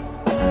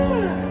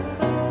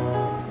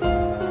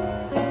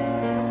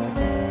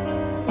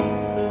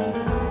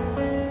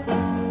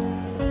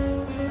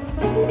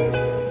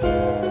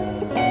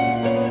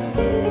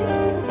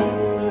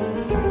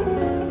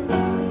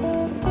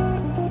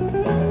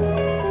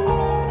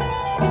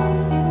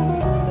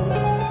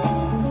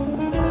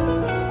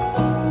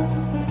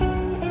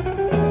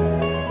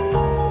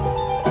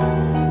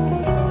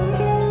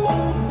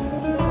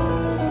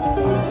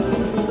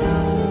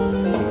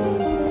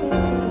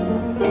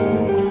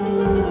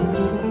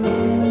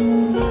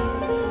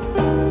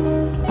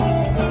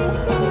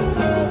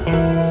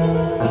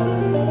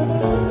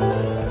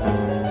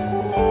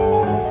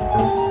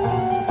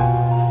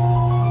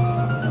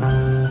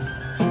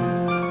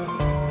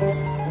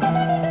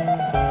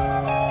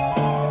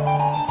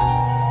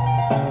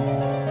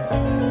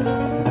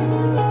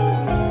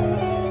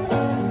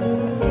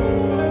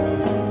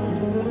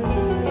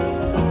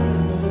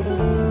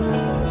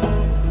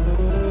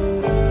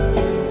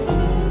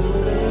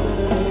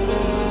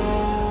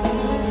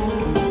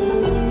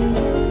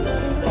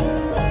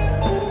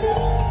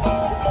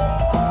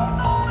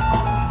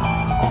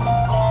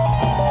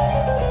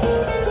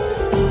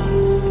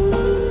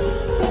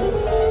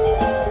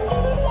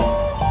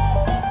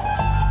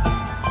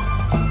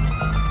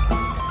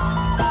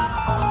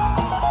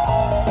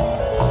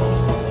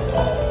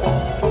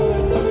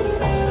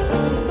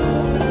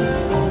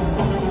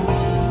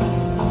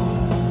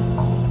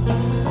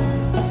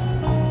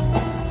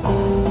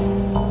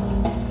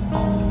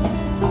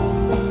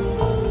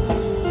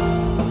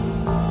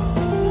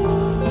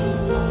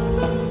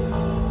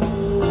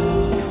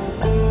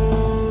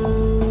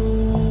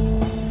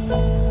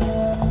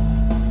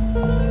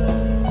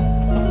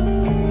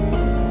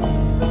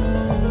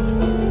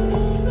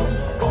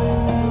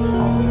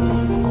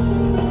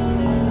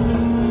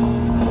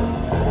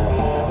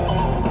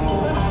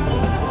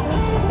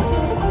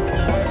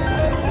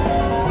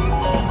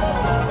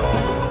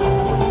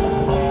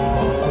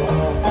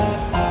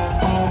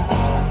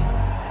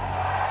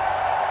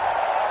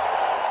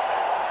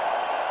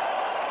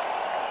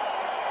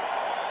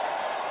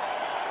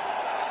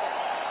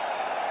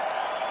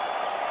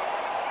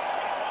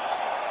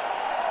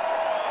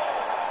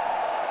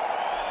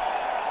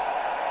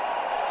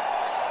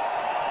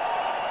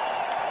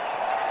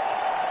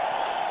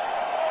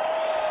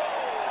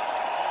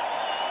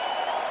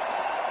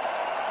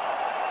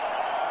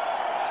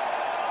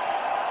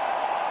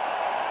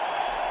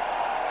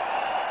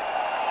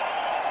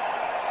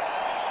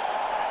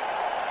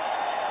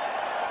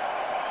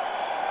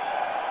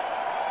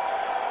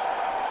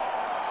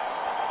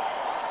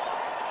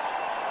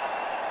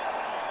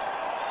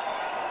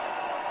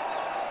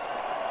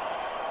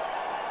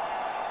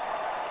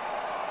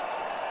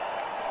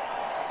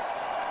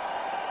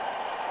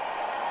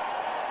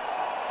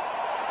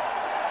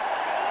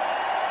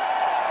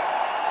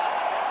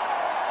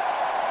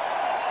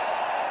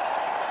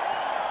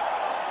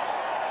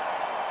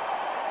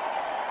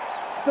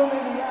 So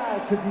maybe I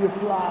could be a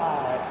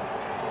fly,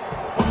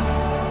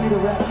 feed a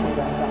rapture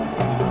that's on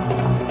top,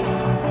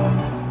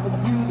 and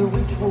view the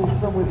ritual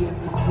from within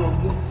the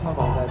silken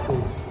tunnel that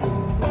they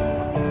spin.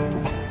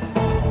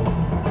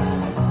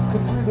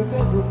 'Cause through the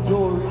bedroom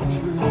door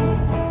intrude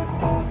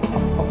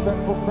a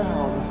fretful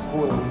frown and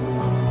spoiled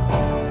mood.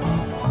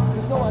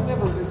 'Cause though I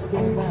never really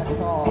stand that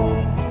tall,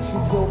 she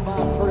told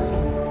my friend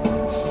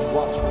she'd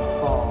watch me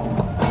fall.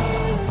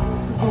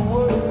 This is the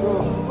word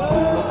of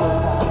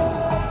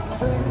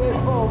stranded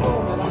for a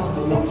moment on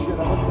the ocean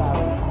of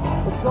Osiris,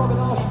 absorbing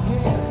all she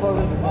can for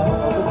every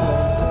minute of the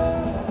day.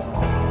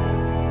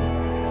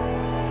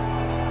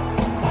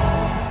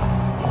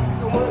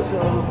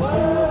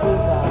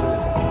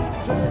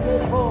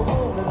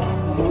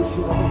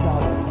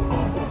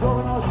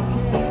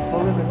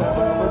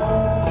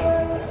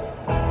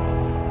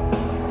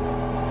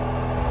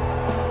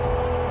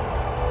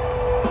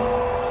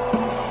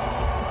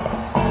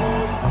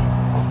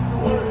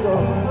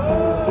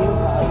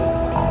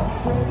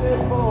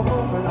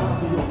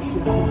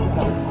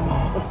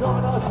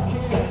 Someone else you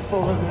can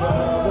for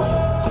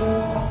another.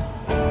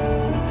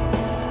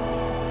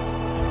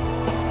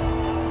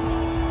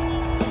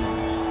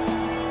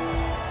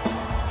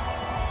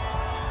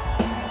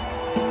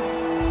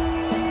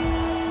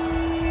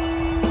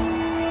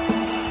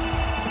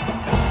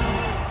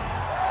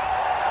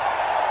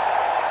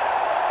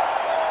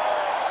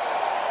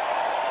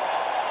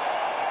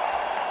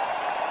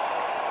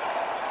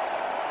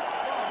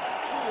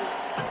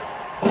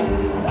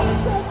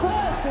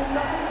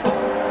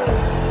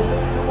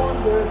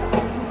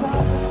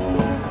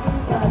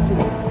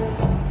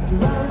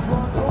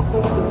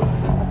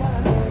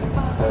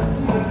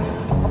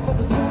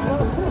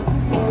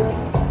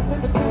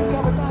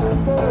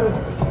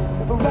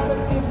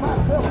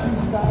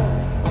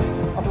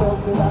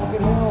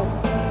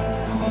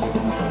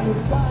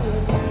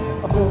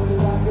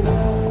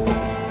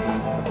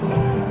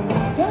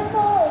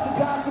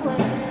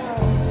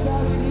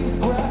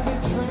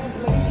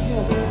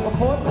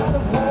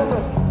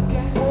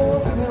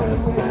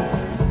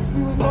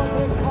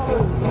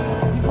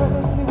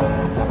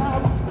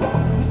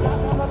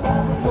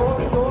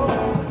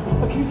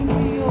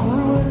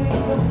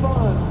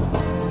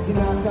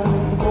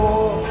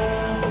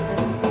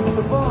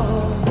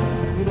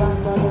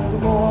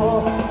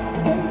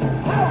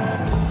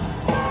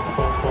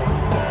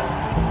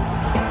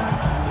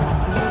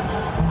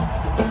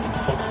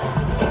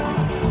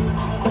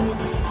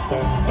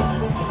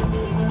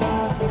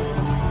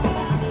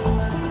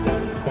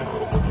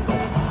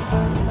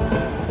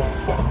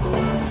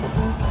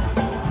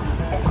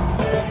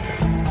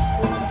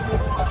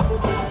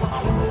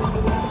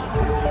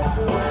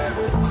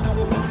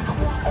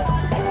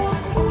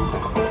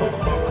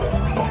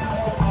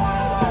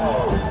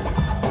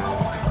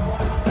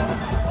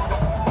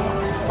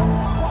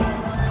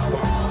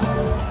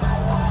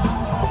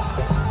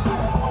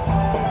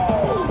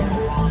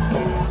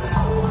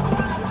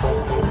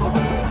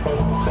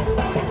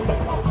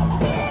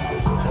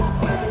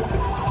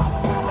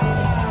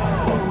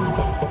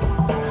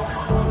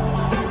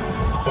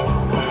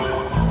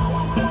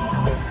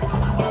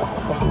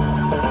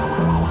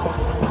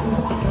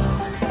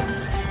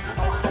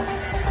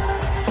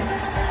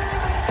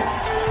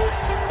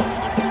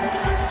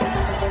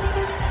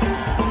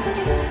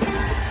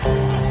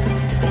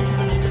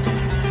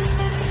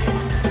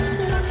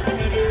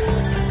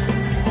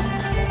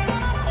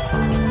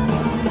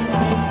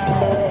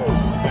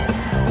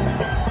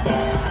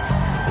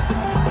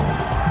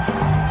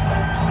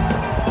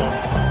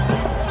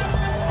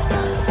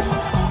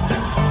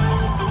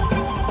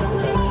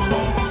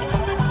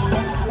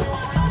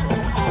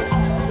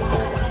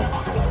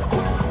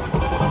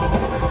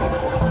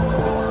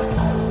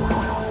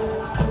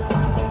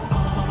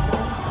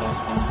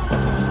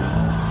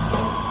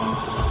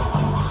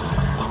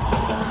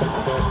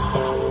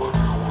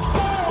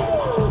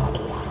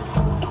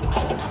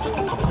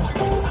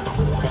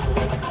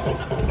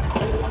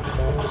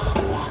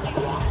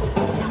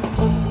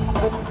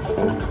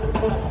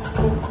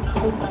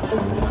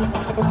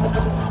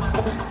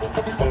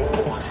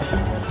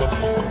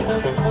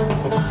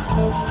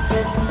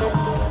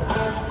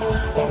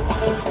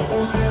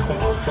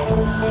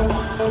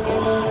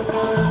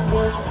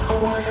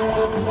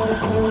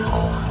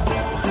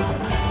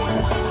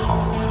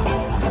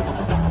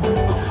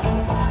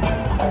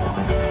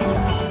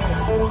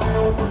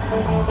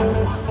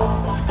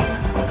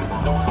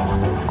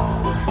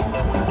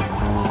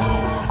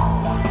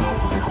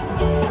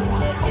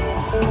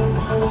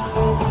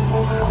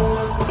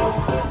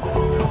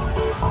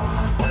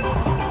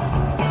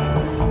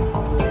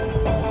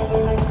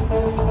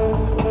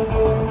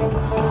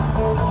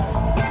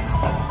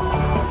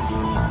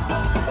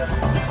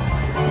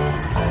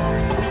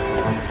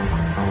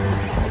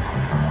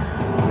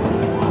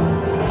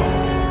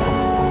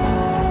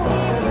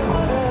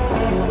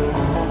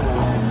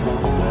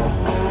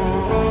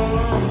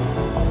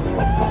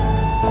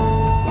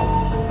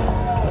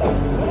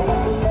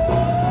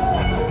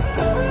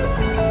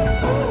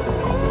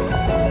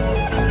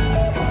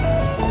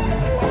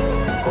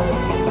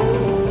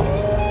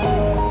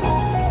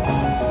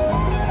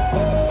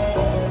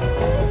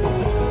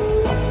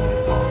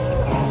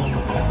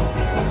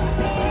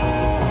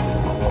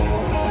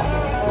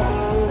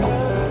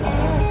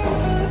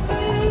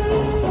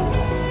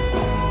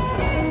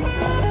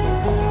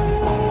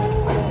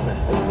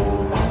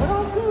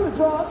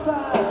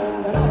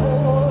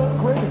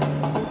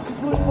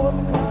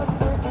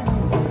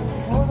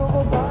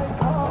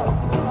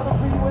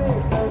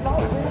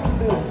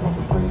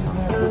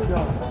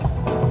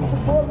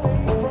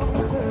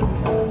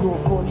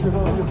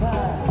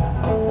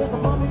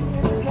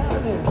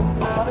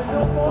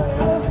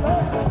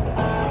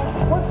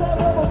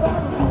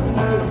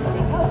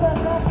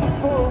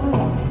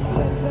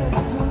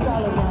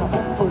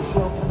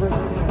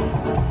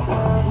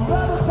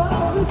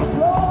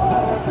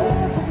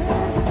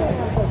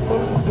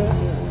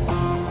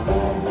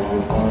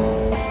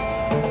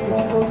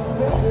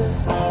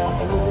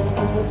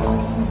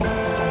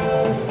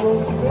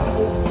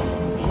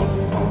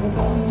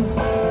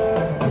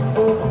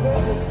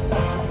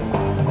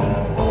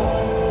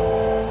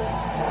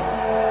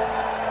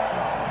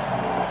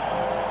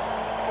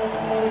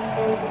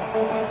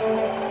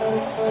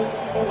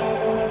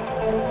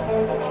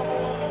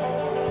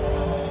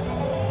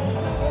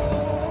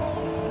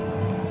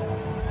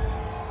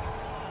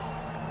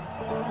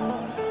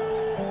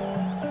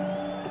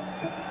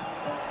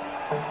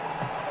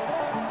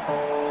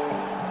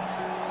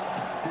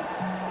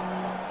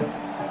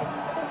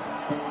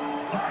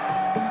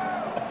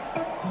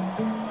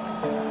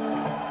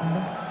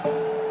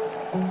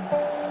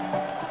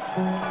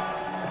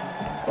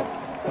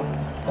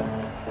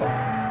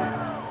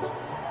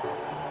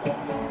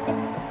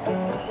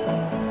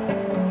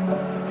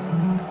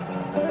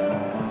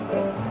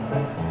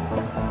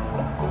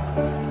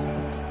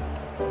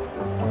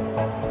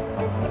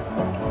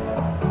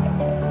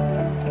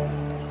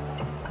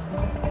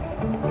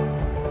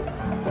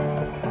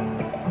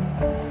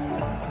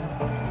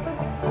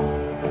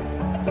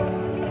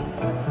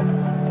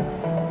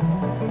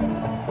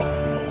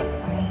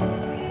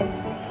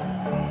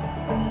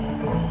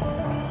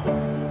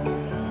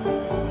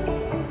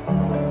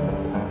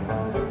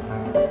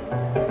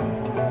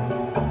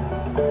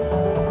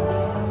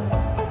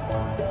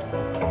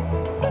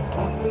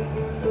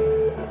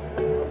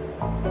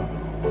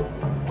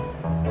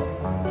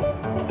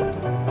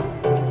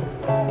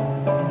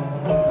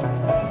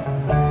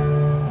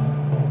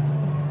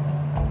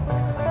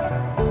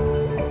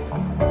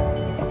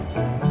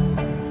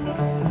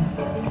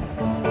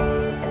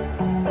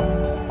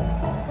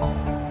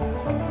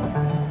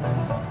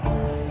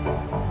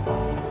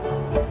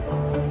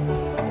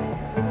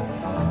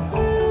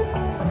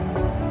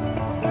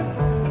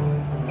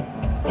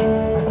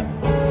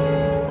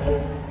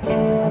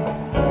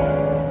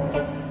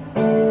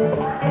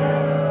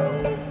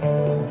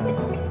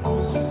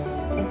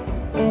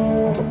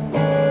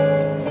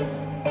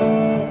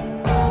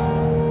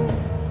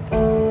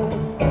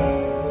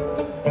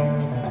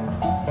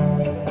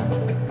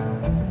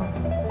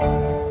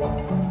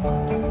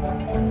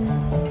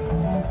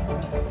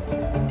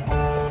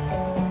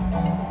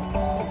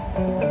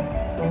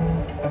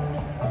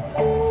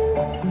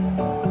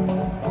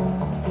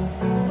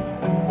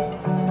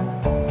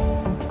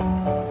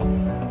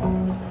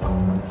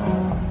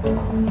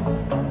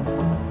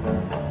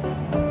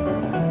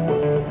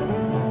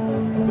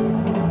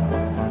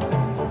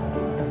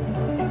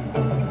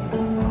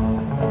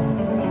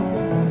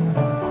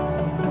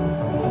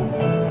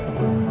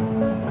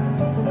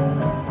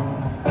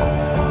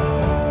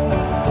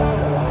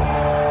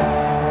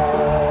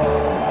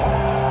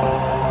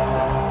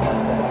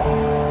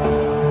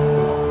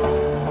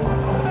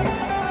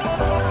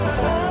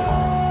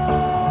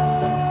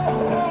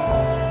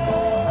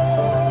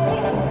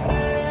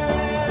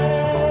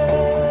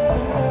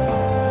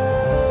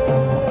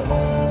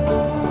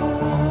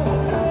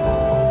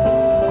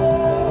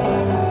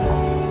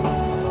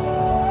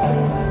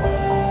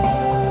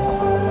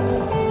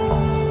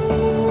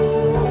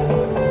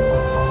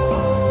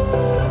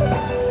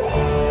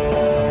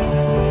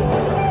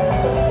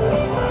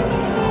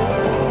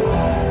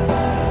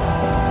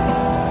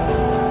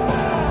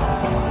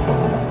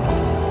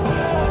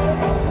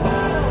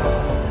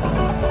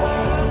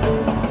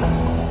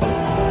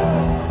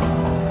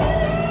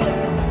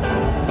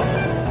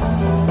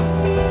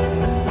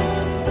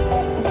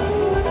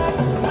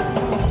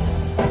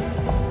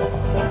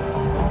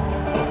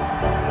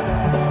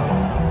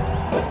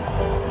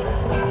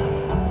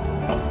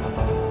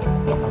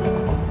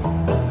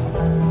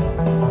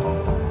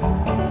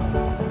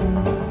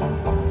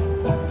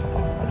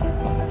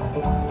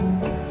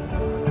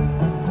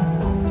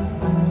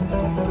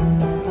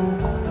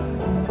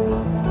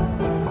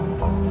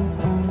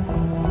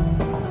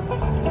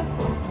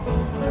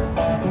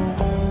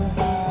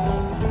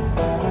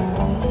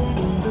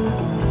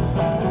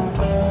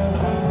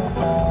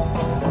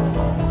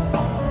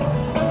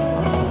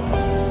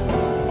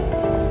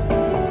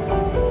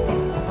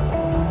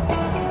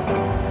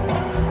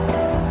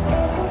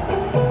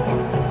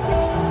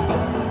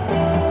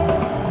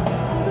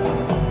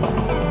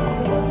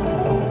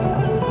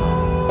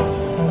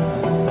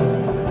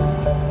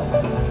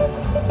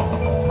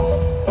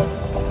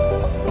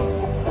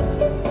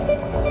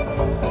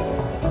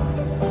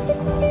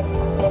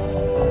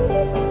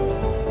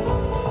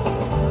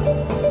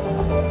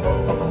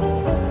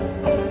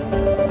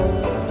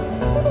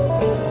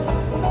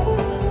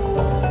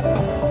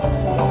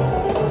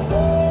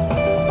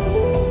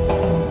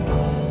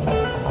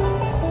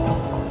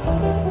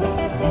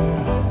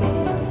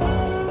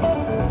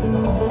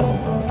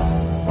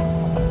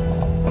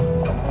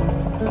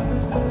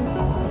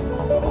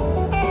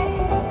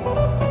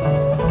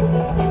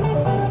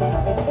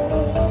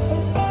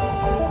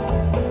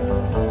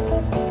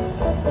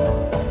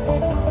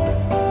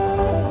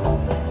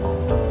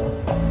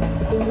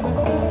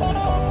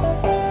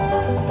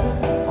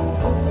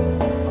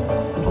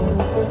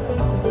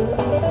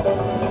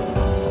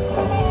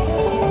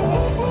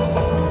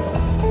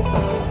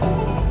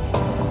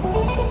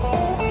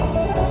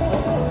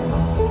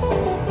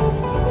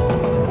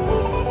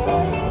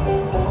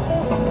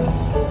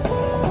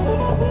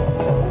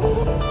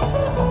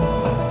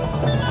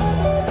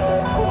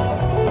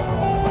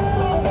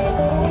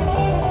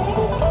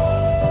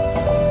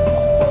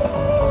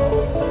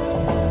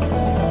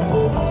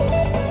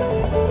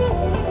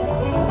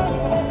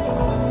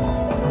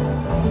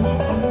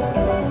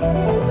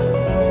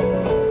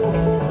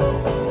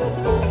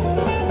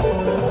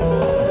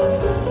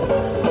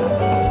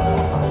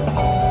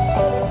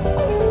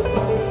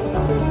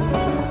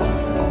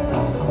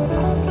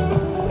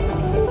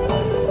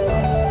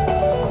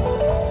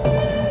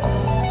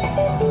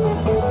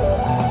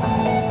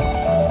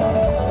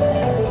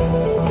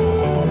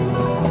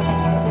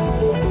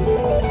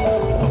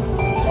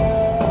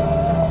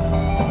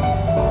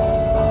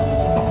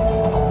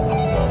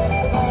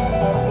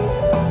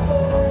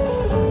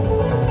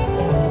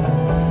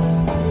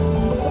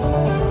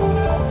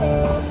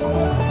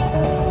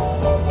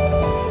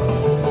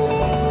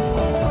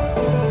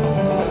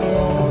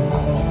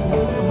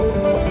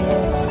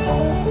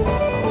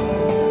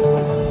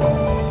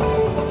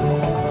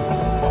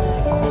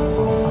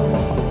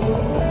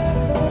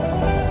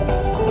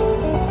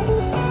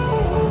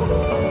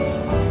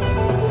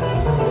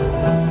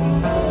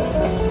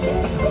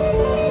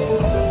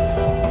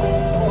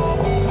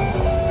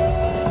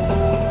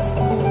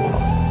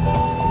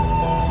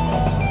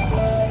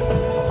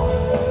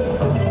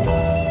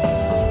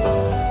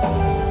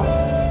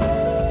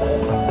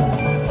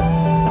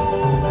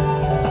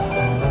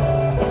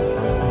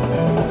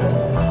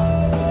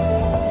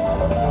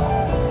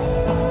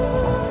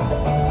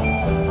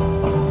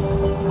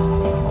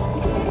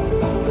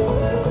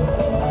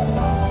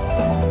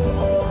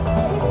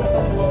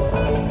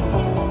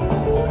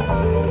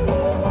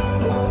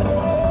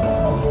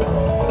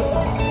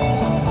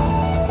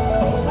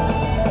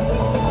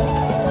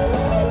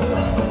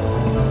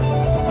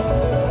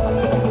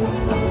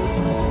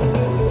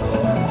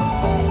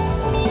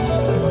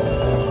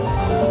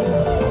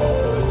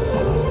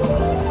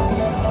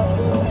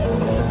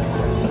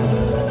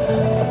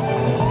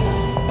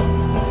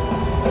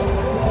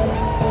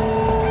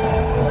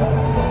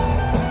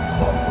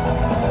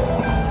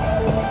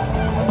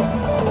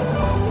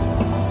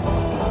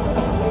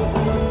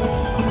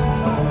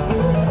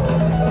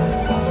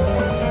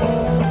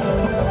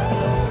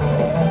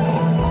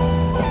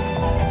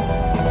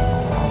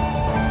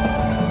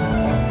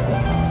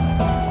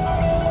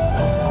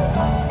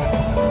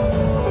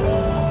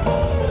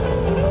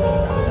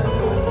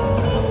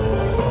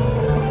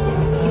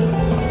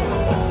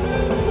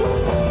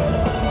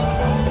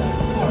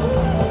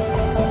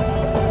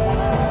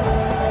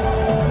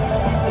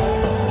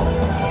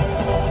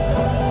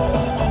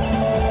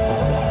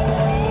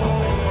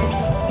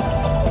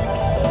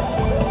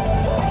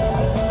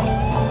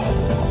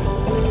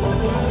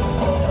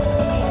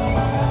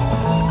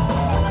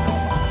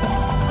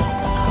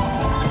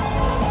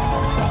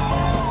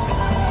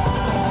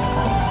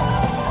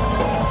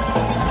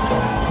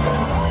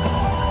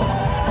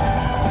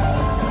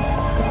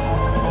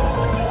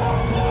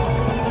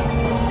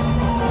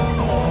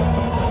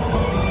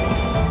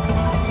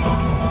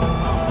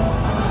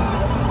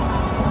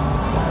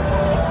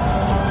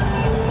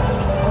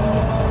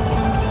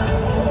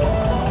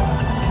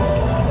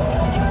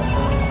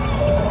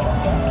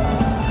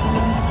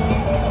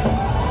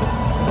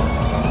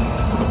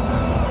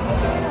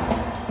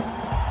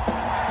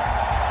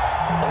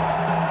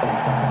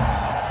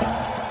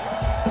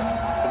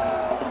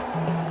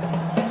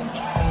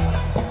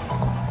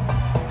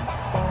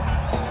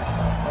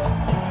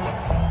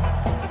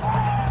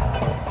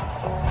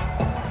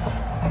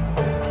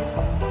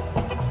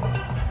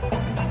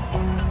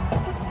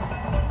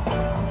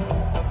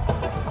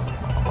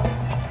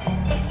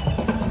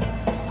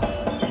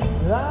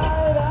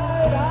 Right,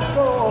 I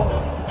go.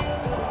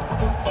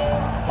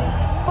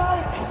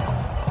 Mike,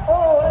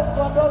 oh,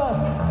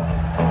 Escondolas.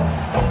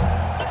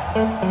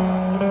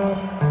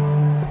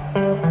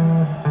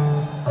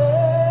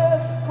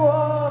 Escondolas.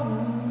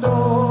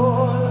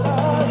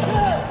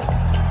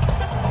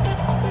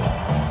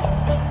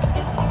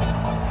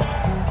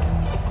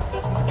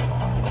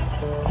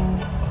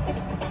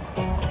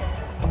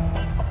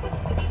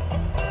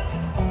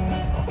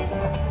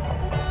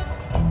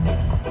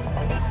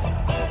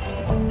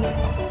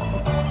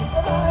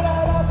 Right,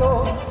 I go.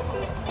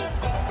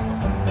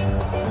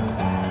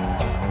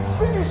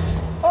 Phish,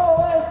 oh,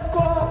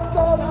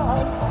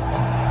 Escondolas.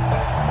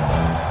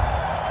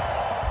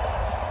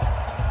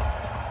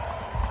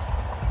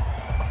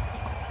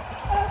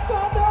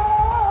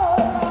 Escondolas.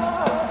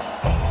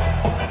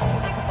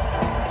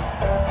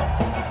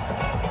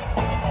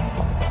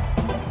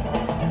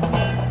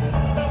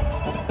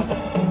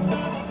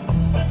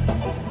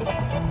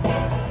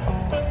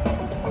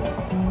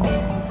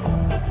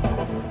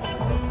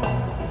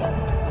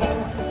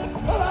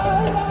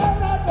 Right,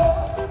 I go.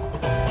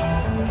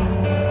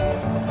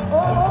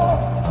 Oh,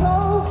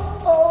 Toph,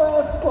 oh,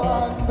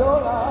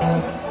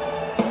 Escondolas.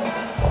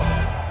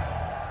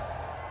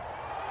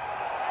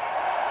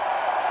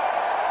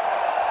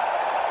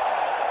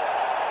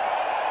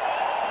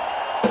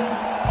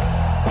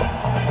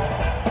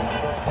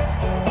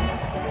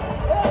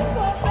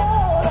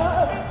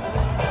 Escondolas.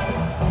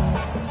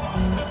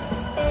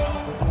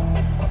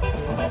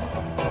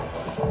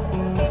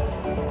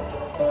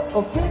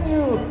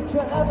 Continue to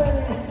have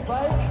any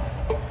spike,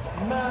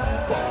 man.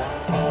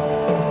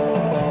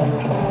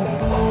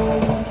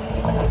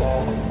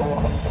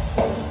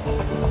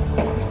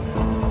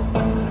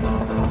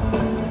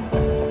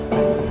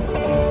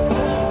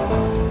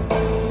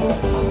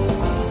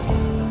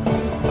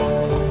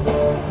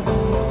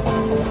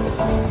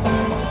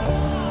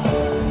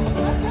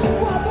 That's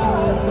what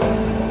does.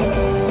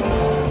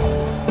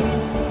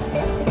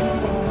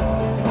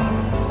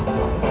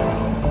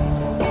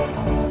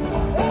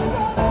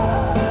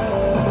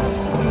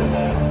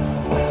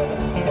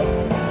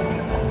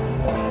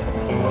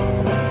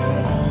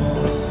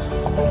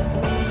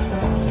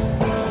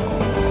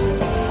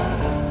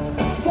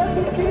 Set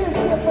the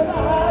gearship for the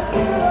high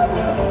gear of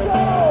your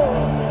soul.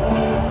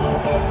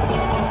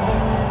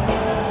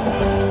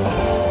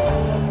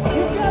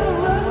 You gotta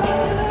run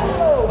like an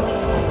arrow,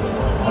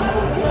 out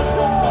of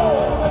control.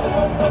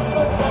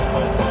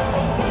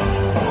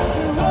 As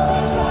you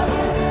run like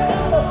an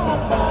arrow,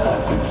 out of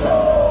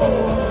control.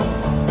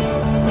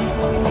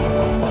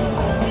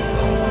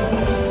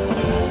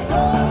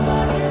 Run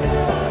like an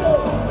arrow,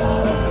 out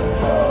of control.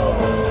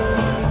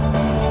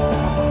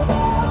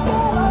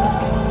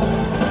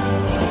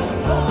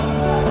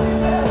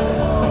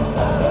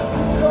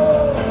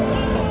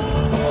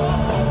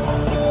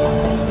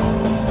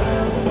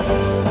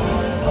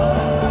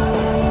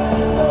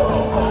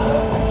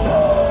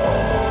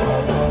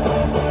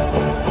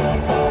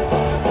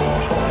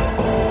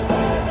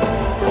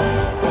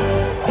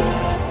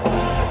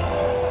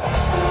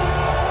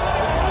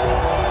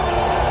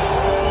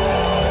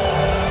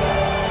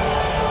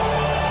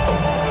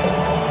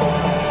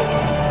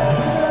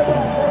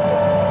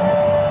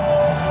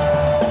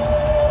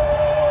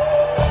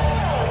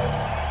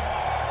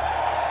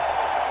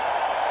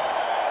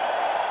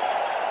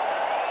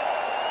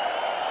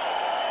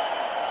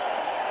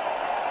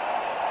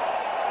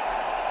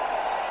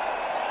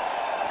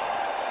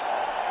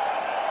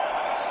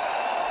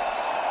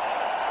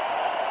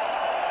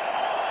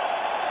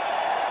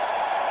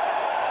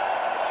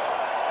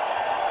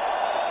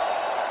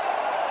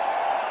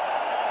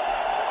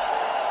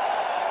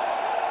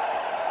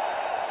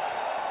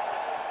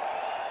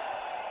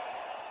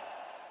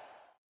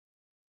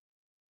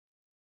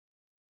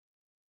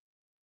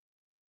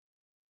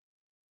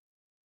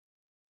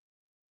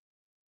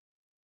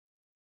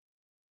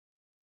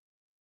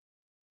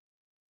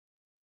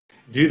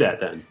 Do that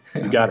then.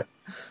 You got it.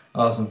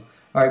 Awesome.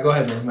 All right, go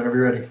ahead, man. Whenever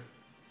you're ready.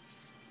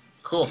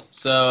 Cool.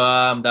 So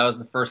that was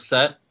the first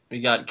set. We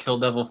got Kill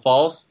Devil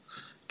Falls,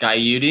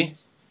 Gaiuti,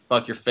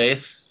 Fuck Your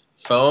Face,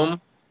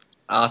 Foam,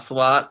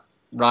 Ocelot,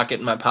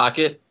 Rocket in My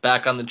Pocket,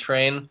 Back on the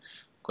Train,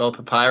 Guel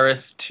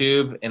Papyrus,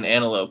 Tube, and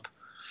Antelope.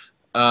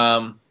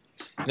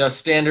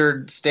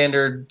 Standard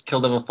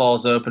Kill Devil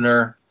Falls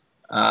opener.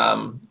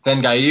 Then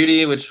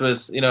Gaiuti, which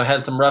was,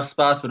 had some rough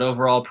spots, but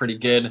overall pretty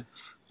good.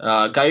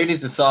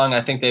 Gaiuti's a song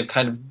I think they've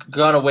kind of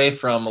gone away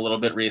from a little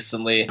bit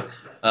recently.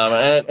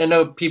 I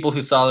know people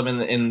who saw them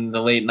in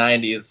the late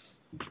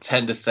 90s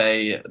tend to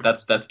say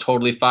that's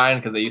totally fine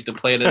because they used to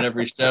play it in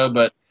every show.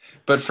 But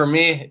for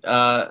me,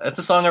 it's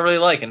a song I really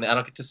like, and I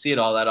don't get to see it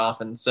all that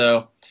often.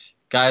 So,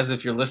 guys,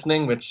 if you're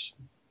listening, which,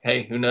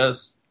 hey, who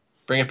knows?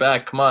 Bring it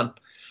back. Come on.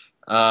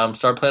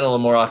 Start playing a little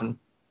more often.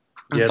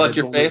 Yeah, Fuck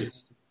Your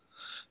Face.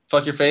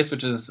 Fuck Your Face,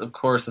 which is, of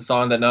course, a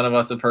song that none of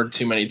us have heard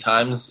too many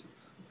times.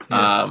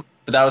 Yeah.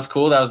 But that was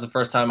cool. That was the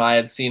first time I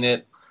had seen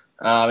it.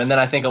 And then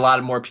I think a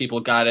lot more people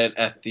got it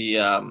at the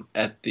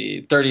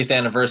 30th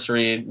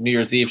anniversary New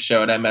Year's Eve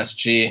show at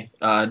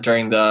MSG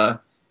during the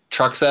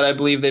truck set, I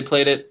believe they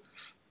played it.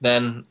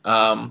 Then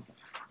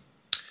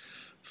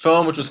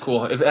Foam, which was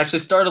cool. It actually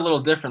started a little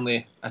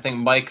differently. I think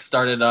Mike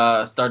started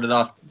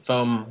off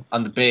Foam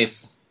on the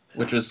bass,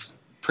 which was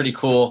pretty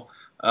cool.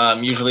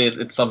 Usually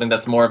it's something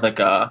that's more of like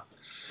a,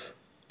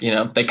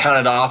 they count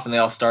it off and they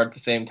all start at the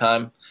same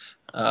time.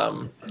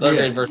 Another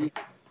great version.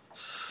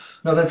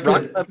 No, that's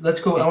good. Let's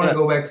go. I want to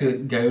go back to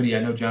Guyoti. I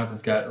know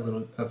Jonathan's got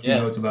a few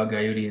notes about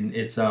Guyoti, and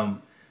it's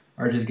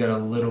RJ's got a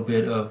little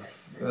bit of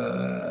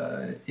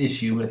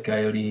issue with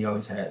Guyoti. He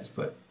always has,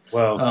 but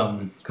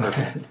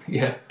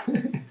yeah.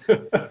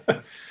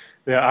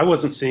 Yeah, I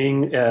wasn't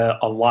seeing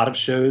a lot of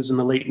shows in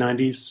the late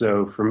 '90s,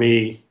 so for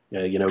me,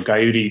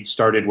 Guyoti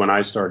started when I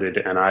started,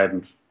 and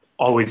I'm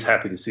always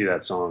happy to see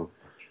that song.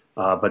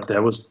 But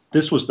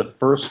this was the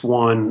first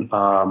one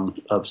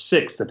of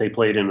 6 that they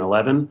played in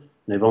 11.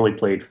 They've only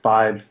played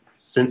 5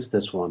 since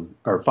this one,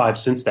 or 5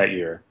 since that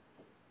year.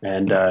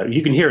 And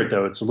you can hear it,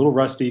 though. It's a little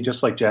rusty,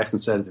 just like Jackson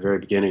said at the very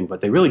beginning,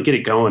 but they really get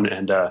it going.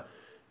 And,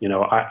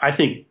 I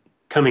think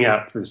coming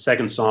out for the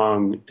second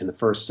song in the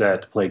first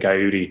set to play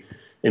Guyoti,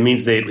 it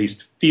means they at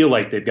least feel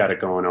like they've got it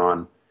going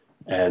on.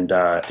 And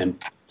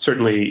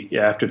certainly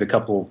after the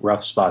couple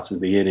rough spots in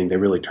the beginning, they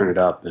really turn it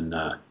up. And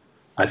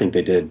I think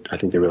they did. I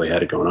think they really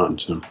had it going on.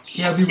 So.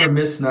 Yeah, we were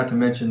remiss not to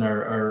mention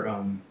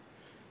our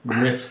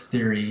riff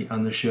theory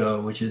on the show,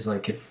 which is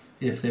like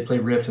if they play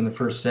riff in the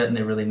first set and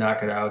they really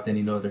knock it out,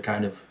 then they're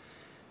kind of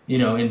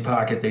in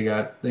pocket. They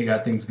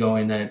got things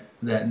going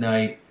that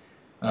night.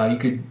 You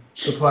could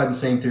apply the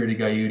same theory to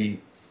Guyoti.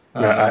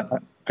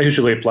 I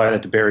usually apply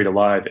that to Buried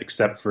Alive,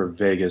 except for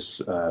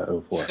Vegas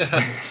 04.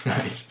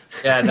 Nice.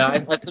 Yeah, no,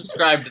 I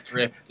subscribe to the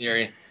riff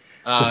theory.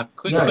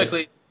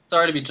 Quickly,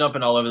 sorry to be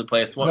jumping all over the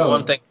place.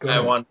 One thing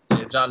I want to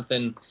say,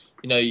 Jonathan.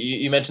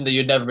 You mentioned that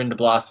you'd never been to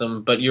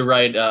Blossom, but you're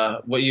right.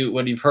 What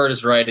you've heard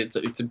is right.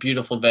 It's a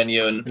beautiful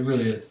venue, and it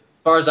really is.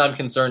 As far as I'm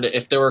concerned,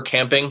 if there were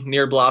camping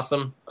near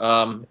Blossom,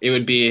 it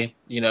would be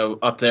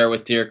up there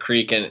with Deer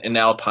Creek and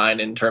Alpine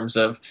in terms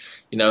of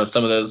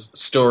some of those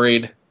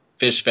storied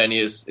Phish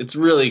venues. It's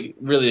really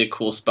really a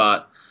cool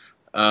spot.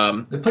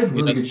 They played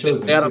really good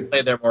shows. They ought to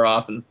play there more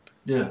often.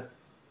 Yeah,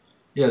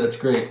 that's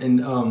great. And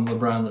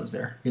LeBron lives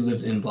there. He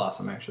lives in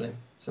Blossom actually.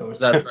 So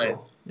that's right.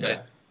 Cool.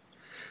 Yeah.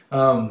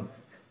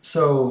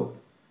 So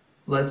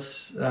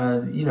let's,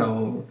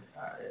 Foam,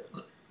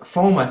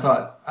 I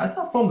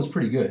thought Foam was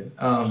pretty good.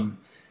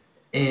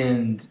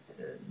 And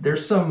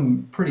there's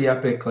some pretty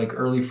epic, like,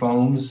 early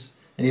Foams,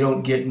 and you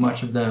don't get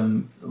much of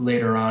them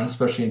later on,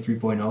 especially in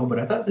 3.0, but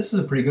I thought this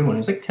was a pretty good one. It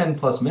was like 10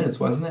 plus minutes,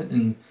 wasn't it?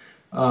 And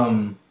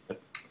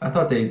I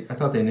thought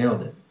they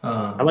nailed it.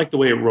 I like the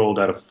way it rolled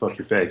out of Fuck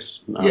Your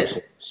Face.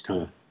 Honestly. It's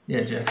kind of...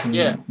 Yeah, Jackson,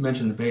 you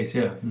mentioned the bass,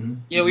 yeah. Mm-hmm.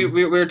 Yeah,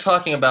 we were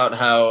talking about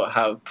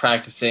how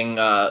practicing,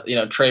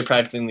 Trey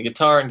practicing the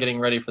guitar and getting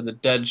ready for the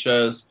Dead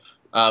shows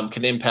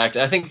can impact.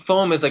 And I think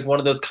Foam is like one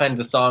of those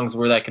kinds of songs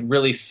where that could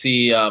really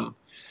see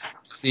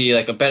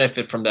like a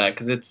benefit from that,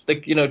 because it's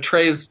like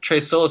Trey's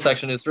solo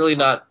section is really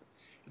not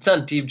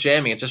deep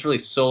jamming. It's just really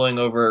soloing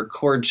over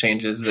chord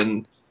changes,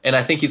 and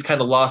I think he's kind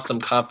of lost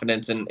some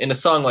confidence in a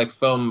song like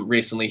Foam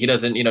recently. He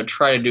doesn't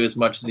try to do as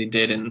much as he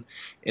did in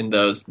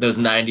those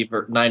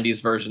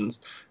 90s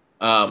versions.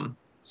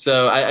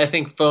 So I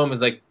think Foam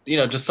is like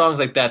just songs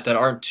like that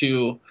aren't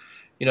too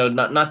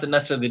not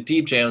necessarily the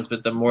deep jams,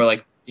 but the more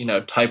like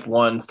type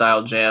 1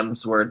 style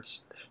jams where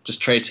it's just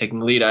Trey taking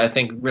the lead. I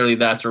think really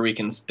that's where we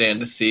can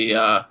stand to see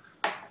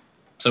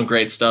some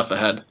great stuff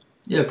ahead.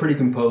 Yeah, pretty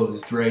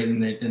composed, right?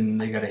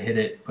 And they got to hit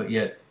it, but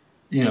yet,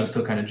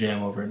 still kind of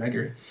jam over it. I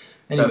agree.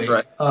 Anyway, that's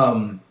right.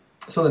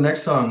 So the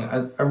next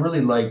song I really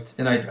liked,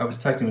 and I was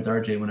texting with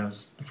RJ when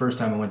the first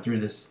time I went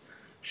through this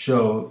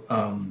show,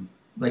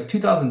 like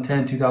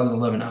 2010,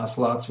 2011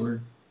 Ocelots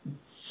were,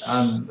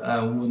 I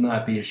will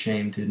not be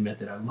ashamed to admit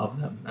that I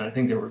love them. And I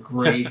think they were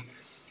great.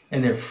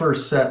 And their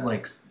first set,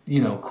 like,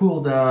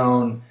 Cool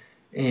Down,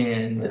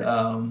 and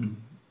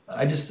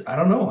I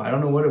don't know. I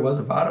don't know what it was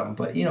about them,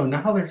 but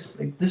now they're just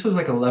like, this was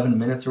like 11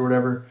 minutes or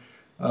whatever,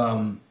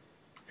 and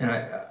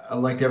I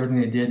liked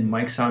everything they did.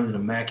 Mike sounded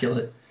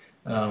immaculate,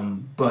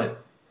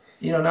 but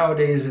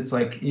nowadays it's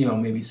like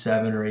maybe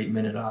 7 or 8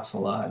 minute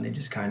Ocelot, and they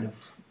just kind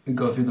of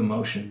go through the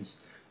motions.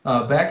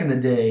 Back in the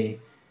day,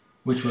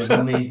 which was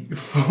only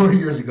 4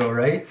 years ago,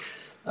 right?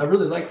 I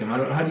really liked them.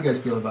 How do you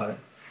guys feel about it?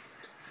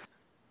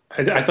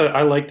 I thought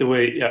I liked the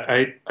way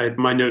I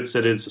my note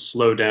said it's a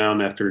slow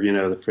down after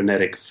the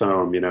frenetic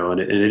Foam, and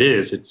it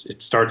is.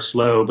 It starts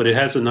slow, but it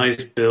has a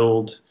nice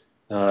build.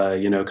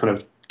 Kind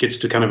of gets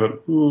to kind of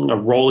a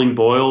rolling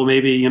boil,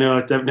 maybe.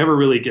 It never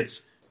really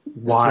gets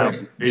wild,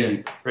 right. Crazy.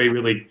 Yeah. Ray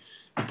really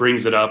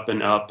brings it up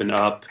and up and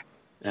up,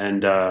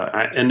 and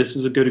this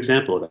is a good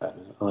example of that.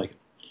 I like it.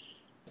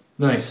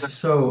 Nice.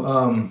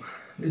 So,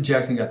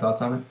 Jackson, got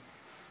thoughts on it?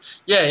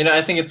 Yeah,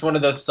 I think it's one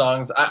of those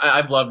songs.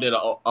 I've loved it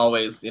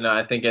always.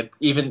 I think it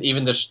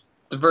even the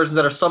versions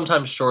that are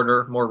sometimes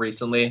shorter, more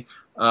recently.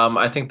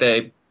 I think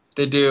they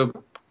do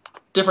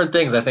different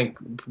things. I think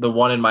the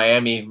one in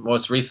Miami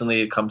most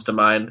recently comes to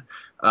mind.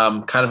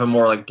 kind of a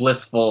more like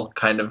blissful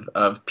kind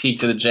of peak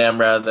to the jam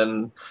rather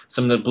than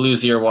some of the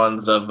bluesier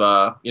ones of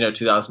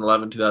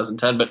 2011,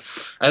 2010. But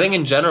I think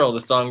in general the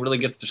song really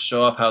gets to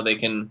show off how they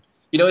can.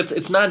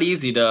 It's not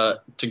easy to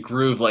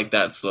groove like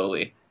that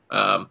slowly,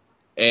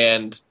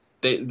 and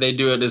they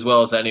do it as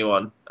well as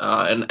anyone.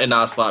 And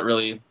Ocelot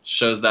really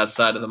shows that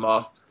side of them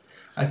off.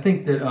 I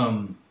think that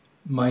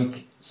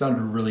Mike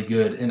sounded really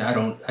good, and I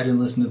didn't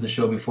listen to the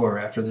show before or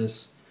after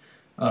this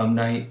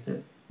night,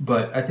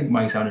 but I think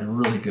Mike sounded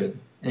really good.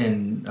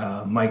 And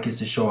Mike gets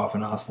to show off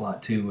an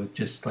Ocelot too, with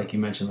just like you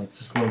mentioned, like the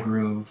slow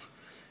groove,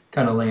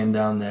 kind of laying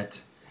down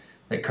that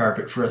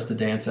carpet for us to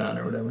dance on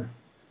or whatever.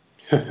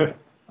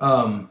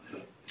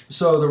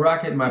 So the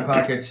Rocket in My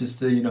Pocket's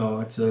just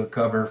it's a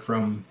cover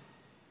from,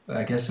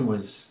 I guess it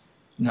was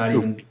not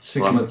even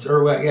 6 months,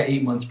 or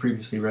 8 months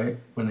previously, right,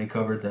 when they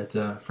covered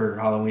that for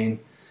Halloween.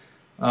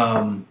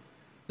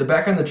 The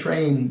Back on the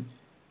Train,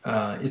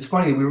 it's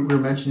funny, we were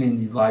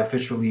mentioning the live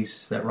Phish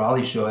release, that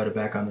Raleigh show had a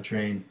Back on the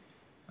Train,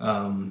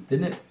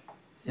 didn't it?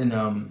 And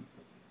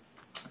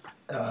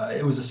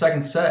it was the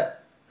second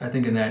set, I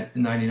think, in that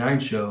 99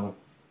 show.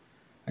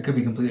 I could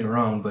be completely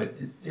wrong, but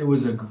it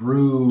was a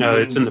groove. No,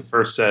 it's in the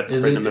first set.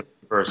 Is right it? in the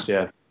first,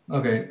 yeah.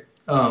 Okay.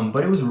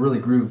 But it was a really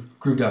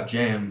grooved out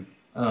jam,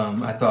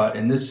 I thought.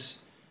 And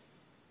this,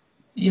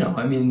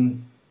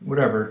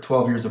 whatever,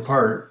 12 years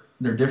apart,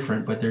 they're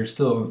different, but they're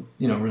still,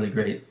 really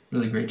great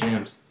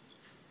jams.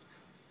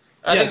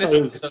 I think this is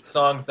one of those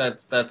songs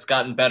that's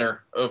gotten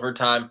better over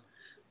time.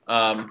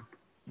 I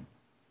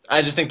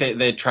just think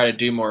they try to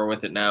do more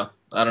with it now.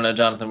 I don't know,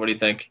 Jonathan, what do you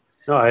think?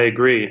 No, I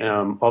agree.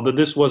 Although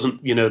this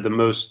wasn't, the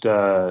most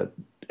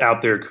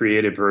out there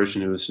creative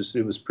version. It was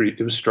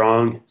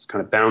strong. It's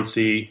kind of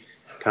bouncy.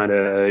 Kind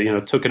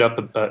of,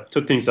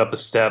 took things up a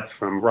step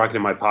from Rocket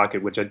in My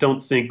Pocket, which I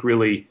don't think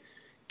really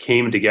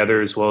came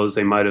together as well as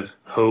they might have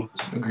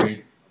hoped.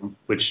 Agreed.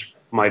 Which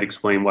might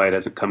explain why it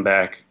hasn't come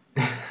back.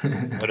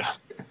 But,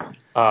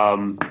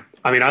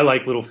 I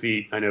like Little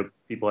Feat. I know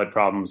people had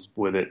problems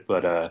with it,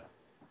 but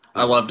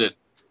I loved it.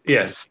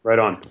 Yeah, right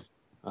on.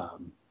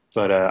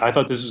 But I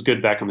thought this was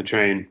good, Back on the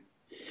Train.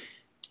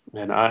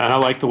 And I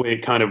like the way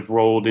it kind of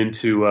rolled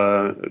into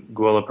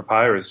Guella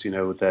Papyrus,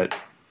 with that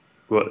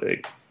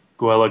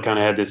Guella kind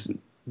of had this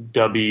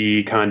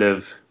dubby kind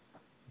of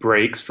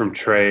breaks from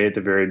Trey at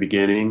the very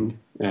beginning,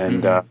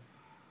 and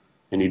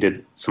he did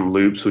some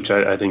loops, which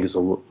I think is a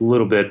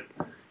little bit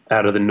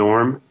out of the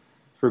norm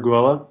for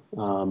Guella.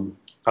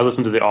 I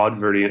listened to the odd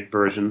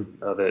version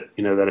of it,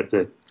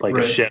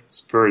 a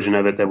chef's version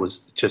of it that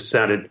was just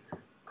sounded.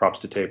 Props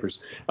to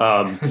tapers.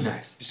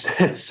 Nice.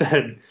 It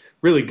sounded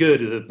really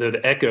good. The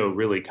echo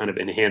really kind of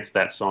enhanced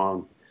that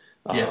song.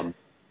 And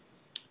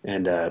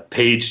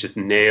Paige just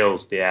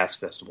nails the Ass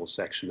Festival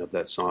section of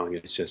that song.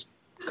 It's just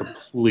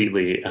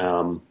completely,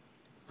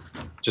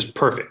 just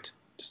perfect.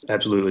 Just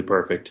absolutely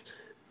perfect.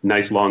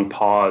 Nice long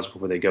pause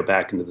before they go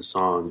back into the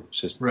song.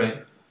 It's just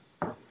right.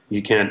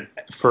 You can't,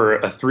 for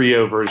a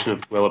 3/0 version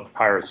of Guella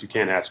Papyrus, you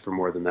can't ask for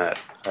more than that.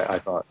 I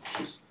thought.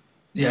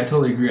 Yeah, I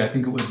totally agree. I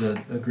think it was a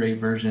great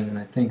version, and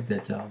I think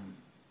that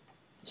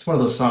it's one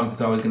of those songs that's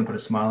always going to put a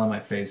smile on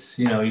my face,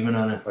 even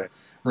on a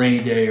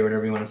rainy day or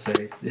whatever you want to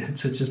say.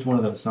 It's just one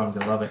of those songs.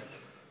 I love it.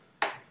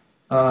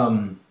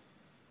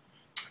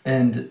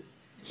 And,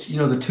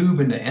 the tube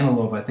into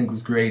Antelope I think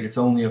was great. It's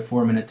only a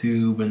 4-minute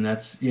tube, and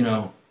that's,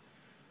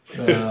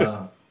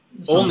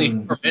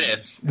 only 4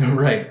 minutes.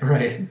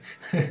 Right.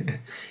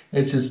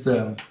 It's just,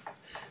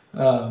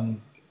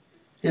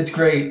 it's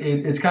great.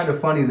 It's kind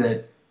of funny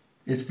that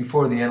it's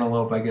before the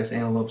Antelope. I guess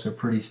Antelopes are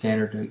pretty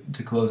standard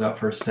to close out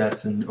first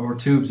sets, or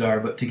tubes are,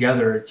 but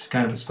together it's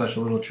kind of a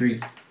special little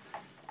treat.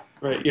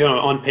 Right.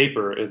 On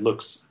paper it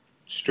looks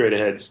straight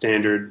ahead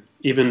standard,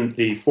 even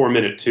the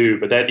 4-minute tube,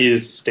 but that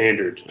is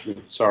standard.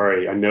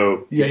 Sorry, I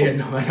know. Yeah,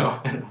 no, I know.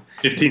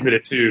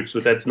 15-minute tubes,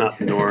 but that's not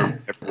the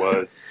norm. It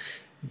was.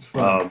 It's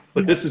fun.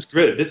 But this is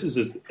good.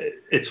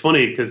 It's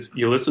funny because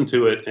you listen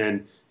to it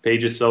and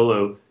Paige's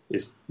solo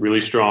is really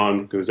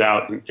strong, goes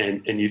out,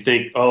 and you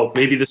think, oh,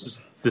 maybe this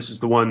is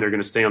the one they're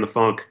going to stay on the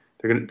funk.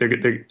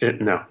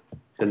 No,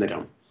 then they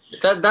don't.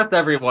 That's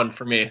everyone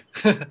for me.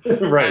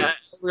 Right.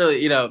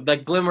 Really,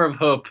 that glimmer of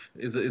hope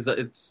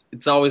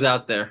it's always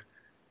out there.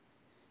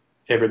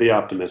 Ever the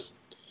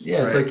optimist.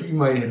 Yeah, it's like you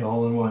might hit a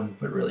hole in one,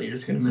 but really you're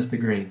just going to miss the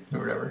green or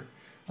whatever.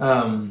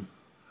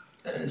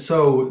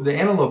 So the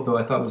Antelope, though,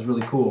 I thought was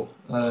really cool.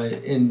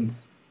 And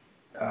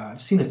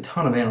I've seen a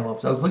ton of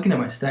Antelopes. I was looking at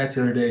my stats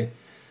the other day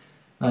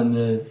on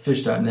the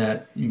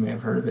Phish.net. You may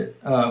have heard of it.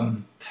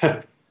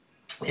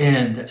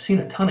 And I've seen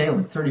a ton of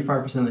Antelope.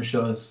 35% of the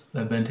shows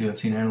I've been to, I've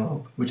seen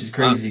Antelope, which is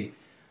crazy.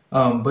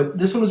 But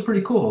this one was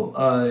pretty cool.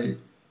 I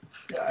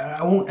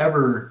won't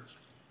ever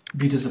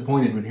be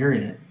disappointed when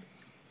hearing it.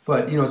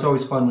 But, it's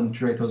always fun when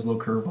Dre throws a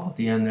little curveball at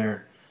the end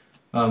there.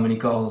 And he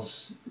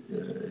calls,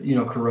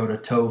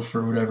 Kuroda Toph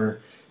or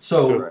whatever.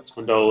 So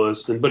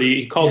Spandolas, but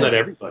he calls out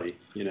everybody,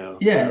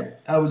 Yeah,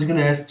 I was going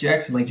to ask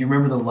Jackson, do you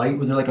remember the light?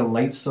 Was there a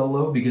light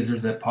solo? Because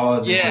there's that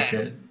pause.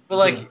 Yeah. But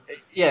like,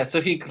 yeah.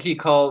 So he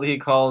called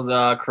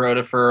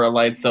Kuroda for a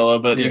light solo,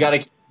 but you got to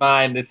keep in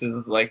mind this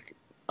is like,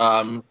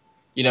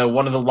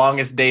 one of the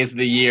longest days of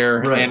the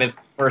year, and it's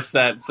the first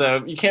set,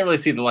 so you can't really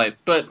see the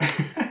lights. But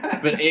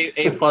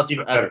A plus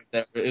for effort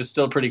there. It was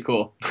still pretty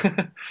cool.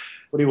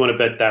 What do you want to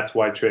bet that's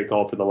why Trey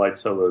called for the light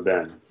solo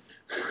then?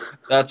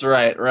 That's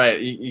right.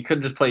 You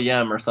could just play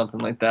Yem or something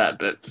like that,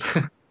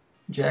 but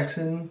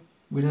Jackson,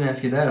 we didn't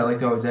ask you that. I like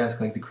to always ask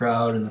like the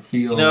crowd and the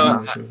feel and all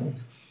those sort of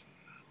things.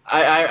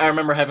 I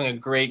remember having a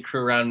great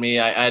crew around me.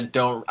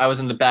 I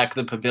was in the back of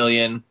the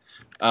pavilion.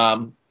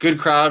 Good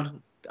crowd.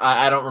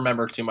 I don't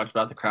remember too much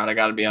about the crowd. I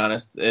got to be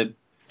honest.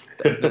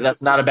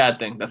 That's not a bad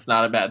thing. That's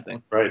not a bad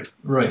thing. Right.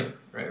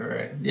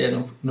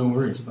 Yeah, no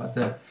worries about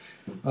that.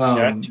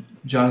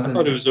 Jonathan, I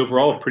thought it was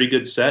overall a pretty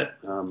good set.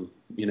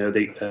 They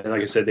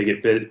like I said, they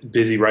get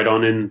busy right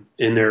on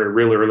in there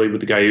real early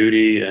with the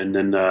Coyote, and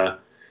then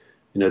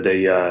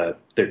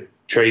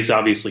Trey's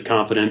obviously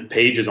confident.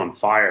 Paige is on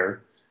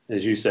fire,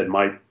 as you said.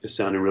 Mike is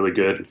sounding really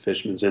good, and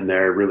Fishman's in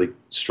there really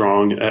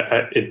strong.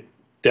 It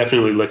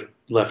definitely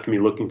left me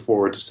looking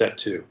forward to set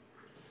 2.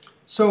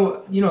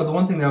 So the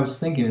one thing that I was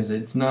thinking is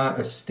it's not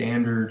a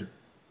standard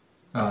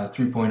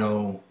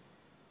 3.0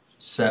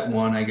 set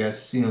 1. I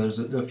guess there's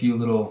a few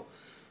little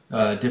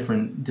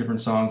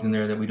different songs in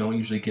there that we don't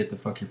usually get. The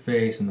Fuck Your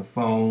Face and the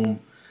Foam,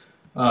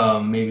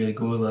 maybe the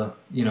Gula.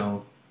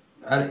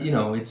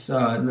 It's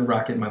the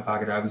Rocket in My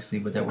Pocket, obviously,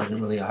 but that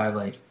wasn't really a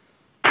highlight.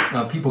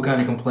 People kind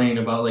of complain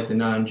about like the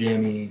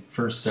non-jammy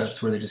first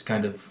sets where they just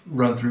kind of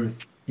run through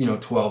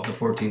 12 to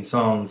 14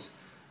 songs.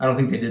 I don't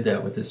think they did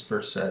that with this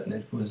first set, and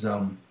it was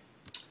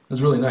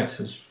really nice.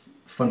 It was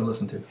fun to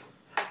listen to.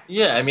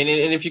 Yeah, I mean,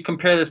 and if you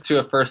compare this to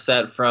a first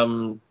set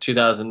from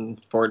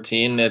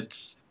 2014,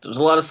 there's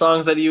a lot of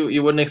songs that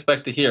you wouldn't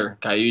expect to hear.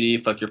 Coyote,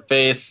 Fuck Your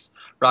Face,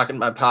 Rockin'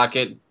 My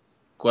Pocket,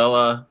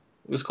 Guella.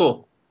 It was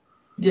cool.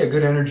 Yeah,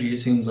 good energy, it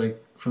seems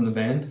like, from the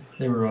band.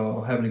 They were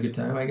all having a good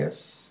time, I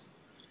guess.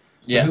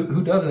 Yeah.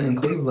 Who doesn't in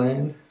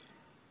Cleveland?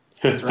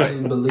 That's right.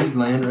 In Believe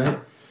Land, right?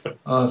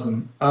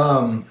 Awesome.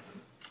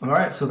 All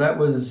right, so that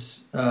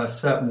was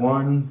set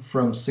 1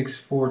 from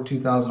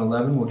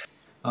 6/4/2011.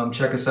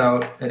 Check us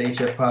out at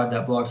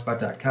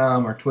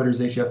hfpod.blogspot.com. Our Twitter's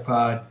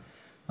hfpod,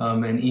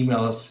 and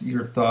email us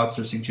your thoughts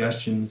or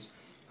suggestions,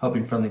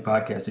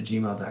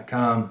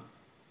 helpingfriendlypodcast@gmail.com.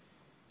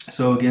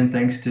 So again,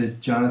 thanks to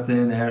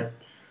Jonathan at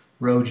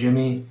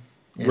Jimmy.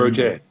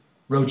 J.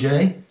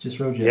 J? Just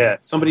J? Yeah,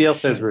 somebody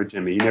else says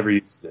Jimmy. He never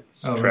uses it.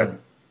 It's really?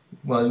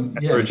 Well,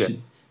 yeah,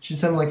 you should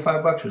send him like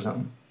 $5 or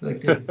something.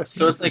 Like,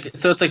 so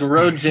it's like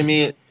Road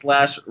Jimmy /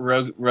 Roger,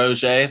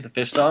 the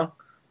Phish song.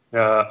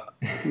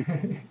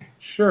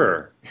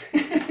 Sure.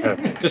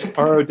 Just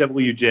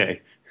ROWJ.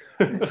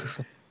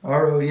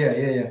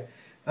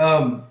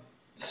 Yeah.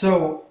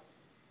 So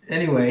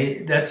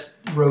anyway, that's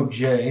Road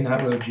J,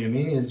 not Road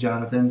Jimmy, is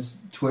Jonathan's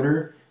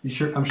Twitter.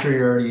 I'm sure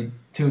you're already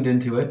tuned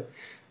into it.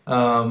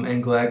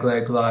 And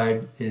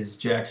Glide is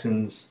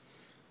Jackson's.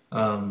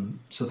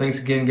 So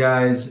thanks again,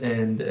 guys,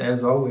 and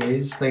as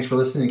always, thanks for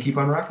listening and keep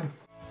on rocking.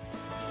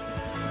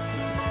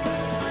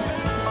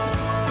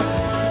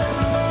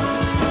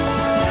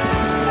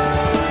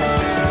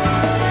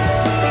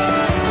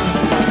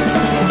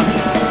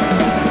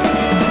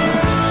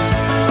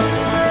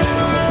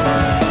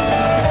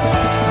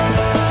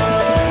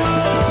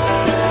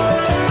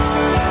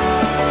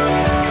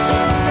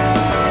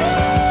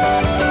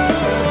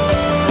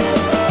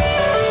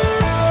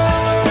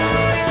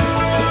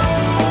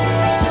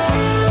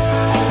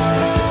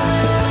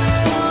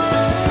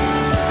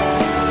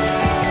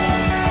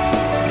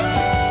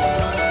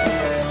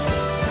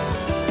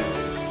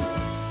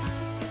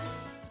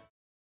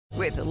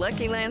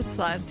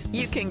 Slots,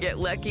 you can get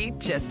lucky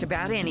just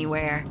about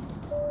anywhere.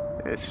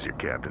 This is your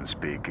captain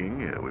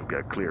speaking. We've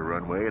got clear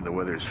runway and the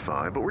weather's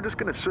fine, but we're just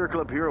going to circle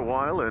up here a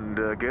while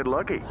and get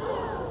lucky.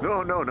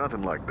 No,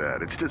 nothing like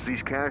that. It's just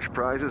these cash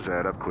prizes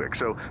add up quick.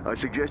 So I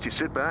suggest you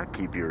sit back,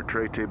 keep your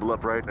tray table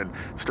upright, and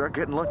start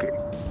getting lucky.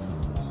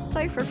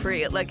 Play for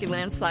free at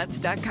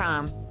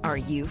LuckyLandSlots.com. Are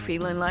you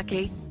feeling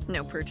lucky?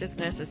 No purchase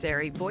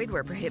necessary. Void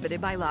where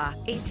prohibited by law.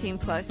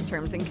 18+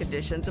 terms and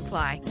conditions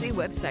apply. See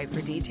website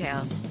for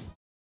details.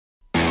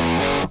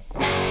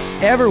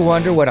 Ever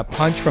wonder what a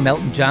punch from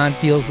Elton John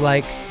feels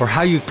like? Or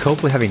how you'd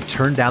cope with having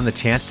turned down the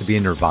chance to be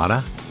in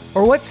Nirvana?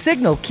 Or what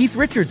signal Keith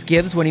Richards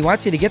gives when he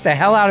wants you to get the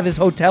hell out of his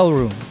hotel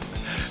room?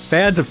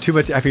 Fans of Too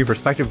Much Effing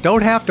Perspective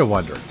don't have to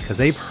wonder, because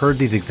they've heard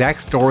these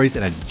exact stories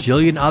and a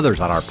jillion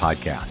others on our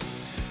podcast.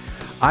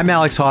 I'm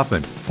Alex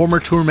Hoffman, former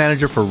tour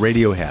manager for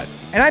Radiohead.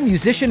 And I'm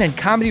musician and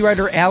comedy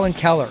writer Alan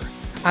Keller.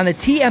 On the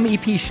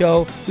TMEP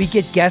show, we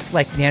get guests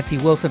like Nancy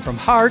Wilson from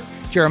Heart,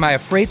 Jeremiah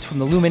Freites from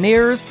the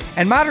Lumineers,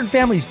 and Modern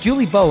Family's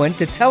Julie Bowen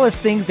to tell us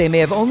things they may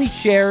have only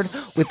shared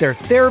with their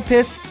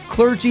therapist,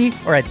 clergy,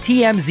 or a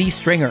TMZ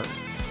stringer.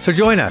 So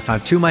join us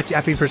on Too Much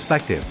Effing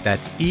Perspective.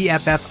 That's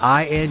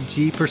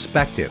EFFING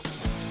Perspective.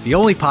 The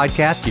only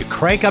podcast you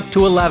crank up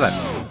to 11.